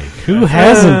mistake. Who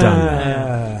hasn't done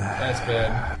that? That's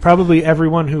bad. Probably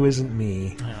everyone who isn't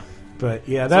me. Yeah. But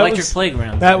yeah, it's that Electric was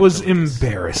Playground. That was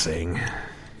embarrassing.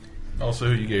 Also,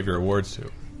 who you gave your awards to?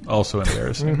 Also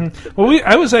embarrassing. Mm-hmm. Well,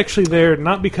 I was actually there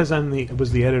not because I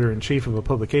was the editor in chief of a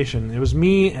publication. It was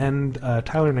me and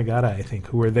Tyler Nagata, I think,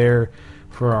 who were there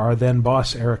for our then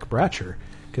boss Eric Bratcher,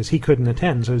 because he couldn't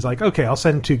attend. So he's like, okay, I'll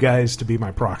send 2 guys to be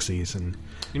my proxies. And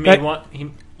You made one.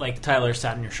 Like Tyler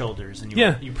sat on your shoulders, and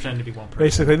you pretended to be one person.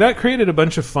 Basically, that created a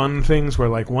bunch of fun things where,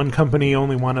 like, one company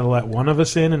only wanted to let one of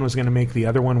us in and was going to make the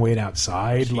other one wait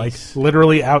outside, like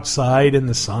literally outside in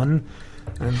the sun.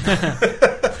 And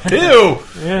Ew.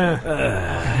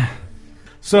 Yeah.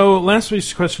 So, last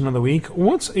week's question of the week: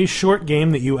 what's a short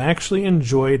game that you actually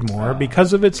enjoyed more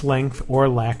because of its length or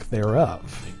lack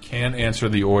thereof? Can't answer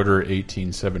the order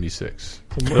 1876.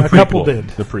 A couple did.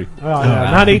 The prequel. Oh, yeah,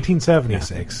 not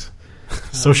 1876.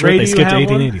 So short they skipped to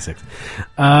 1886.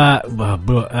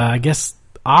 I guess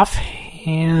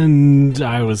offhand,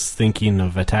 I was thinking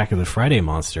of Attack of the Friday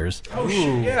Monsters. Oh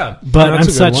shit, yeah. But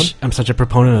I'm such a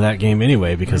proponent of that game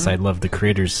anyway because I love the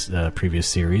creator's previous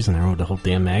series and I wrote a whole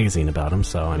damn magazine about him.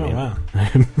 So I mean,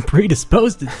 I'm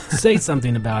predisposed to say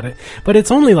something about it. But it's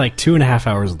only like 2.5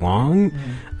 hours long.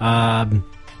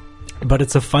 But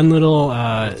it's a fun little...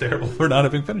 terrible for not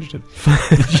having finished it.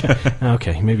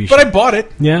 Okay, maybe you should. But I bought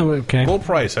it. Yeah, okay. Full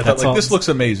price. I thought, like, this looks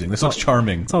amazing. This looks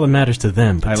charming. That's all that matters to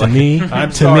them. But to like me...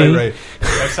 I'm sorry, Ray.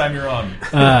 Next time you're on.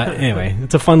 Anyway,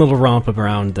 it's a fun little romp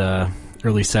around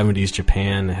early 70s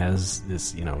Japan. It has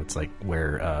this, it's like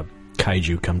where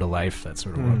kaiju come to life, that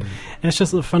sort of world. And it's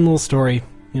just a fun little story,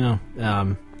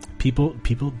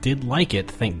 People did like it,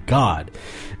 thank God,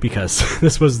 because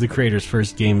this was the creator's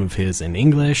first game of his in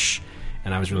English,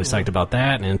 and I was really psyched about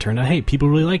that, and it turned out, hey, people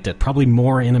really liked it. Probably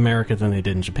more in America than they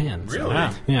did in Japan. Really?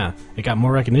 So, yeah. It got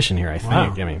more recognition here, I think.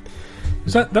 Wow. I mean...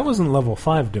 That wasn't Level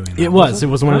 5 doing that, It was. It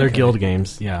was one of their Okay. guild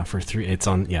games, for 3DS. It's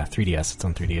on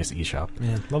 3DS eShop.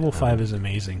 Yeah, Level 5 is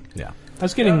amazing. Yeah. I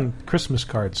was getting Christmas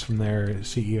cards from their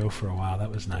CEO for a while.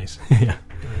 That was nice. Yeah.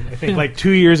 I think like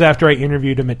 2 years after I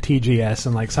interviewed him at TGS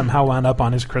and like somehow wound up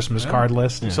on his Christmas card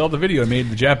list. You saw the video I made.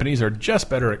 The Japanese are just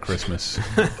better at Christmas.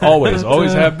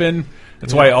 Always have been.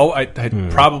 That's why I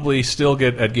probably still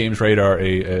get at Games Radar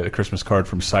a Christmas card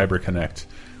from CyberConnect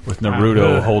with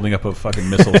Naruto holding up a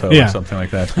fucking mistletoe or something like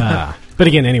that. But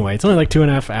again, anyway, it's only like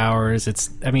 2.5 hours. It's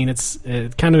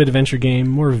kind of an adventure game,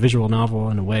 more of a visual novel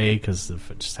in a way because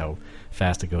of just how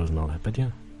fast it goes and all that. But yeah,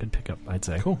 good pickup, I'd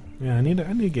say. Cool. Yeah, I need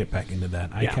to get back into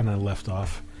that. I kind of left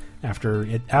off after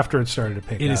it started to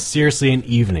pick up. It is seriously an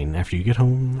evening after you get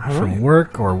home from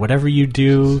work or whatever you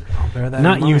do. I'll bear that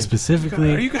Not in you mind.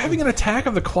 specifically. Are you having an attack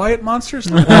of the quiet monsters?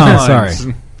 Oh, sorry.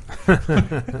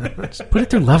 Just put it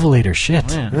through Levelator.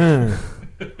 Shit.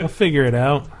 I'll figure it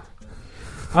out.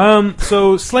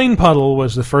 So Slain Puddle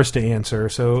was the first to answer.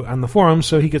 So on the forum,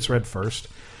 so he gets read first.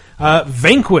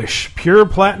 Vanquish, pure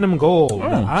platinum gold. Is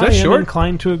that I am short?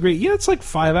 inclined to agree. Yeah, it's like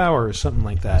 5 hours, something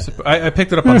like that. I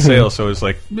picked it up on sale, so it's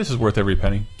like, this is worth every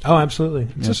penny. Oh, absolutely.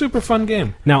 It's a super fun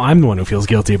game. Now I'm the one who feels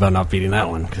guilty about not beating that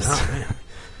one.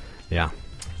 Yeah.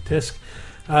 Tisk.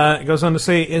 It goes on to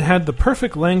say it had the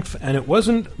perfect length and it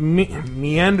wasn't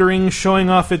meandering, showing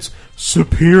off its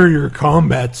superior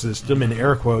combat system, in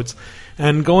air quotes,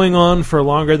 and going on for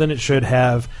longer than it should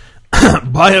have.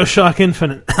 BioShock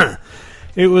Infinite.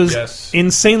 It was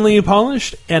insanely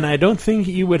polished, and I don't think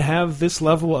you would have this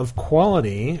level of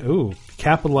quality. Ooh,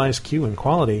 capitalized Q in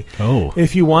quality. Oh.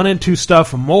 If you wanted to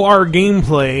stuff more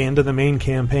gameplay into the main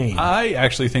campaign. I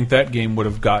actually think that game would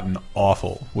have gotten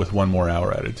awful with 1 more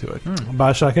hour added to it.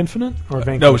 BioShock Infinite or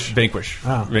Vanquish? No, Vanquish.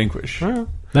 Oh. Vanquish.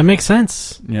 That makes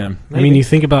sense. Yeah. I mean, you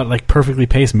think about like perfectly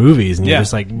paced movies, and you're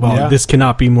just like, well, this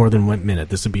cannot be more than 1 minute.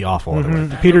 This would be awful.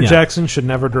 otherwise. Peter Jackson should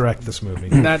never direct this movie.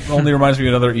 That only reminds me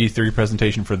of another E3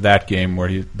 presentation for that game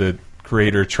where the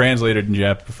creator translated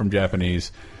from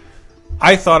Japanese.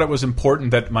 I thought it was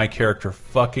important that my character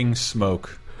fucking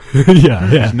smoke.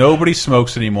 Yeah. Nobody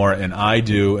smokes anymore, and I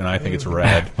do, and I think it's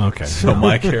rad. Okay. So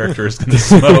my character is going to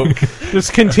smoke.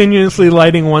 Just continuously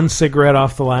lighting one cigarette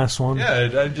off the last one.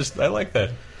 Yeah, I like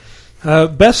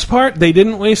that. Best part, they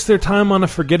didn't waste their time on a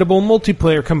forgettable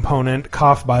multiplayer component,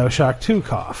 cough BioShock 2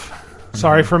 cough.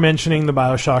 Sorry for mentioning the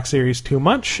BioShock series too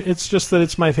much. It's just that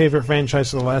it's my favorite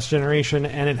franchise of the last generation,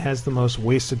 and it has the most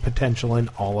wasted potential in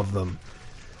all of them.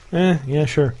 Yeah,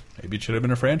 sure. Maybe it should have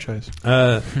been a franchise.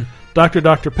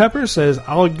 Dr. Pepper says,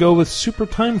 I'll go with Super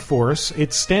Time Force.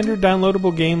 Its standard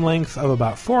downloadable game length of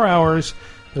about 4 hours.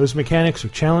 Those mechanics are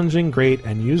challenging, great,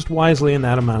 and used wisely in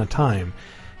that amount of time.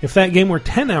 If that game were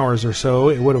 10 hours or so,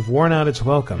 it would have worn out its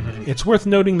welcome. It's worth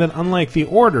noting that unlike The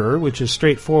Order, which is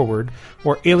straightforward,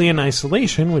 or Alien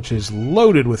Isolation, which is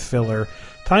loaded with filler,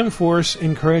 Time Force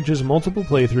encourages multiple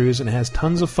playthroughs and has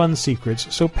tons of fun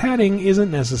secrets, so padding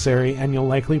isn't necessary, and you'll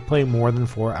likely play more than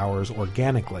 4 hours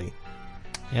organically.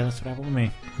 Yeah, that's what happened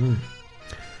with me.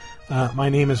 My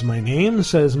name is my name,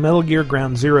 says Metal Gear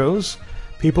Ground Zeroes.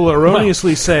 People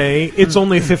erroneously say it's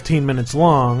only 15 minutes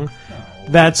long.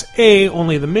 That's A,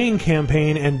 only the main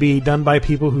campaign, and B, done by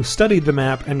people who studied the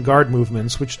map and guard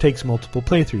movements, which takes multiple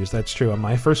playthroughs. That's true. On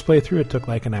my first playthrough, it took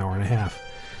like an hour and a half.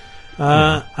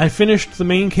 I finished the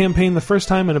main campaign the first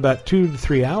time in about 2 to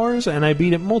 3 hours, and I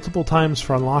beat it multiple times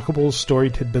for unlockables, story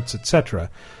tidbits, etc.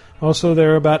 Also,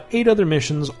 there are about 8 other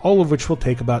missions, all of which will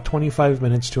take about 25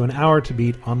 minutes to an hour to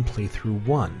beat on playthrough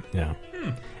 1. Yeah.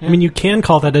 I mean, you can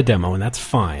call that a demo, and that's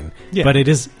fine. Yeah. But it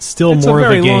is still It's more a of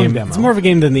very a long game. demo. It's more of a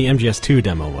game than the MGS2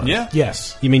 demo was. Yeah.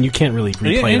 Yes. You mean you can't really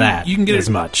replay And that you can get as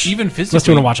it much. even Unless you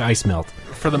physically. want to watch Ice Melt.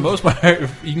 For the most part,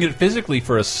 you can get it physically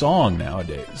for a song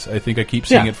nowadays. I think I keep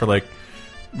seeing it for like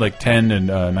 10 and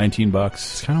 $19.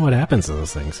 It's kind of what happens to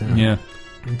those things. Yeah.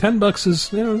 And $10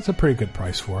 is, it's a pretty good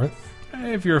price for it.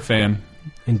 If you're a fan.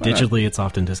 And digitally, it's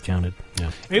often discounted.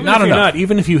 Yeah. Even if you're not,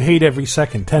 even if you hate every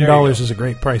second, $10 is a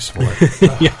great price for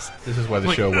it. Yes. This is why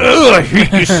the show Ugh, works. I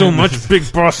hate you so much,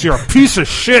 Big Boss. You're a piece of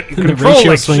shit. You The control ratio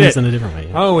like swings shit. in a different way,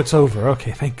 yeah. Oh, it's over.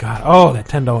 Okay, thank God. Oh, that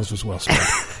 $10 was well spent.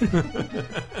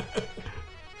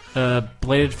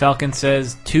 Bladed Falcon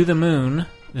says, To the Moon.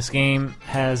 This game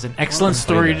has an excellent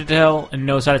story to tell and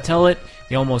knows how to tell it.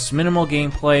 The almost minimal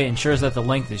gameplay ensures that the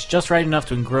length is just right enough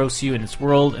to engross you in its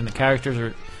world and the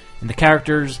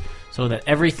characters so that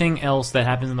everything else that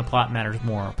happens in the plot matters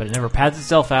more. But it never pads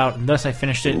itself out, and thus I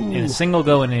finished it in a single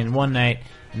go and in one night,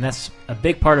 and that's a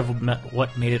big part of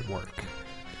what made it work.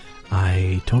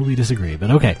 I totally disagree,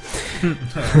 but okay.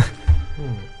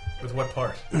 With what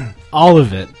part? All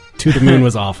of it. To the Moon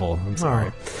was awful. I'm sorry. All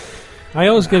right. I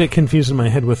always get it confused in my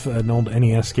head with an old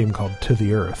NES game called To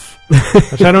the Earth,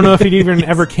 which I don't know if it even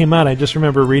ever came out. I just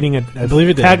remember reading a believe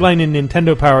it did. tagline in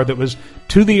Nintendo Power that was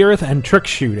To the Earth and trick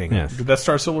shooting. Yes. Did that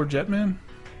star Solar Jetman?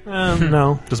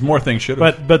 No. Because more things should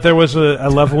have. But there was a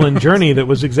level in Journey that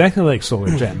was exactly like Solar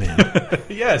Jetman.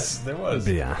 Yes, there was.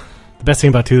 But yeah. The best thing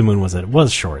about To the Moon was that it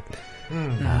was short.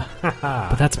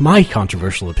 But that's my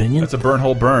controversial opinion. That's a burn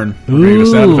hole burn. We're going to get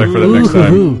a sound effect for that next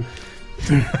time.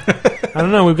 I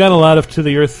don't know. We've got a lot of To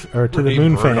the Earth or To the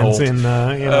Moon fans burn-holed. in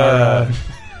our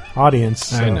audience.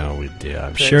 So. I know we do.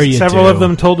 I'm sure you Several do. of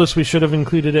them told us we should have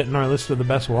included it in our list of the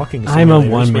best walking simulators. I'm a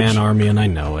one-man which army, and I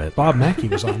know it. Bob Mackey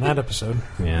was on that episode.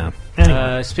 Yeah.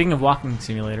 Anyway. Speaking of walking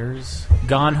simulators,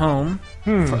 Gone Home.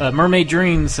 Mermaid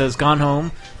Dreams says Gone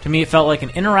Home. To me, it felt like an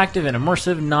interactive and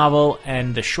immersive novel,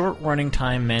 and the short running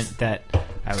time meant that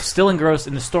I was still engrossed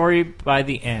in the story by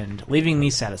the end, leaving me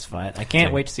satisfied. I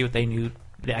can't wait to see what they knew.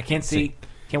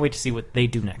 Can't wait to see what they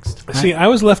do next. See, I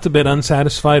was left a bit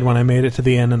unsatisfied when I made it to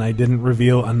the end and I didn't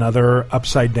reveal another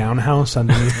upside-down house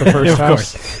underneath the first Of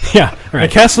house. course. Yeah,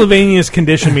 right. Castlevania's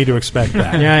conditioned me to expect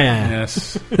that. Yeah.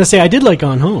 Yes. Let's say I did like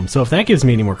Gone Home, so if that gives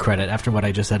me any more credit after what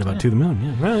I just said about To the Moon,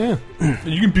 yeah. Well, yeah.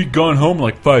 You can be gone home in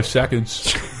like 5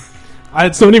 seconds.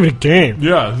 It's not even a game.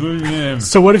 Yeah.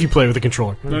 So what if you play with a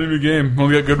controller? Not even a game. We'll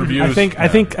get good reviews. I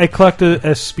think I collected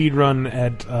a speed run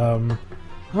at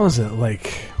what was it, like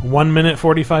 1 minute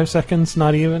 45 seconds?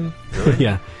 Not even.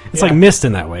 Yeah. It's like Myst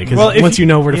in that way, because once you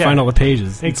know where to find all the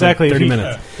pages, exactly, it's like 30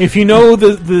 minutes. If you know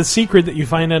the secret that you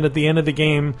find out at the end of the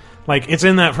game, like it's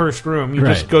in that first room, you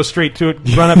just go straight to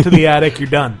it, run up to the attic, you're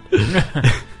done.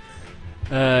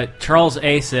 Charles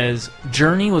A. says,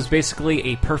 Journey was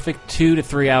basically a perfect 2 to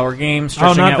 3 hour game.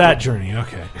 Oh, not that Journey,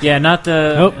 okay. Yeah, not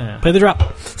the... Oh, play the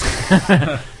drop.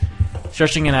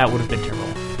 Stretching it out would have been terrible.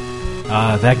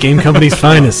 That game company's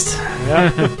finest. Yeah.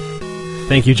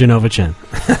 Thank you, Genova Chen.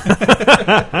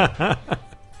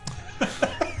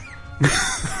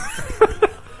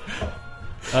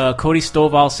 Cody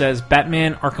Stovall says,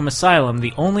 Batman Arkham Asylum,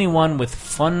 the only one with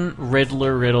fun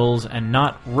Riddler riddles and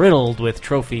not riddled with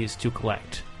trophies to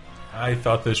collect. I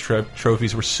thought those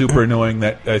trophies were super annoying.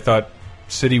 That I thought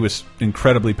City was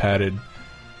incredibly padded.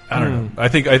 I don't know. I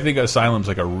think Asylum's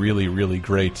like a really, really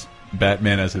great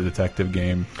Batman as a detective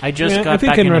game. I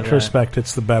think in retrospect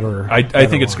it's the better. I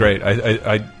think it's great.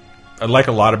 I like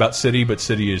a lot about City, but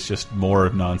City is just more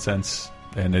of nonsense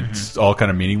and it's all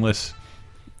kind of meaningless.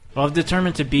 Well, I've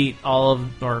determined to beat all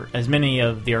of, or as many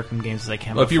of the Arkham games as I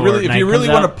can. Well, if you really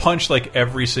want to punch like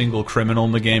every single criminal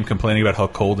in the game, complaining about how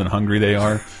cold and hungry they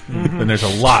are, then there's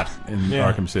a lot in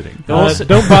Arkham City.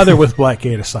 Don't bother with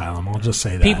Blackgate Asylum. I'll just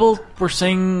say that. People were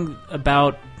saying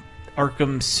about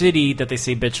Arkham City that they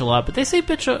say bitch a lot, but they say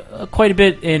bitch quite a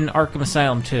bit in Arkham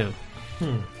Asylum too.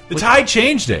 The tide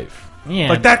changed, Dave. Yeah,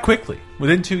 like that quickly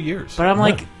within 2 years. But I'm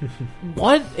like,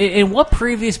 what? In what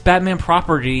previous Batman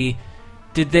property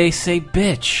did they say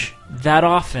bitch that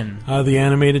often? The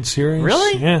animated series?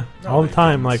 Really? Yeah, all the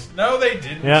time. Like, no, they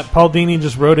didn't. Yeah, Paul Dini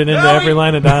just wrote it into every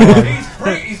line of dialogue.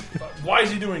 Why Why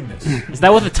is he doing this? Is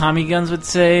that what the Tommy guns would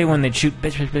say when they shoot?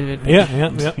 Yeah,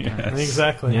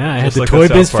 exactly. Yeah, I had Just the like Toy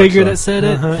the Biz South Park figure song. that said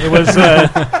it.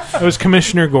 It was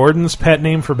Commissioner Gordon's pet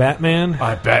name for Batman.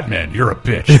 I'm Batman. You're a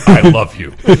bitch. I love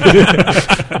you.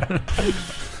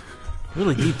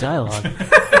 Really deep dialogue.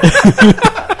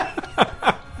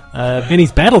 And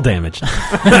he's battle damaged.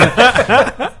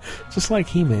 Just like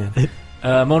He-Man.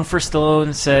 Mon for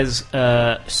Stallone says,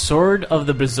 Sword of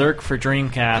the Berserk for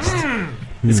Dreamcast.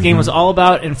 This game was all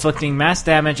about inflicting mass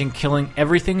damage and killing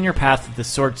everything in your path with a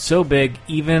sword so big,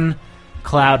 even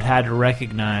Cloud had to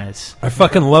recognize. I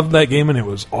fucking loved that game, and it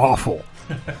was awful.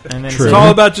 And then It's all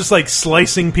about just like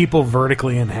slicing people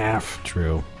vertically in half.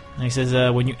 True. And he says,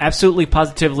 when you absolutely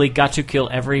positively got to kill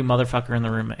every motherfucker in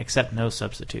the room except no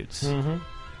substitutes. Mm-hmm.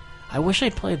 I wish I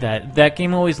played that. That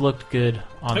game always looked good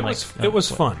on It was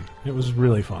fun. It was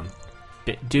really fun.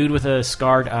 Dude with a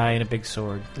scarred eye and a big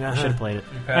sword. I should have played it.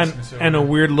 And a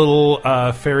weird little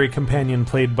fairy companion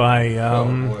played by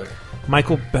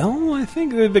Michael Bell, I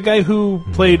think. The guy who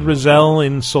played Rizal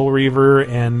in Soul Reaver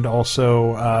and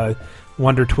also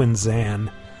Wonder Twin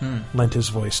Zan lent his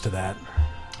voice to that.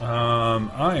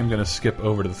 I am going to skip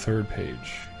over to the third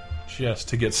page just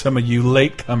to get some of you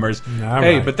latecomers.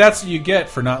 Hey, but that's what you get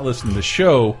for not listening to the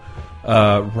show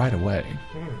right away.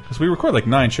 Because we record like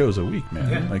 9 shows a week,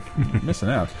 man. Yeah. Like, you're missing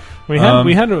out. We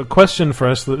had a question for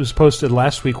us that was posted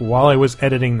last week while I was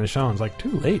editing the show. I was like,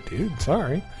 too late, dude.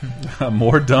 Sorry.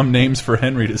 More dumb names for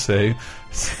Henry to say.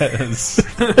 Says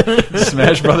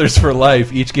Smash Brothers for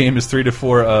life. Each game is 3 to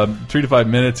 5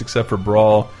 minutes, except for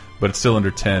Brawl, but it's still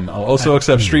under 10. I'll also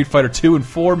accept Street Fighter 2 and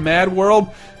 4, Mad World,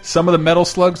 some of the Metal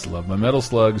Slugs, love my Metal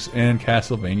Slugs, and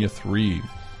Castlevania 3.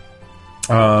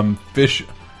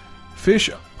 Fish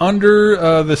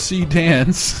under the sea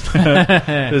dance.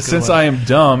 Since I am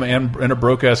dumb and a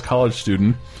broke ass college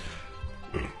student,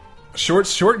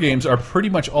 short games are pretty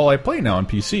much all I play now on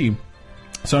PC.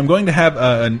 So I'm going to have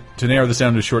to narrow this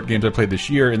down to short games I played this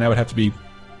year, and that would have to be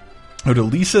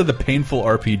Lisa the Painful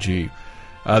RPG.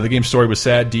 The game's story was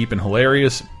sad, deep, and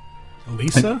hilarious.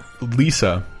 Lisa?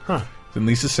 Lisa. Huh. And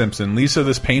Lisa Simpson. Lisa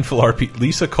this painful RPG.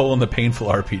 Lisa : the Painful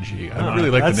RPG. I really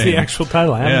like the name. That's the actual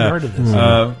title. I haven't heard of this.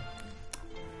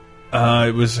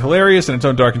 It was hilarious in its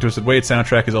own dark and twisted way. Its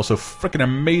soundtrack is also freaking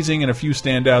amazing, and a few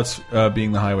standouts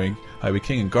being the Highway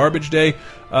King and Garbage Day.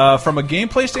 From a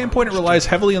gameplay standpoint, it relies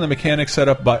heavily on the mechanics set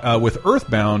up with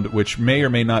Earthbound, which may or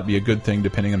may not be a good thing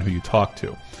depending on who you talk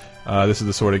to. This is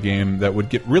the sort of game that would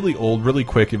get really old really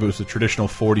quick if it was a traditional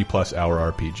 40-plus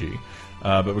hour RPG.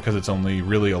 But because it's only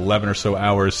really 11 or so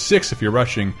hours, 6 if you're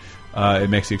rushing, it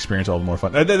makes the experience all the more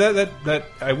fun. That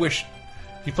I wish.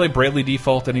 You play Bravely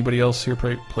Default? Anybody else here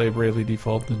play Bravely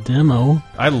Default? The demo.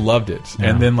 I loved it, Yeah.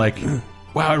 and then like,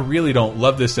 wow, I really don't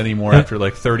love this anymore after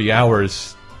like 30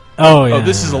 hours. Oh yeah. Oh,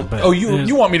 this is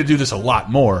you want me to do this a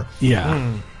lot more?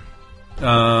 Yeah.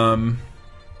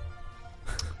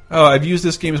 Oh, I've used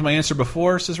this game as my answer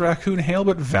before, says Raccoon Hale,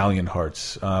 but Valiant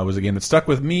Hearts was a game that stuck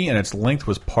with me, and its length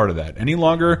was part of that. Any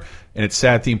longer, and its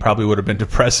sad theme probably would have been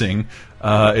depressing.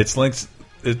 Its length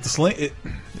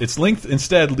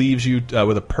instead leaves you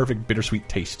with a perfect bittersweet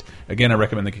taste. Again, I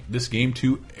recommend this game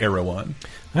to everyone.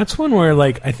 That's one where,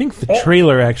 like, I think the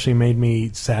trailer actually made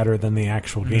me sadder than the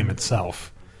actual game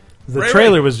itself. The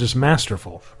trailer was just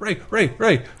masterful. Right.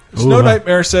 Snow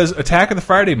Nightmare says Attack of the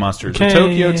Friday Monsters, a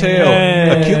Tokyo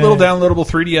Tale, a cute little downloadable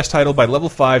 3DS title by Level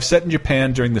 5 set in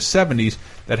Japan during the 70s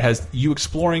that has you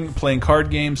exploring, playing card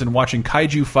games, and watching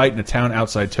kaiju fight in a town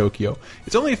outside Tokyo.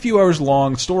 It's only a few hours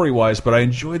long story-wise, but I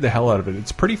enjoyed the hell out of it.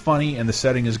 It's pretty funny, and the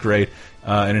setting is great,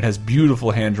 and it has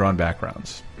beautiful hand-drawn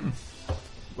backgrounds.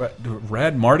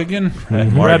 Rad Mardigan?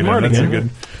 Rad Mardigan. That's a good...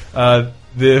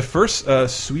 the first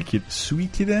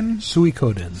Suikoden.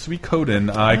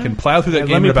 I can plow through that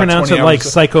game Let me in about pronounce 20 it hours. like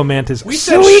Psycho Mantis. We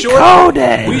said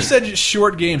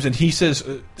short games, and he says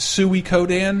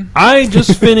Suikoden. I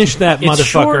just finished that It's motherfucker.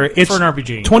 short It's for an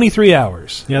RPG. 23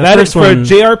 hours. Yeah, the that first is for a one-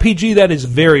 JRPG. That is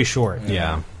very short.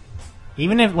 Yeah.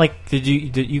 Even if, like, did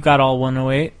you got all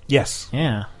 108? Yes.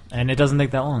 Yeah. And it doesn't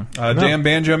take that long. Dan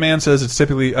Banjo Man says it's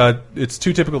typically it's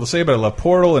too typical to say, but I love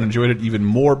Portal and enjoyed it even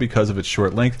more because of its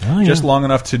short length, just long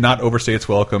enough to not overstay its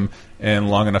welcome and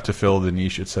long enough to fill the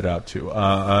niche it set out to.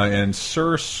 And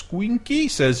Sir Squinky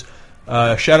says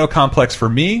Shadow Complex for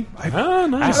me.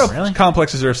 Nice. Shadow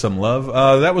Complex deserves some love.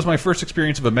 That was my first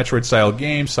experience of a Metroid-style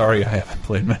game. Sorry, I haven't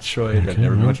played Metroid. I've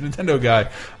never been much of a Nintendo guy.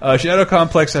 Shadow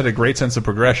Complex had a great sense of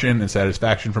progression and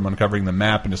satisfaction from uncovering the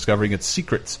map and discovering its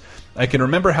secrets. I can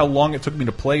remember how long it took me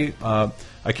to play. I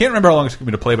can't remember how long it took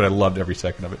me to play, but I loved every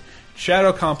second of it.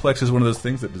 Shadow Complex is one of those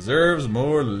things that deserves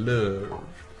more love,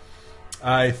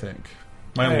 I think.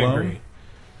 Am I alone? agree.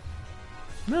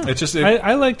 No, It's just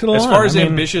I liked it a lot. As far as I mean,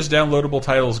 ambitious downloadable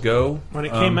titles go, when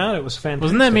it came out, it was fantastic.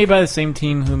 Wasn't that made by the same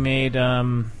team who made?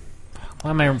 Why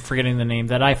am I forgetting the name?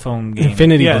 That iPhone game,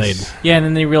 Infinity Yes. Blade. Yeah, and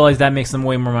then they realized that makes them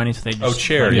way more money, so they just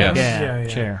Chair, yes. yeah, Yeah.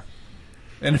 Chair.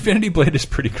 And Infinity Blade is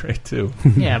pretty great too.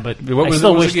 Yeah, but What I was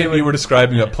still the wish game they would, you were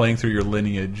describing about playing through your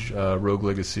lineage, Rogue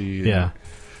Legacy? and- Yeah.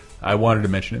 I wanted to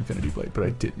mention Infinity Blade, but I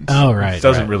didn't. Oh, right, It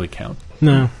doesn't right. really count.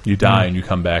 No. You die and you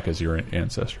come back as your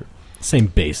ancestor. Same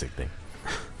basic thing.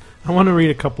 I want to read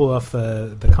a couple of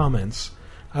the comments.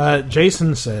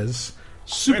 Jason says,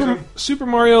 Super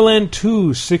Mario Land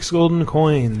 2, 6 golden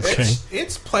coins.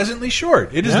 It's pleasantly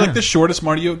short. It is Yeah. like the shortest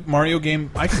Mario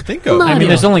game I can think of. I mean,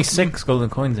 there's only 6 golden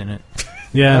coins in it.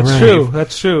 Yeah, That's right. true.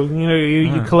 That's true. You know,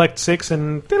 you collect 6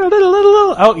 and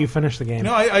out, you finish the game.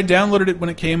 No, I downloaded it when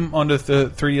it came onto the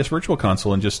 3DS Virtual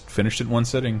Console and just finished it in one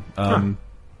sitting.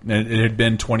 It had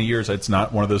been 20 years. It's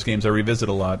not one of those games I revisit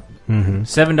a lot. Mm-hmm.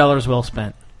 $7 well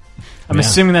spent. I'm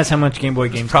assuming that's how much Game Boy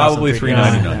games cost. Probably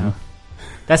 $3.99.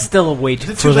 That's still a way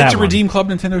too. Is it too late to redeem Club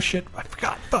Nintendo shit? I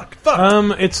forgot. Fuck.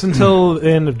 It's until the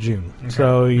end of June,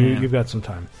 so you've got some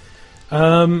time.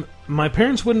 My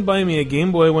parents wouldn't buy me a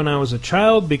Game Boy when I was a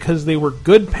child because they were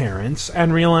good parents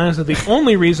and realized that the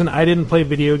only reason I didn't play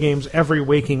video games every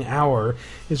waking hour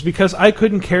is because I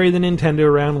couldn't carry the Nintendo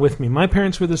around with me. My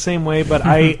parents were the same way, but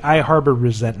I harbor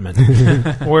resentment.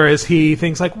 Whereas he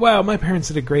thinks like, wow, my parents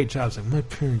did a great job. It's like, my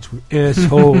parents were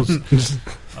assholes.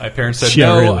 My parents said Yeah,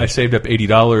 no. really. I saved up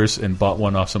 $80 and bought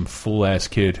one off some fool-ass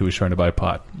kid who was trying to buy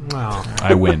pot. Wow.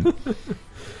 I win.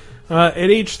 At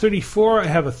age 34, I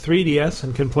have a 3DS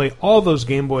and can play all those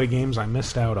Game Boy games I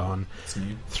missed out on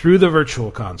through the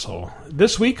Virtual Console.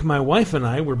 This week, my wife and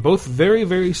I were both very,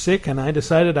 very sick, and I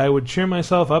decided I would cheer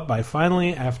myself up by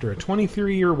finally, after a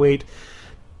 23-year wait,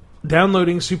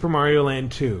 downloading Super Mario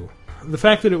Land 2. The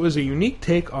fact that it was a unique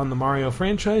take on the Mario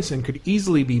franchise and could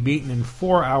easily be beaten in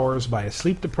 4 hours by a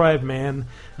sleep-deprived man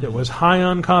that was high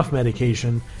on cough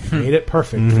medication made it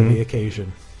perfect for the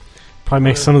occasion. Probably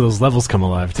makes some of those levels come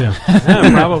alive, too.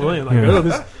 Yeah, probably. Like,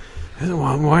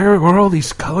 where are all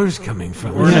these colors coming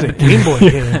from? Where's the Game Boy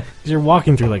game? You're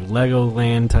walking through like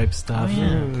Legoland type stuff.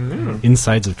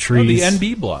 Insides of Oh, trees. the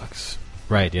NB blocks.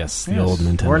 Right, yes. The old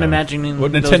Nintendo. We're imagining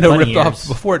What those Nintendo bunny ripped ears. off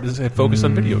before it had focused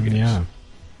on video games. Yeah.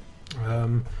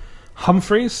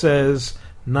 Humphrey says,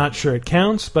 not sure it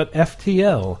counts, but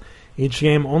FTL. Each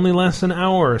game only lasts an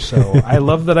hour or so. I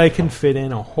love that I can fit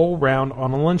in a whole round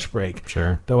on a lunch break.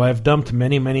 Sure. Though I've dumped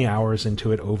many, many hours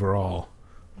into it overall.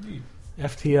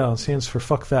 FTL stands for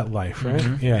Fuck That Life, right?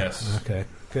 Yeah. Yes. Okay,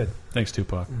 good. Thanks,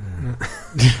 Tupac.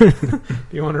 Do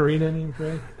you want to read any,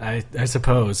 Greg? I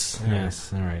suppose.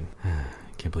 Yes. All right.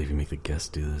 Can't believe you make the guests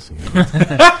do this. You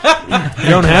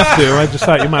don't have to. I just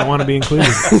thought you might want to be included.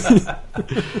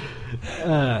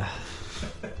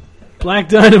 Black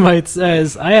Dynamite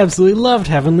says, I absolutely loved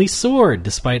Heavenly Sword,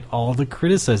 despite all the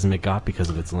criticism it got because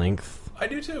of its length. I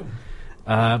do too.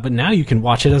 But now you can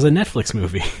watch it as a Netflix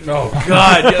movie. Oh,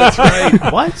 God, yeah, that's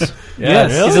right. What?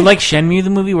 Yes. Is it like Shenmue, the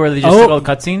movie, where they just took all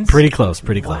the cutscenes? Pretty close,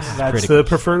 pretty close. That's pretty the close.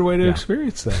 preferred way to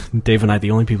experience that. Dave and I,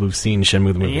 the only people who've seen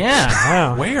Shenmue the movie. Yeah.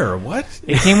 Wow. Where? What?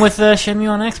 It came with Shenmue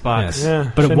on Xbox. Yes.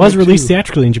 Yeah, But it Shenmue was released 2.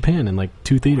 theatrically in Japan in like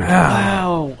 2 theaters.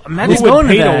 Wow. Imagine Who would going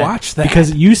pay to that. to watch that?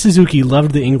 Because Yu Suzuki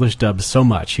loved the English dub so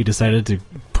much, he decided to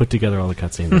put together all the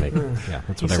cutscenes and make it. Yeah,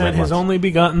 that's he what I sent read his once. only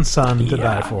begotten son to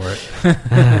die for it.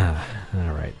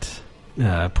 All right.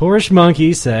 Porsche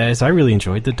Monkey says, I really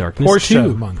enjoyed The Darkness Porsche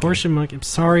 2. Monkey. Porsche Monkey. I'm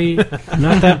sorry. I'm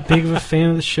not that big of a fan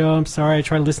of the show. I'm sorry. I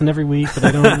try to listen every week, but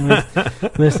I don't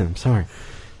really listen. I'm sorry.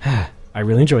 I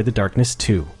really enjoyed The Darkness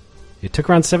 2. It took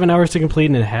around 7 hours to complete,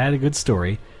 and it had a good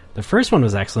story. The first one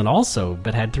was excellent also,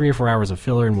 but had 3 or 4 hours of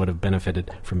filler and would have benefited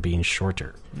from being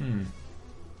shorter.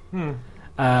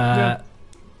 Yeah,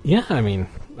 I mean,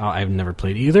 I've never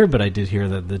played either, but I did hear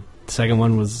that the second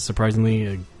one was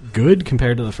surprisingly good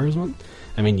compared to the first one.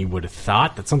 I mean, you would have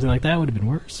thought that something like that would have been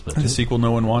worse. But The sequel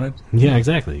no one wanted? Yeah,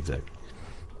 exactly. I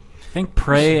think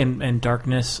Prey and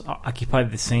Darkness occupy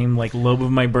the same lobe of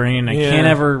my brain. I Yeah. can't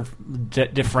ever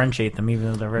differentiate them, even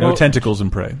though they're very... No tentacles in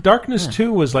Prey. Darkness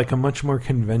 2 was like a much more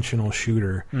conventional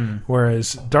shooter,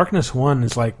 whereas Darkness 1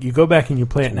 is like, you go back and you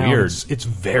play it now, weird. it's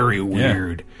very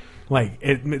weird.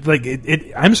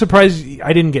 I'm surprised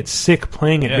I didn't get sick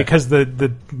playing it because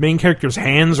the main character's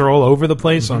hands are all over the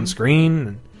place on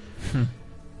screen.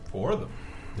 4 of them.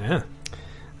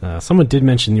 Yeah. Someone did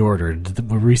mention the order.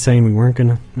 Were we saying we weren't going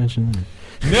to mention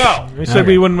No. We said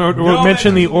we wouldn't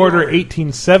mention the order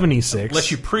 1876.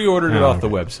 Unless you pre-ordered it off the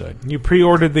website. You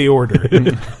pre-ordered the order.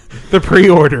 The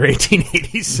pre-order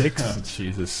 1886. Oh,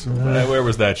 Jesus. Where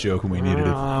was that joke when we needed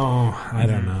it? Oh, I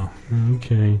don't know.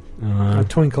 Okay. A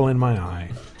twinkle in my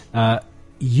eye.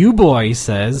 U-Boy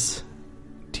says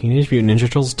Teenage Mutant Ninja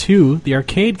Turtles 2, the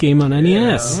arcade game on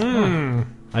NES.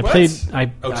 I played.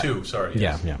 2, sorry.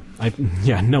 Yeah,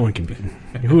 no one can beat it.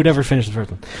 Who would ever finish the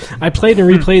first one? I played and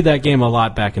replayed that game a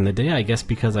lot back in the day, I guess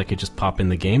because I could just pop in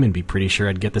the game and be pretty sure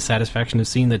I'd get the satisfaction of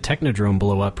seeing the Technodrome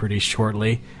blow up pretty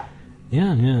shortly.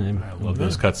 Yeah. I love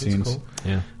those cutscenes. Cool.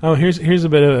 Yeah. Oh, here's a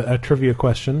bit of a trivia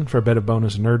question for a bit of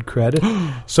bonus nerd cred.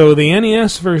 So the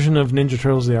NES version of Ninja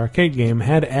Turtles, the arcade game,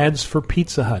 had ads for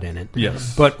Pizza Hut in it.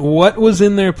 Yes. But what was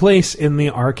in their place in the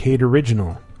arcade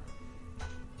original?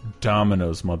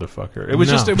 Domino's, motherfucker. It was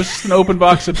just an open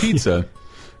box of pizza.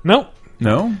 Nope.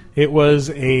 No? It was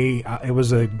a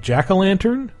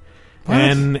jack-o'-lantern. What?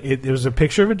 And it was a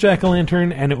picture of a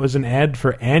jack-o'-lantern, and it was an ad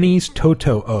for Annie's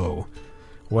Toto-O.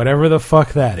 Whatever the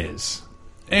fuck that is.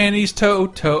 Annie's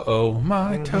Toto-O,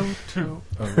 my Toto-O.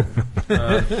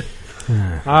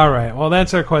 All right. Well,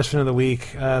 that's our question of the week.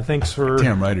 Thanks for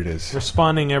damn right it is.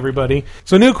 Responding, everybody.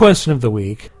 So, new question of the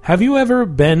week. Have you ever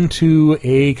been to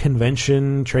a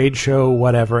convention, trade show,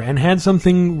 whatever, and had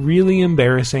something really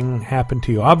embarrassing happen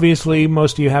to you? Obviously,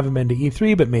 most of you haven't been to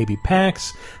E3, but maybe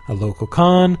PAX, a local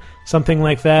con, something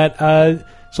like that.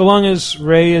 So long as,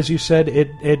 Ray, as you said,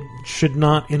 it should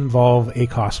not involve a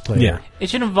cosplayer. Yeah. It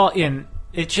should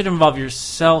involve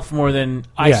yourself more than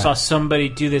I saw somebody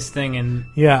do this thing and...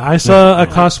 Yeah, I saw a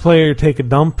cosplayer take a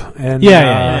dump and...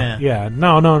 Yeah.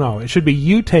 No. It should be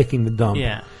you taking the dump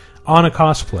on a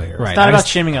cosplayer. Right. It's not about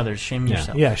shaming others. Shame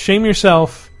yourself. Yeah, shame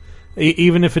yourself,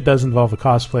 even if it does involve a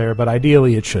cosplayer, but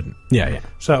ideally it shouldn't. Yeah.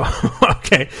 So,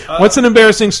 okay. What's an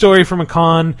embarrassing story from a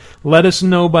con? Let us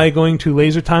know by going to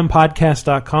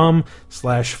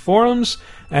lasertimepodcast.com/forums.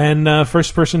 And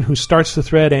first person who starts the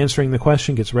thread answering the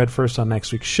question gets read first on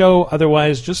next week's show.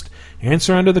 Otherwise, just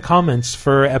answer under the comments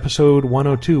for episode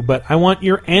 102. But I want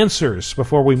your answers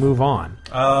before we move on.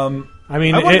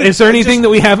 Is there anything that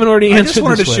we haven't already answered? I just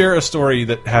wanted to this share a story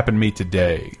that happened to me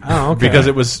today. Oh, okay. Because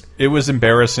it was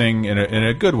embarrassing in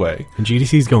a good way. And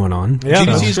GDC's going on. Yeah,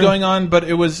 GDC's going on, but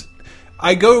it was...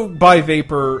 I go by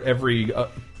Vapor every...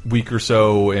 week or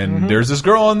so, and there's this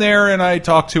girl in there, and I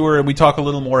talk to her, and we talk a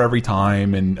little more every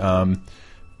time, and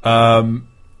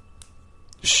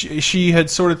she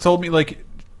had sort of told me, like,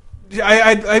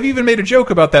 I've even made a joke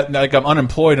about that, like, I'm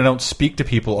unemployed and I don't speak to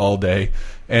people all day,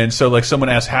 and so, like, someone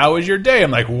asks, how was your day?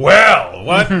 I'm like, well,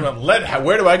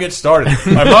 where do I get started?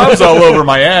 My mom's all over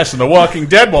my ass, and The Walking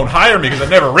Dead won't hire me because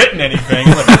I've never written anything.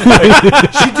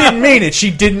 Like, she didn't mean it. She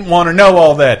didn't want to know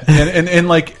all that,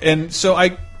 and so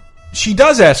she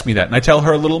does ask me that, and I tell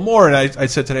her a little more. And I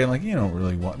said today, I'm like, you don't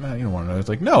really want, you don't want to know. It's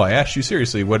like, no, I asked you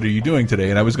seriously, what are you doing today?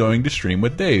 And I was going to stream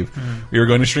with Dave. We were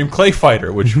going to stream Clay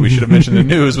Fighter, which we should have mentioned in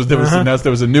the news. There was announced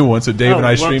there was a new one, so Dave and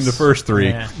I streamed the first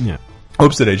 3. Yeah.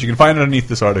 Oops, today. You can find it underneath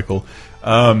this article.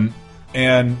 And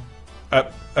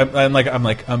I'm like,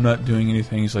 I'm not doing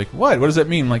anything. He's like, what? What does that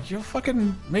mean? I'm like, you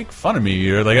fucking make fun of me,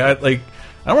 or I don't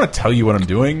want to tell you what I'm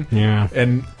doing. Yeah.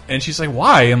 And she's like,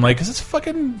 why? I'm like, because it's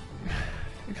fucking.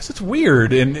 Because it's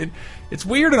weird, and it's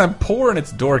weird, and I'm poor, and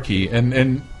it's dorky,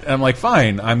 and I'm like,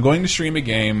 fine, I'm going to stream a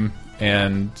game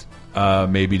and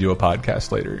maybe do a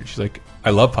podcast later. She's like,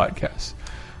 I love podcasts.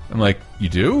 I'm like, you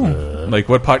do? Like,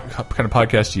 what kind of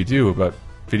podcast do you do about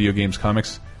video games,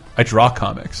 comics? I draw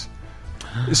comics.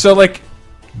 So, like,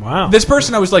 wow, this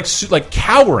person, I was like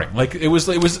cowering. Like, it would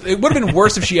have been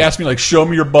worse if she asked me, like, show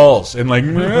me your balls, and like,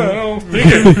 no, I don't think I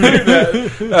can do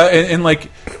that, and like.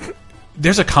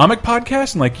 There's a comic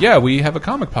podcast? And like, yeah, we have a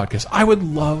comic podcast. I would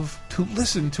love to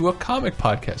listen to a comic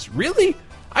podcast. Really?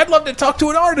 I'd love to talk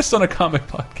to an artist on a comic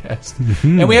podcast.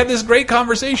 And we had this great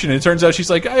conversation. And it turns out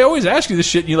she's like, I always ask you this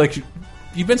shit, and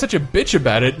you've been such a bitch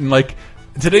about it. And like,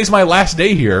 today's my last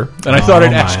day here, and I thought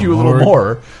I'd ask you a little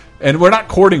more. And we're not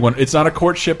courting one. It's not a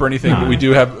courtship or anything, but we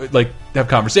do have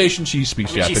conversations. She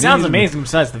speaks Japanese. She sounds amazing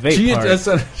besides the vape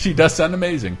part. She does sound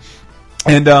amazing.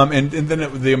 And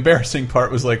then the embarrassing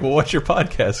part was like, well, what's your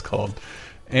podcast called?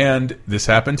 And this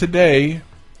happened today,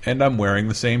 and I'm wearing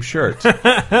the same shirt.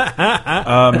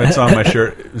 It's on my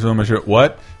shirt. It's on my shirt.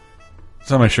 What?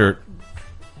 It's on my shirt.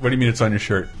 What do you mean it's on your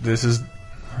shirt? This is the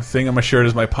thing on my shirt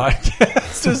is my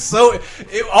podcast.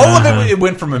 All of it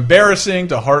went from embarrassing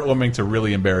to heartwarming to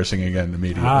really embarrassing again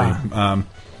immediately. I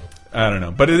don't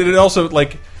know, but it also,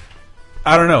 like,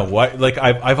 I don't know why. Like,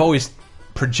 I've always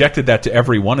projected that to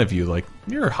every one of you, like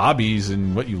your hobbies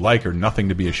and what you like are nothing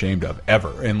to be ashamed of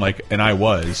ever. And I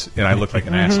looked like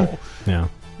an asshole. Yeah.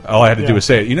 All I had to do was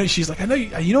say it. You know, she's like, I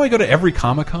know. I go to every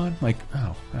Comic-Con. Like,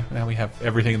 oh, now we have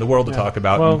everything in the world to talk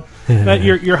about. Well, that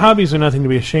your hobbies are nothing to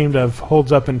be ashamed of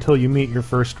holds up until you meet your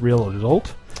first real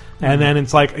adult, and then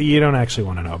it's like you don't actually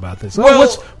want to know about this. Well,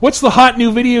 what's the hot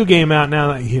new video game out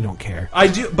now? That you don't care. I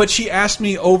do, but she asked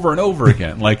me over and over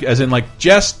again, like as in like,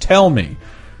 just tell me.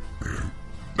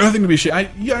 Nothing to be ashamed.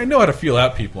 I know how to feel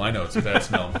out people. I know it's a bad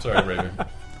smell. Sorry, Raven.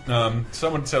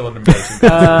 Someone tell an embarrassing.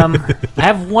 I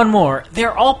have one more.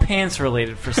 They're all pants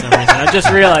related for some reason. I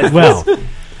just realized. Well,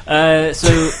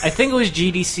 so I think it was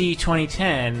GDC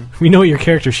 2010. we know what your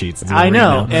character sheets do. I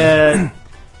know. Right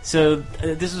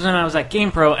This was when I was at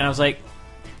GamePro, and I was like,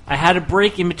 I had a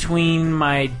break in between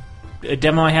my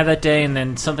demo I had that day and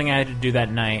then something I had to do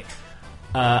that night.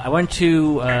 I went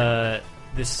to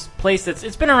this place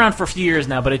it's been around for a few years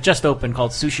now, but it just opened,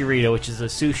 called Sushirito, which is a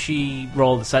sushi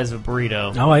roll the size of a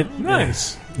burrito. Oh,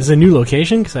 Nice. Is it a new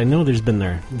location? Because I know there's been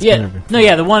there.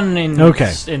 The one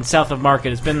in south of Market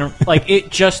has been like it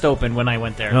just opened when I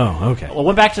went there. Oh, okay. Well,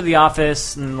 went back to the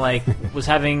office and was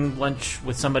having lunch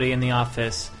with somebody in the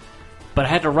office, but I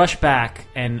had to rush back,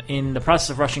 and in the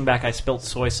process of rushing back, I spilled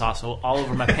soy sauce all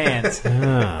over my pants,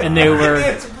 and they were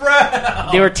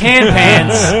tan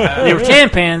pans. They were tan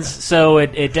pans, so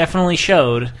it definitely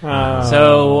showed.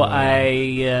 So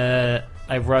I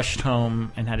rushed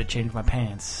home and had to change my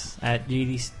pants at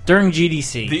during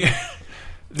GDC.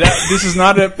 This is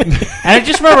not a. And I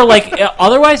just remember,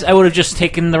 otherwise I would have just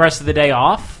taken the rest of the day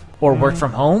off or worked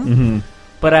from home.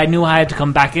 But I knew I had to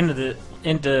come back into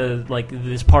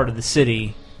this part of the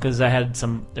city because there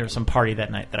was some party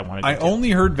that night that I wanted to do.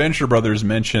 Only heard Venture Brothers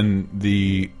mention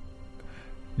the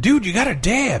dude, you got a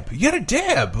dab. You got a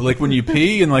dab. Like when you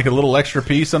pee and like a little extra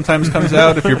pee sometimes comes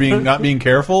out if you're not being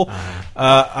careful.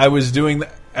 I was doing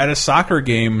that at a soccer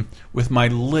game with my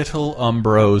little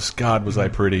Umbros. God, was I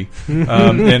pretty. And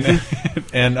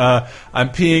I'm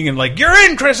peeing and like, you're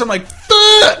in, Chris. I'm like,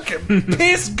 fuck,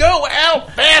 piss, go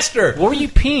out faster. Where were you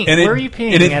peeing? Where were you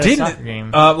peeing at a soccer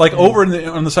game? Over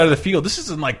on the side of the field. This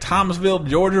isn't like Thomasville,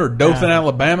 Georgia, or Dothan,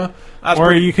 Alabama.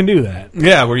 Or you can do that.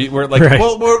 Yeah, we're like, right.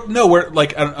 we're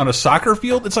like on a soccer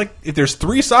field. It's like if there's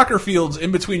 3 soccer fields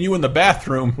in between you and the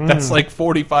bathroom, that's like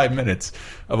 45 minutes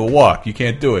of a walk. You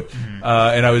can't do it.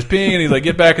 And I was peeing, and he's like,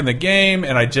 get back in the game,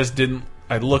 and I just didn't.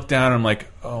 I looked down, and I'm like,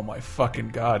 oh my fucking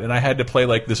God. And I had to play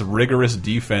like this rigorous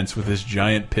defense with this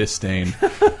giant piss stain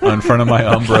in front of my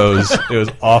Umbros. It was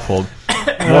awful.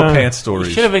 More pants stories.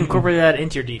 You should have incorporated that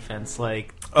into your defense.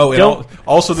 Like,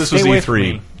 also this was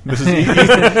E3. This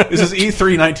is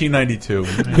E3 1992.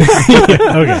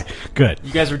 Okay, good.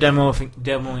 You guys were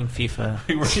demoing FIFA.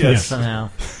 Yes. Somehow.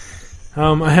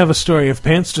 I have a story of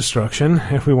pants destruction,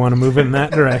 if we want to move in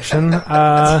that direction.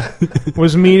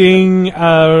 Was meeting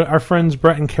our friends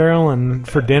Brett and Carolyn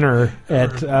for dinner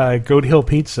at Goat Hill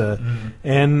Pizza,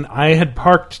 and I had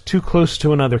parked too close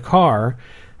to another car,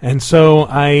 and so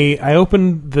I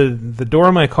opened the door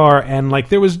of my car, and like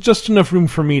there was just enough room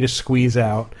for me to squeeze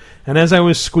out. And as I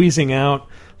was squeezing out,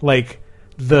 like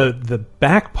the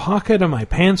back pocket of my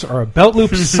pants or a belt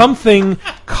loop, something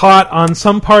caught on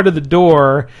some part of the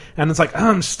door, and it's like, oh,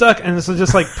 I'm stuck, and so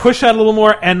just like push out a little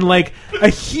more, and like a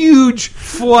huge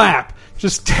flap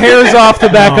just tears off the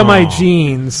back of my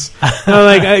jeans.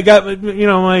 Like I got,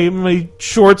 my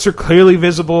shorts are clearly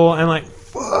visible, and like,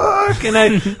 fuck, and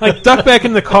I like duck back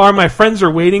in the car. My friends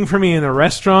are waiting for me in the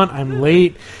restaurant. I'm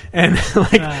late, and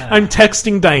like I'm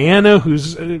texting Diana,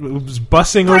 who's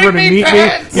bussing over to meet me.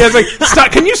 Yeah, it's like,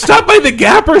 stop! Can you stop by the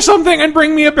Gap or something and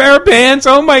bring me a pair of pants?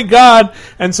 Oh my God!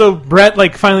 And so Brett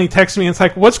like finally texts me. And it's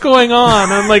like, what's going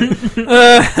on? I'm like,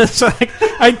 so like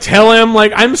I tell him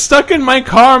like I'm stuck in my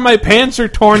car. My pants are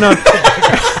torn up,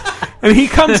 and he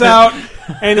comes out.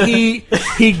 And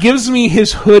he gives me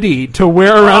his hoodie to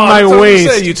wear around my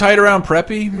waist. You tie it around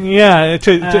Preppy? Yeah,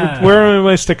 to wear around my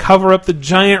waist to cover up the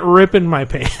giant rip in my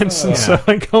pants. And so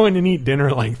I go in and eat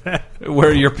dinner like that.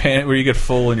 Where you get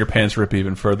full and your pants rip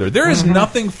even further. There is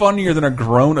nothing funnier than a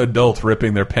grown adult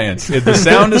ripping their pants. The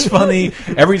sound is funny.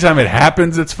 Every time it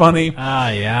happens, it's funny.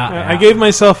 Yeah. I gave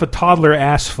myself a toddler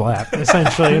ass flap,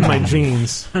 essentially, in my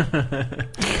jeans.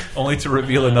 Only to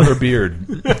reveal another beard.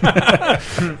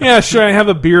 Yeah, sure, I have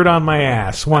a beard on my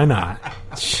ass. Why not?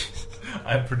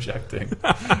 I'm projecting.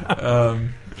 A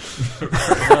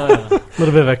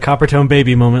little bit of a Coppertone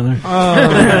baby moment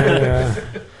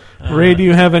there. Ray, do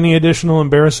you have any additional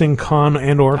embarrassing con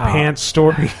and or pants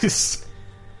stories?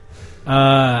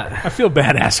 I feel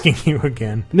bad asking you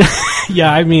again.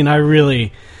 Yeah, I mean, I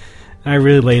really... I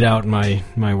really laid out my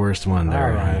worst one there.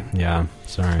 All right. Yeah,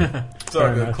 sorry. It's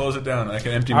all good. Close it down. I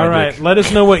can empty my All right, dick. let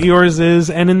us know what yours is.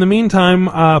 And in the meantime,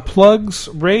 plugs.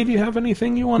 Ray, do you have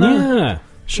anything you want to... Yeah,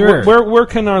 sure. Where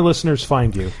can our listeners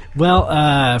find you?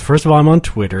 Well, first of all, I'm on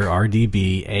Twitter,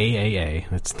 RDBAAA.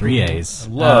 That's 3 A's.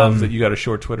 I love that you got a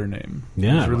short Twitter name.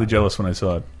 Yeah. I was really jealous when I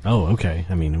saw it. Oh, okay.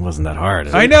 I mean, it wasn't that hard.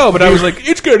 I know, but I was like,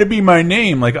 it's going to be my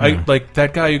name. Like, I like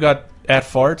that guy who got at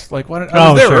farts. Like, why?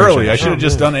 I was there early. I should have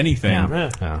just done anything.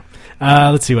 Yeah.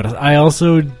 Let's see what else. I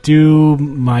also do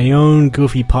my own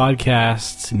goofy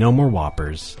podcast, No More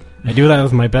Whoppers. I do that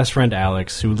with my best friend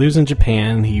Alex, who lives in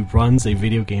Japan. He runs a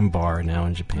video game bar now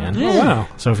in Japan. Oh, wow.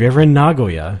 So if you're ever in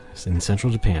Nagoya, in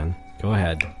central Japan, go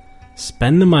ahead.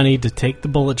 Spend the money to take the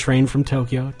bullet train from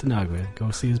Tokyo to Nagoya. Go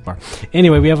see his bar.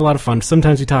 Anyway, we have a lot of fun.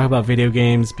 Sometimes we talk about video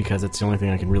games because it's the only thing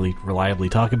I can really reliably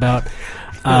talk about.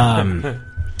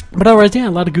 But otherwise, yeah, a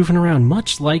lot of goofing around,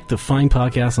 much like the fine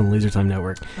podcast on the Laser Time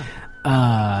Network.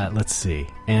 Let's see.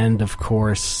 And, of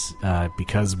course,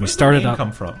 because we started up... Where did the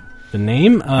name come from? The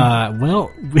name? Well,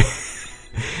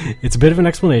 it's a bit of an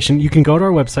explanation. You can go to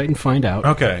our website and find out.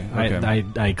 Okay.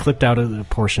 I clipped out a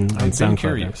portion on SoundCloud. I'm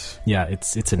curious. Yeah,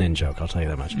 it's an in-joke, I'll tell you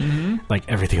that much. Mm-hmm. Like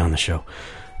everything on the show.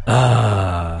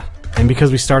 And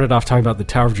because we started off talking about the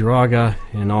Tower of Jiraga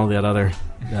and all that other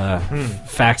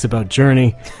facts about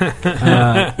Journey, this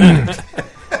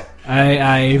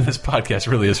podcast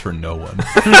really is for no one.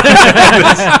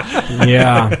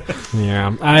 yeah.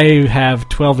 I have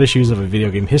 12 issues of a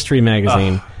video game history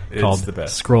magazine called the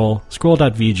best.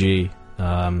 Scroll.vg.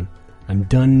 I'm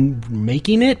done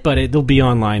making it, but it'll be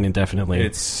online indefinitely.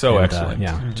 It's so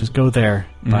excellent. Just go there,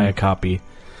 buy a copy,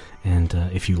 and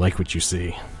if you like what you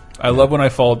see. I love when I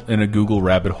fall in a Google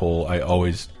rabbit hole. I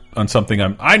always, on something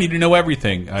I need to know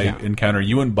everything. I encounter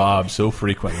you and Bob so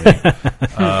frequently.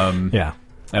 Yeah.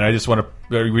 And I just want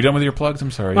to... Are we done with your plugs? I'm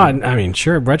sorry. I mean,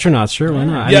 sure. Retronauts, sure. Why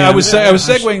not? Yeah, I was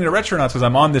segueing to Retronauts because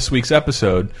I'm on this week's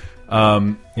episode.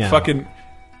 Fucking...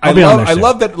 I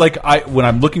love that, like, when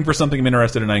I'm looking for something I'm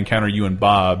interested in, I encounter you and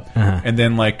Bob, and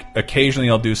then, like, occasionally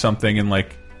I'll do something and,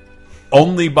 like,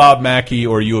 only Bob Mackey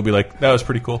or you will be like, that was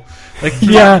pretty cool. Like,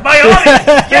 my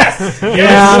audience! Yes!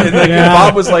 And, like,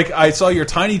 Bob was like, I saw your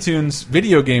Tiny Toons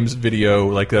video games video,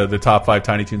 like, the top 5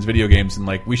 Tiny Toons video games, and,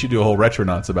 like, we should do a whole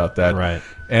Retronauts about that. Right.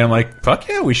 And I'm like, fuck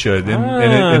yeah, we should.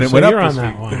 And it went up this on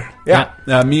week. that one.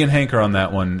 Yeah. Me and Hank are on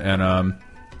that one, and,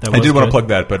 I did want to plug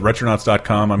that, but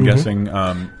retronauts.com, I'm guessing.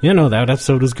 That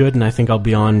episode was good, and I think I'll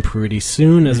be on pretty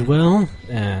soon as well.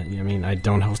 I mean, I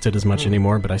don't host it as much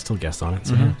anymore, but I still guest on it.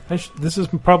 So. This is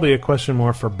probably a question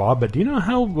more for Bob, but do you know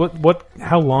how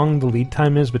long the lead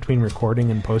time is between recording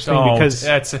and posting? Because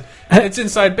it's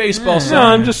inside baseball. No,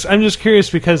 I'm just curious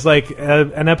because like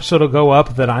an episode will go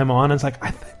up that I'm on, and it's like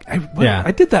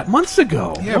I did that months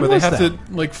ago. Yeah, but they have to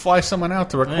like fly someone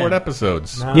out to record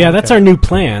episodes. That's our new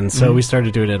plan. So we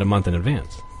started doing it a month in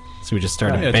advance. So we just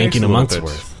started banking a month's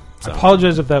worth. So. I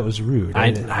apologize if that was rude.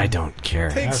 I don't care.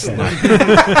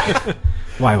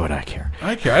 Why would I care?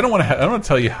 I care. I don't want to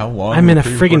tell you how long. I'm in a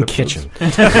friggin' kitchen.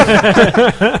 I'm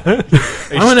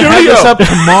going to have this up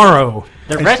tomorrow.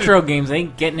 The retro games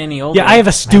ain't getting any older. Yeah, I have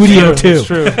a studio too. That's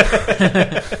true.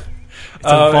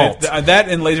 That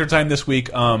and Laser Time this week,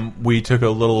 we took a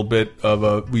little bit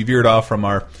we veered off from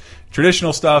our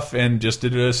traditional stuff and just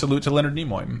did a salute to Leonard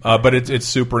Nimoy. But it's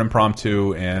super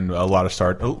impromptu and a lot of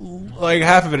like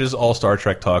half of it is all Star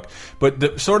Trek talk.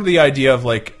 But sort of the idea of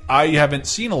like, I haven't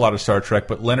seen a lot of Star Trek,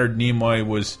 but Leonard Nimoy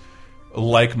was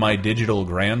like my digital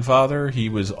grandfather. He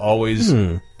was always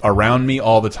around me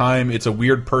all the time. It's a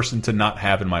weird person to not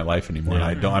have in my life anymore.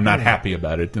 And I'm not happy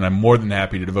about it, and I'm more than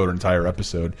happy to devote an entire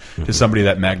episode to somebody of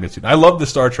that magnitude. I love the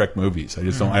Star Trek movies. I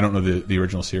just don't know the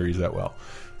original series that well.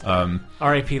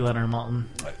 R.I.P. Leonard Maltin.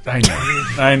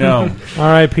 I know.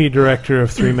 R.I.P. director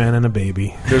of Three Men and a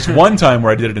Baby. There's one time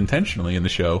where I did it intentionally in the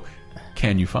show.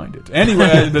 Can you find it?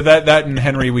 Anyway, that and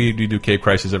Henry, we do Cape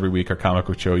Crisis every week, our comic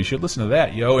book show. You should listen to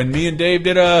that, yo. And me and Dave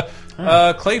did a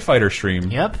Clay Fighter stream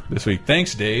this week.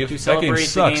 Thanks, Dave. To that game celebrate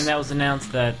sucks. the game that was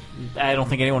announced that I don't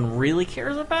think anyone really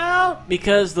cares about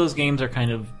because those games are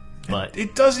kind of... But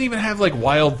it doesn't even have like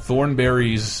Wild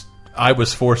Thornberry's I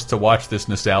was forced to watch this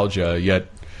nostalgia, yet...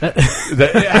 how did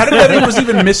that was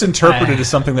even misinterpreted as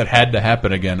something that had to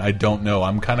happen again? I don't know.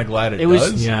 I'm kind of glad it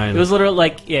does. Yeah, it was literally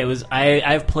like it was.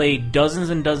 I've played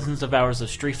dozens and dozens of hours of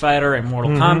Street Fighter and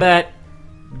Mortal Kombat.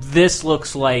 This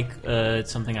looks like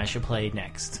it's something I should play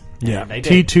next. Yeah,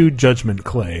 T2 Judgment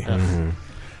Clay.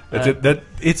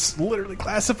 It's literally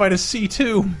classified as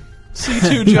C2.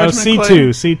 C2 Judgment Clay.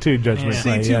 C2 Judgment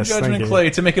Clay. C2 Judgment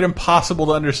Clay to make it impossible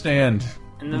to understand.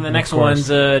 And then the next one's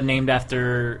named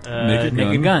after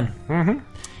Naked Gun.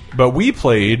 But we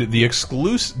played the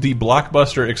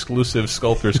Blockbuster exclusive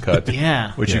Sculptor's Cut.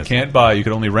 Yeah. Which you can't buy. You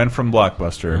can only rent from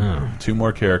Blockbuster. 2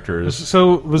 more characters.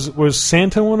 So was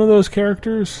Santa one of those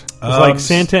characters? It was like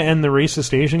Santa and the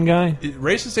racist Asian guy?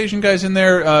 Racist Asian guy's in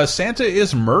there. Santa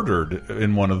is murdered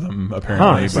in one of them,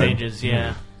 apparently. Stages,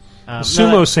 yeah.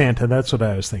 Sumo Santa, that's what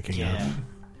I was thinking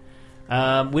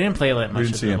of. We didn't play that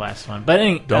much of the last one.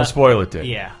 But don't spoil it, Dick.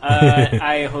 Yeah.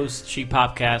 I host Cheap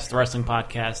Popcast, the wrestling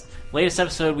podcast. Latest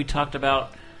episode, we talked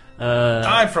about...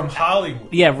 I'm from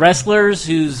Hollywood. Yeah, wrestlers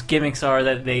whose gimmicks are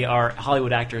that they are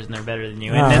Hollywood actors and they're better than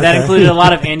you. And that included a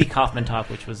lot of Andy Kaufman talk,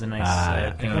 which was a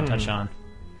nice thing to touch on.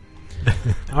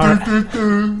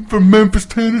 From Memphis,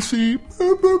 Tennessee.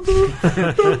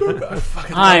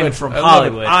 I'm from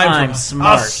Hollywood. I'm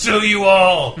smart. I'll sue you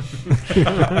all.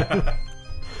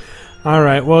 All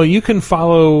right. Well, you can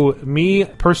follow me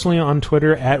personally on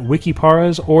Twitter at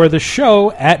Wikiparas or the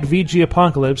show at VG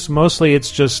Apocalypse. Mostly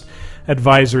it's just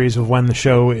advisories of when the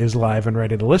show is live and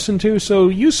ready to listen to. So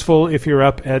useful if you're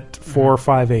up at 4 or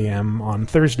 5 a.m. on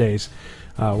Thursdays,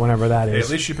 whenever that is. Hey, at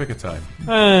least you pick a time.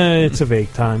 It's a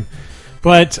vague time.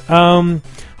 But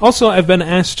also, I've been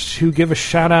asked to give a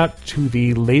shout-out to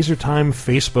the Laser Time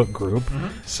Facebook group.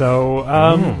 So,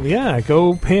 yeah,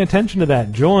 go pay attention to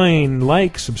that. Join,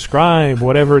 like, subscribe,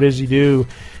 whatever it is you do.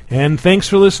 And thanks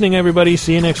for listening, everybody.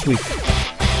 See you next week.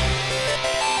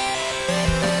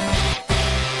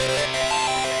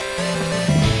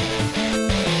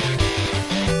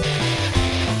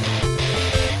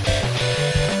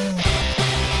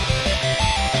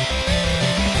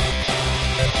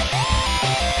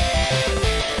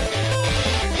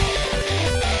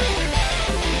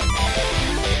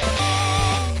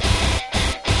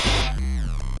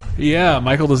 Yeah,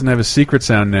 Michael doesn't have a secret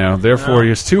sound now. Therefore,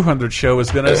 his 200 show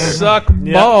is going to suck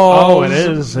balls. Oh, it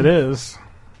is. It is.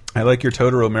 I like your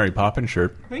Totoro Mary Poppins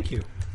shirt. Thank you.